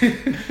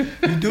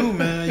 You do,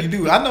 man. You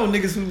do. I know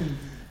niggas who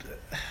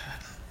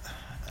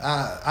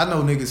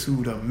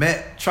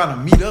met trying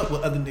to meet up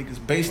with other niggas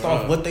based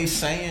off what they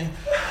saying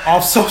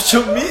off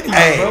social media,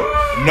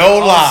 bro. No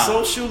lie.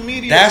 Social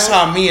media. That's bro.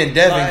 how me and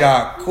Devin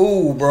got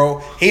cool,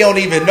 bro. He don't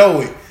even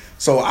know it.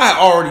 So I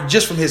already,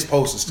 just from his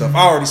posts and stuff,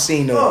 I already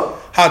seen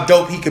how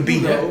dope he could be.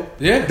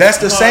 Yeah. That's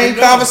the same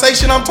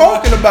conversation I'm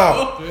talking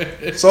about.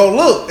 So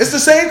look, it's the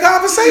same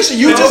conversation.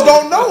 You just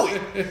don't know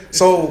it.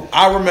 So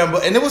I remember,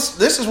 and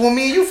this is when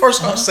me and you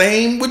first got,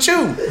 same with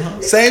you.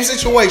 Same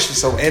situation.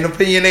 So in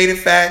opinionated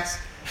facts,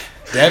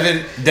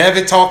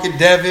 Devin talking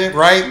Devin,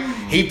 right?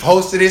 He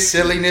posted his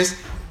silliness.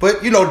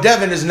 But, you know,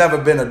 Devin has never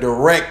been a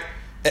direct,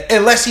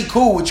 unless he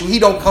cool with you, he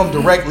don't come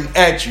directly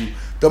at you.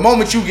 The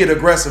moment you get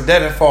aggressive,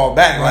 Devin fall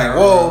back laugh,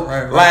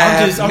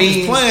 I'm memes,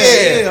 just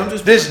playing. I'm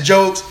just this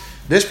jokes.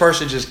 This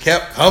person just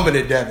kept coming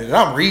at Devin, and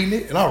I'm reading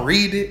it, and I'll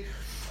read it.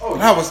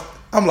 And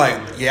I'm like,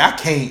 I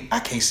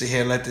can't sit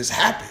here and let this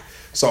happen.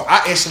 So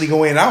I instantly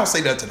go in, and I don't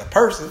say nothing to the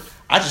person.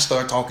 I just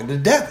start talking to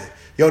Devin.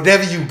 Yo,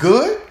 Devin, you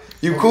good?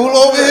 You cool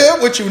over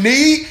here? What you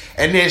need?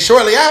 And then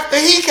shortly after,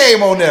 he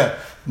came on there.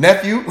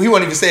 nephew. He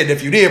wasn't even saying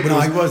nephew did, but No,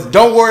 it he was, wasn't.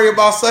 don't worry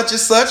about such and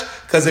such,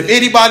 because if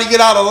anybody get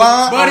out of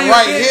line, Buddy, I'm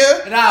right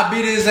here. and I'll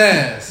beat his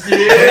ass. Yeah.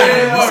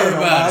 Don't worry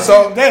about it.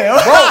 So,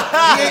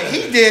 bro,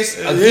 he did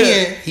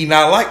again. He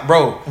not like,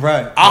 bro.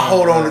 Right. I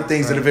hold on to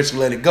things and eventually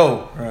let it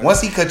go. Right.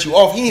 Once he cut you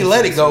off, he ain't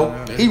let it go.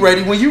 He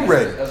ready when you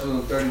ready. That's when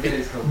the 30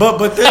 days come. But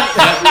then,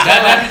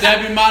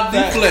 That'd be my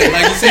deflect.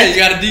 Like you said, you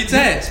gotta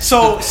detach.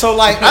 so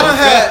like I done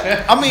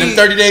had. I mean, Them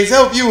 30 days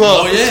help you,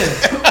 huh? Oh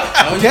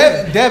yeah. Oh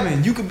yeah.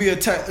 Devin, you could be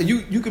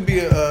you could be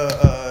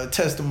a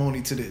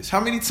testimony to this. How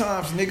many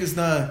times niggas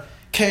done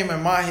came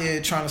in my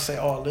head trying to say,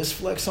 "Oh, let's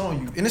flex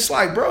on you," and it's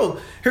like, bro,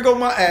 here go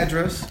my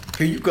address.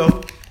 Here you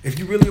go. If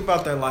you really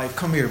about that life,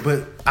 come here.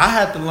 But I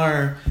had to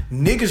learn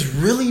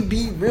niggas really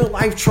be real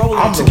life trolling.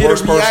 I'm to the get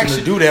worst a person reaction,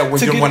 to do that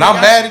to get when a I'm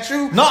reaction. mad at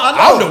you. No, I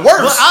know. I'm the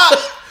worst.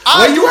 But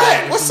Where you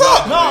at? What's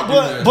up?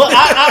 No, but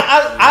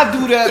I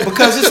do that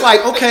because it's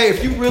like, okay,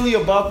 if you really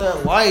about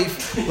that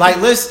life, like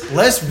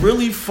let's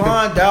really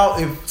find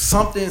out if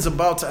something's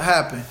about to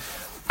happen.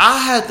 I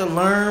had to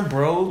learn,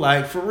 bro,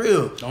 like for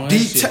real. Don't that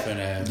shit finna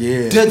happen.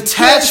 Yeah.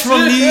 Detach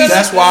from these.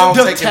 That's why I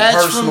don't take it detach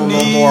personal from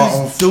no more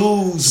on these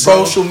dudes,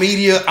 bro. social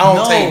media. I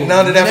don't take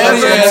none of that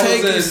never personal.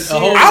 take it A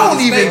whole I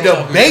don't even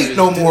respect debate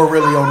no more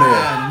really on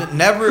there. Man,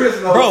 never,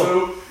 Chris knows bro.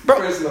 too. Bro,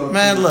 Chris knows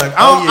man, too. look,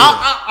 Oh,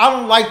 yeah. I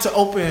don't like to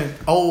open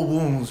old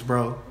wounds,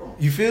 bro.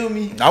 You feel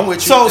me? I'm with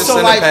you. So It's in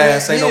the like,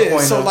 past. Ain't no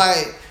point so in-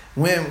 like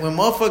when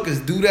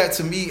motherfuckers do that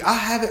to me, I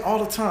have it all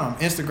the time.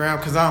 Instagram,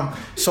 because I'm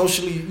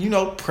socially,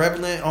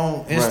 prevalent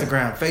on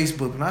Instagram,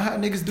 Facebook, and I have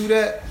niggas do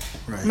that.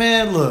 Right.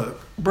 Man,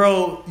 look,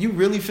 bro, you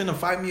really finna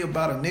fight me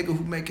about a nigga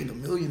who making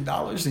 $1 million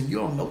and you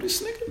don't know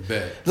this nigga?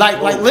 Bet.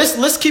 Like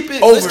let's keep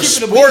it. Over let's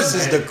keep it a sports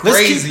bean.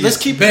 is the Let's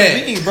keep Bet.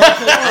 it a bean, bro.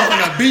 I'm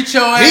gonna beat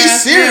your ass.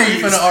 He's serious.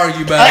 And we finna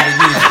argue about it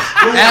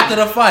again after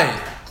the fight.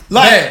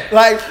 Bet.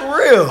 Like for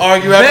real.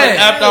 Argue Bet.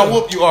 after I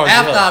whoop you. Argue.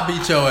 After I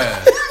beat your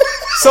ass.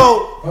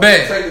 So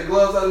Bet. Take the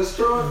gloves out of the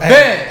straw.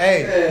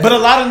 Hey, but a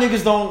lot of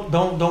niggas don't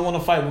want to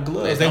fight with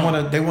gloves. They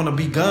want to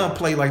be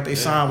gunplay like they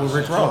signed with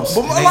Rick Ross.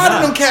 But a lot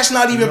of them cats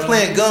not even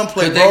playing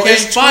gunplay, But they bro. can't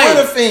It's fight.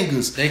 Twitter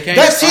fingers. They can't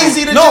That's fight.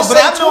 easy to No, just but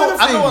say I know a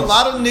fingers.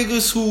 lot of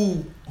niggas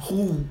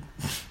who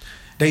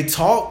they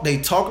talk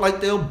like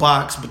they'll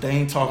box, but they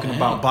ain't talking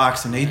about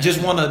boxing. They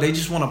just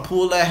wanna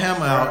pull that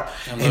hammer out.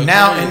 And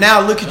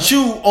now look at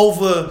you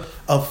over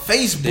a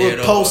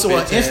Facebook post or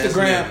an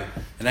Instagram.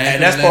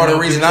 And that's part of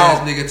the reason I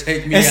don't. Nigga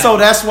take me And out. so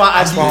that's why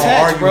I That's why I don't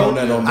detach, argue bro. on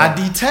that no more. I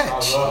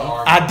detach.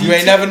 I detach. You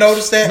ain't never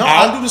noticed that? No,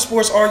 I don't do the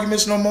sports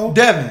arguments no more.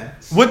 Devin,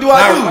 what do I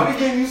I do? be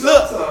getting you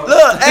Look,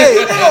 sometimes. hey,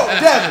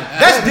 Devin,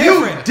 that's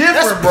different. You different,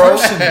 That's bro.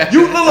 personal.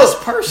 You That's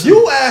look, personal.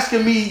 you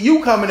asking me,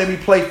 you coming at me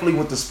playfully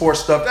with the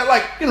sports stuff. That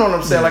like, you know what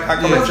I'm saying? Like I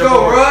come Let's at your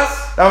go, boy.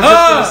 Russ. I was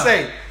just gonna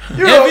say.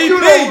 You know who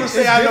to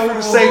say. It's I know who to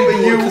different say when for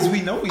we do it you 'cause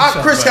we know each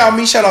Chris other.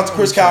 Calmees, shout out to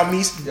Chris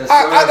Calmees. Yes,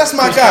 That's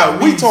my Chris guy.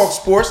 We Calmees. talk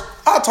sports.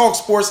 I talk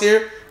sports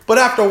here. But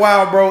after a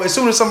while, bro, as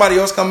soon as somebody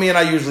else come in,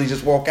 I usually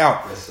just walk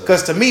out.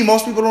 Because to me,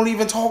 most people don't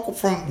even talk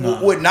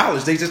with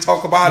knowledge. They just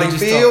talk about how They they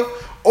just feel.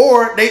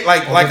 Or they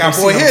like what our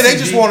they boy see on here, they TV.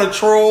 just want to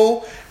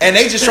troll and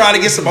they just try to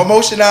get some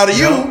emotion out of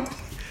you.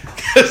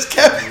 Because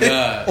Kevin,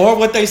 God. Or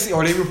what they see,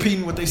 or they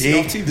repeating what they see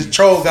on the TV.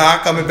 troll guy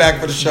coming back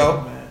for the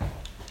show. Man.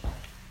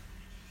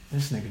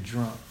 This nigga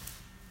drunk.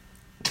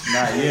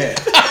 Not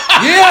yet.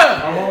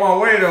 Yeah. I'm on my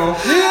way though.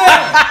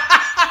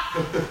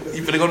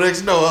 You finna go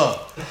next door, huh?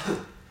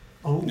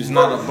 Oh, It's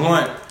not a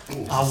blunt.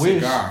 I wish.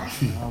 Cigar.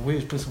 I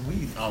wish. Put some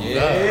weed. Oh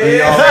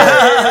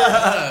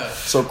God.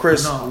 So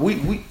Chris,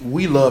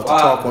 we love to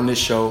talk on this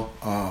show.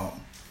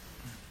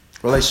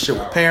 Relationship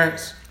with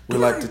parents. We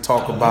like to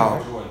talk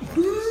about.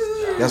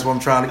 That's what I'm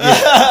trying to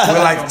get. We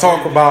like to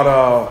talk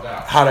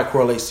about how that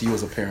correlates to you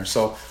as a parent.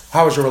 So,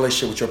 how was your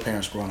relationship with your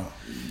parents growing up?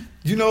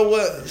 You know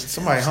what?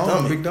 Somebody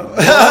home, big dog.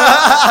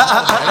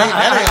 That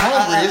ain't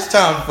hungry. It's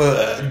time for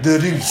the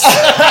deuce.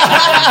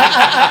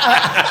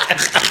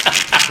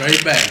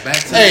 Straight back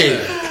to Hey, the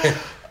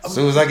left. as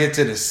soon as I get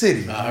to the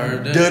city, I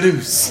heard that. the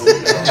deuce.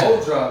 The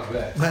whole drop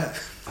back. Man,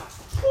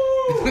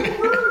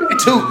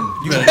 Tootin'.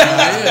 You better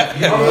try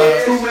it.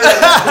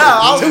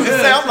 I was gonna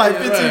say I'm like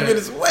 15 right.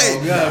 minutes away.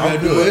 Oh, God, man,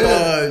 do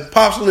it.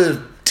 Pops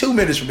live 2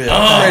 minutes from here.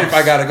 I'm ready if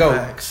I gotta go.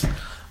 Facts.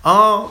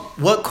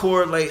 What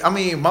correlate? I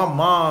mean, me and my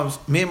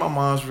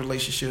mom's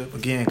relationship,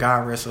 again,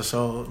 God rest her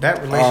soul.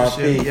 That relationship,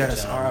 R.I.P.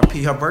 yes,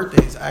 R.I.P. Her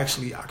birthday is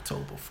actually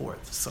October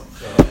 4th. So,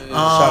 Shout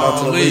out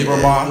to the Libra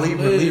mom.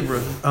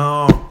 Libra.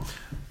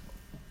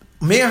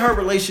 Me and her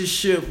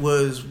relationship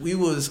was,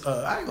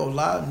 I ain't gonna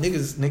lie,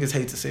 niggas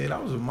hate to say it. I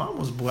was a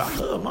mama's boy. I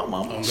love my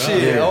mama. God.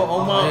 Shit, Yeah.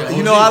 my, Yeah,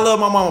 you know, I love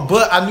my mama,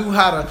 but I knew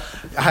I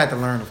had to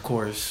learn, of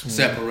course.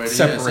 Separate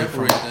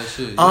from that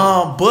shit.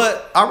 Yeah.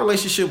 But our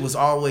relationship was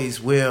always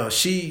well.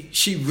 She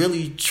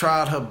really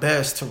tried her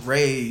best to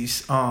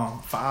raise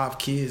 5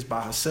 kids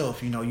by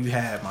herself. You know, you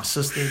had my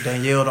sister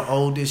Danielle, the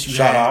oldest.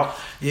 Shout out.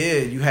 Yeah,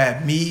 you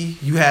had me.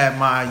 You had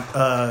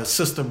my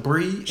sister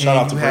Bree, Shout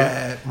out and to you Bree.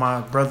 had my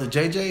brother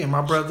JJ and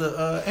my brother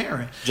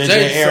Aaron. JJ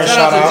Aaron,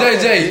 shout out to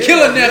JJ.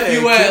 Kill a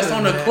nephew ass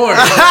on the court.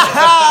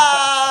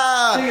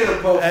 Speaking of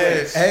both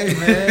ways. Hey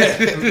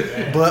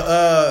man.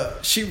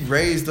 But she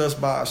raised us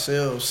by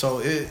ourselves,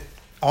 so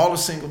all the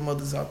single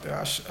mothers out there,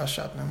 I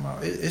shot them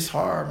out. It's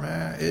hard,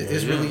 man.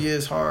 It really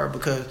is hard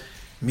because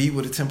me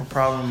with a temper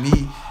problem,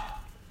 me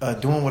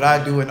doing what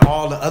I do, and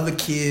all the other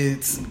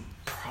kids'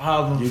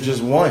 problems. You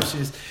just won.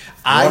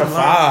 I One of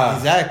five.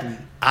 Exactly.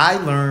 I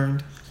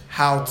learned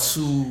how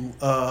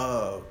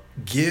to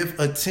give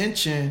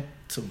attention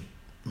to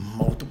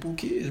multiple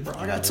kids, bro.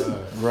 I got 2.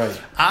 Right.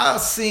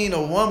 I've seen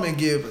a woman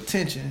give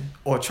attention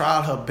or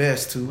tried her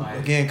best to,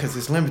 again, because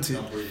it's limited.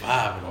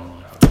 5 of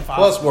them.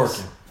 Plus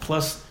working.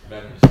 Plus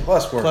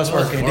Plus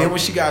working. And then when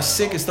she got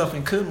sick and stuff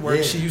and couldn't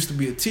work, she used to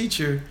be a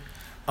teacher.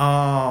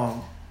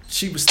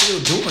 She was still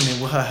doing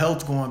it with her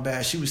health going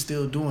bad. She was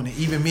still doing it.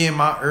 Even me in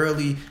my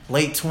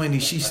late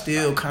 20s, she's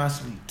still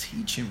constantly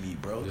teaching me,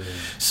 bro. Yeah.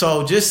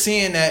 So just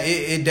seeing that,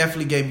 it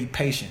definitely gave me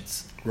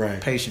patience.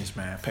 Right. Patience,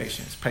 man.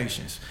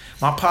 Patience.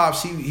 My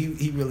pops,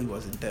 he really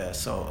wasn't there.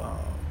 So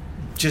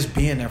just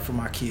being there for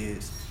my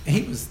kids. And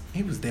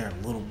he was there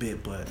a little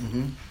bit, but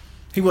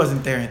he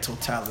wasn't there in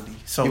totality.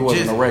 So he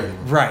wasn't a regular.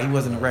 Right, he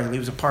wasn't a regular. He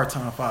was a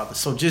part-time father.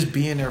 So just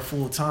being there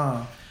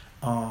full-time,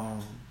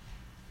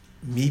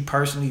 me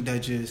personally, that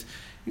just,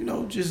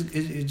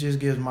 it just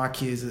gives my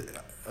kids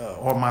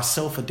or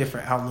myself a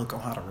different outlook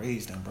on how to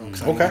raise them, bro.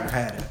 Because I ain't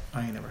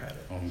never had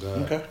it. Oh,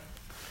 God. Okay.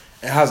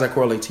 And how does that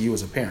correlate to you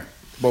as a parent?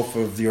 Both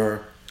of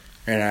your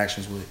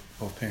interactions with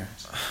both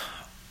parents.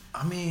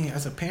 I mean,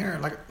 as a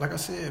parent, like I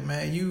said,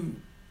 man, you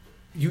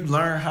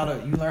learn how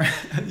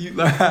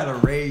to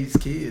raise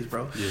kids,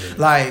 bro. Yeah.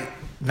 Like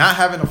not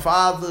having a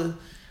father.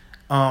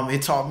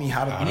 It taught me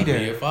how to be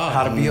there,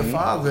 how to be a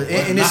father,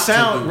 and it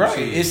sounds right.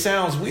 It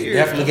sounds weird.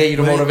 Definitely gave you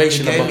the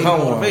motivation to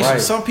become one. Right.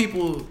 Some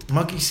people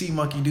monkey see,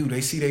 monkey do. They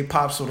see their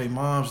pops or their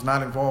moms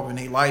not involved in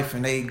their life,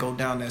 and they go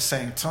down that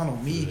same tunnel.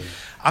 Me,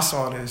 I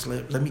saw this.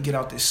 Let me get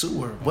out this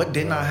sewer. What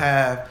didn't I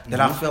have that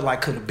I felt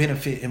like could have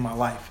benefited in my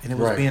life, and it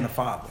was being a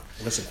father.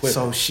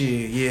 So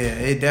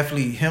it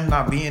definitely, him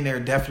not being there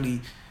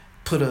definitely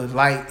put a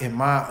light in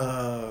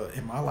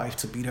my life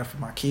to be there for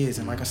my kids.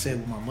 And like I said,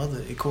 with my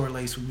mother, it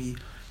correlates with me.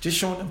 Just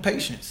showing them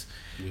patience,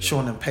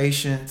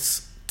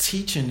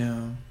 teaching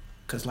them,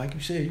 because like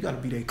you said, you got to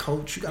be their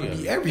coach. You got to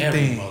be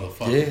everything.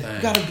 You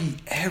got to be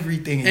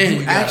everything, and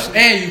you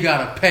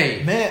got to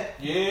pay, man.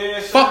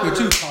 Fuck what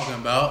you talking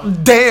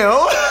about?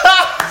 Damn.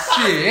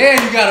 Shit,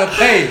 and you got to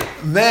pay,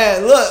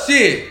 man. Look,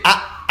 shit.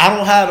 I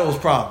don't have those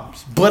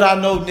problems, but I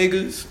know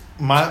niggas.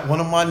 One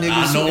of my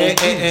niggas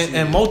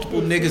and multiple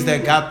niggas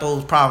that got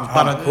those problems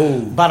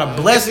by the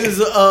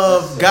blessings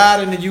of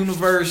God in the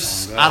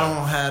universe. I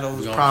don't have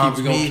those problems.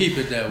 We're gonna keep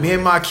it that way. Me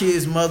and my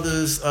kids'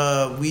 mothers,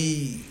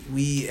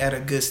 we at a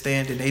good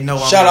standing. They know.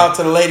 Shout out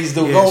to the ladies,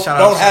 dude.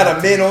 Don't have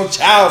the men on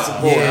child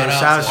support.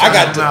 I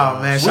got them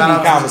out, man. Shout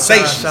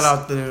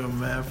out to them,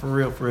 man. For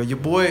real. Your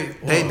boy,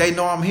 they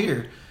know I'm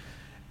here.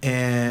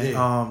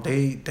 And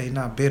they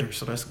not bitter,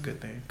 so that's a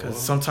good thing.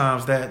 Because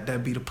sometimes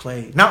that be the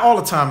play. Not all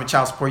the time in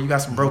child support. You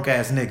got some broke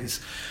ass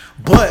niggas,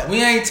 but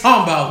we ain't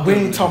talking about.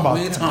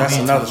 That's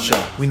another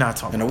show. We not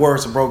talking. In the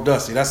words of Broke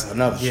Dusty, that's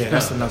another show. Yeah,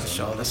 that's another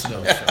show.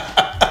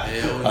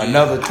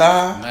 Another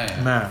time,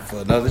 man,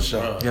 for another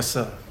show. Yes,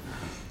 sir.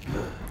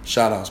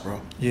 Shout outs, bro.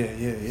 Yeah,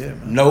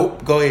 man.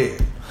 Nope. Go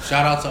ahead.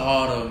 Shout out to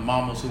all the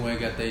mamas who ain't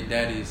got their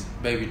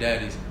baby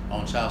daddies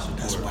on child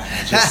support. That's why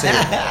I just said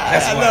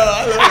that. I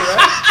know,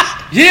 right?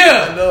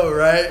 Yeah, I know,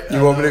 right?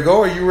 You want me to go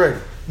or you ready?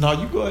 No,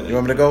 you go ahead. You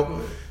want me to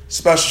go?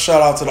 Special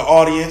shout out to the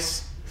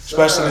audience,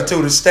 especially to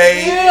the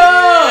stage.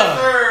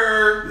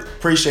 Yeah.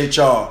 Appreciate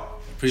y'all.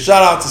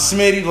 Shout out to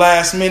Smitty.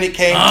 Last minute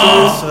came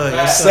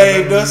through,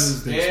 saved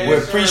us. We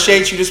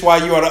appreciate you. This is why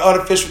you are the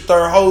unofficial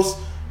third host.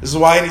 This is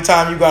why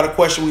anytime you got a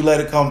question, we let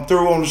it come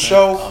through on the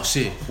show. Oh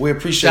shit! We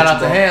appreciate Shout you.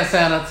 Shout out to Hand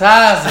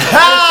Sanitizer.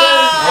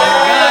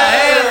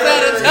 Hand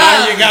Sanitizer.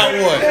 Now you got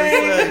one.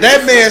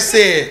 That man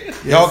said,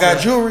 "Y'all got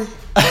jewelry."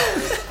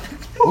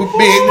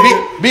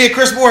 Me and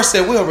Chris Moore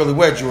said we don't really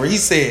wear jewelry. He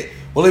said,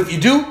 "Well, if you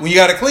do, when you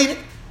got to clean it,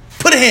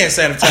 put a hand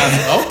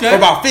sanitizer for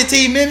about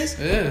 15 minutes."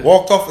 Yeah.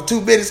 Walked off for 2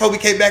 minutes. Hope he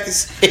came back and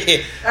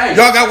said,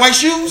 "Y'all got white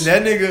shoes?"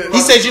 That nigga.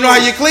 He said, "You know how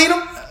you clean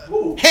them?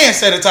 Hand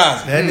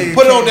sanitizer."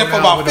 Put it on there for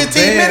about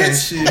 15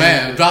 minutes.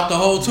 Man, drop the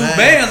whole 2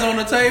 bands on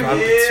the table.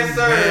 Yes,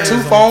 sir.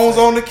 2 phones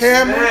on the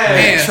camera.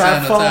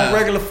 Phone,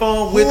 regular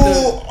phone with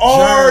Who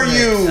are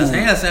you? That's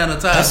hand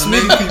sanitizer. That's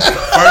Smitty people.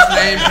 First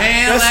name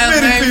Hand,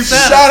 last name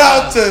Sanitizer. Shout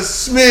out to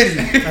Smitty.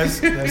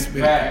 That's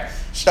big.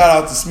 Shout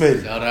out to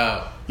Smitty. Shout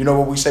out. You know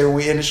what we say when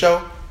we end the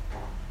show?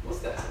 What's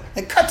that?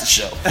 And cut the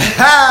show. He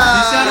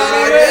shout out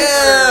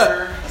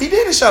already? He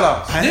did a shout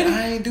out. I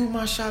ain't do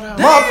my shout out.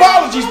 My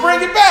apologies.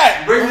 Bring it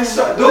back. Bring this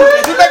up. Do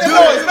it. Make a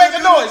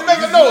noise.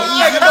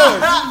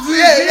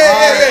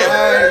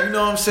 Yeah. You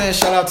know what I'm saying?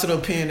 Shout out to the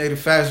Opinionated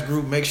Facts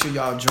group. Make sure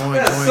y'all join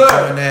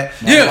that.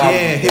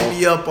 Yeah. Hit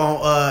me up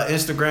on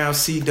Instagram,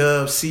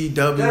 CWCWUBB_.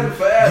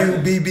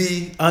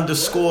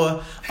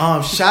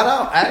 Shout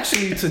out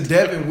actually to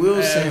Devin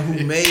Wilson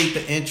who made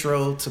the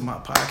intro to my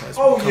podcast.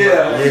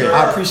 Yeah.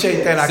 I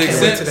appreciate that. I can't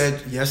wait to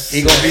that. Yes.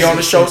 He gonna be on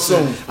the show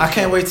soon. I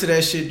can't wait till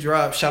that shit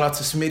drops. Shout out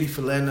to Smitty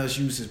for letting us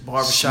use his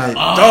barbershop.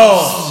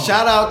 Dog.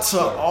 Shout out to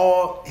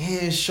All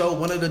In Show,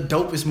 one of the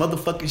dopest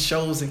motherfucking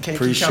shows in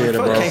Kankakee County. Appreciate it,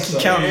 bro. Kankakee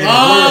County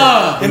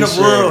in the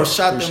world. Appreciate it.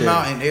 Shout Appreciate them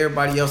out it. and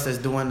everybody else that's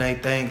doing their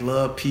thing.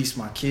 Love, peace,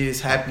 my kids,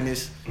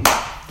 happiness.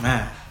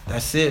 Man,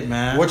 that's it,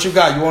 man. What you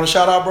got? You want to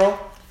shout out, bro?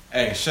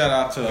 Hey, shout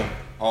out to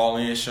All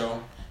In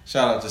Show.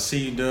 Shout out to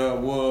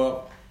C-Dub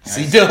Wub.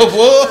 C-Dub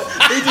Wood.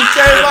 He just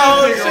changed my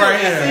whole shit. Right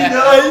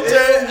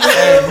here.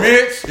 Hey,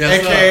 Mitch,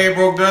 Yes, a.k.a.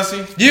 Broke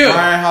Dusty. Yeah.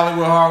 Brian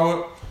Hollywood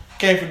Harwood.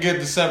 Can't forget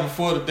the 7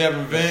 foot of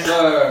Devin Vent.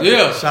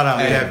 Yeah. shout out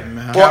Hey. Devin,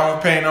 man. Carol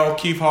Payno,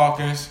 Keith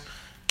Hawkins,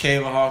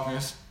 Kayla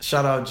Hawkins.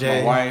 Shout out Jay.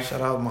 My wife.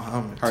 Shout out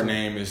Muhammad. Her too.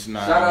 name is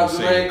not. Shout out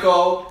to Rain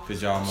Cole.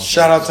 Cause y'all know.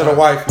 Shout out to the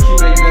wife. She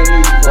making that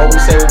music. What we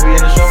say when we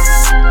in the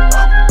show?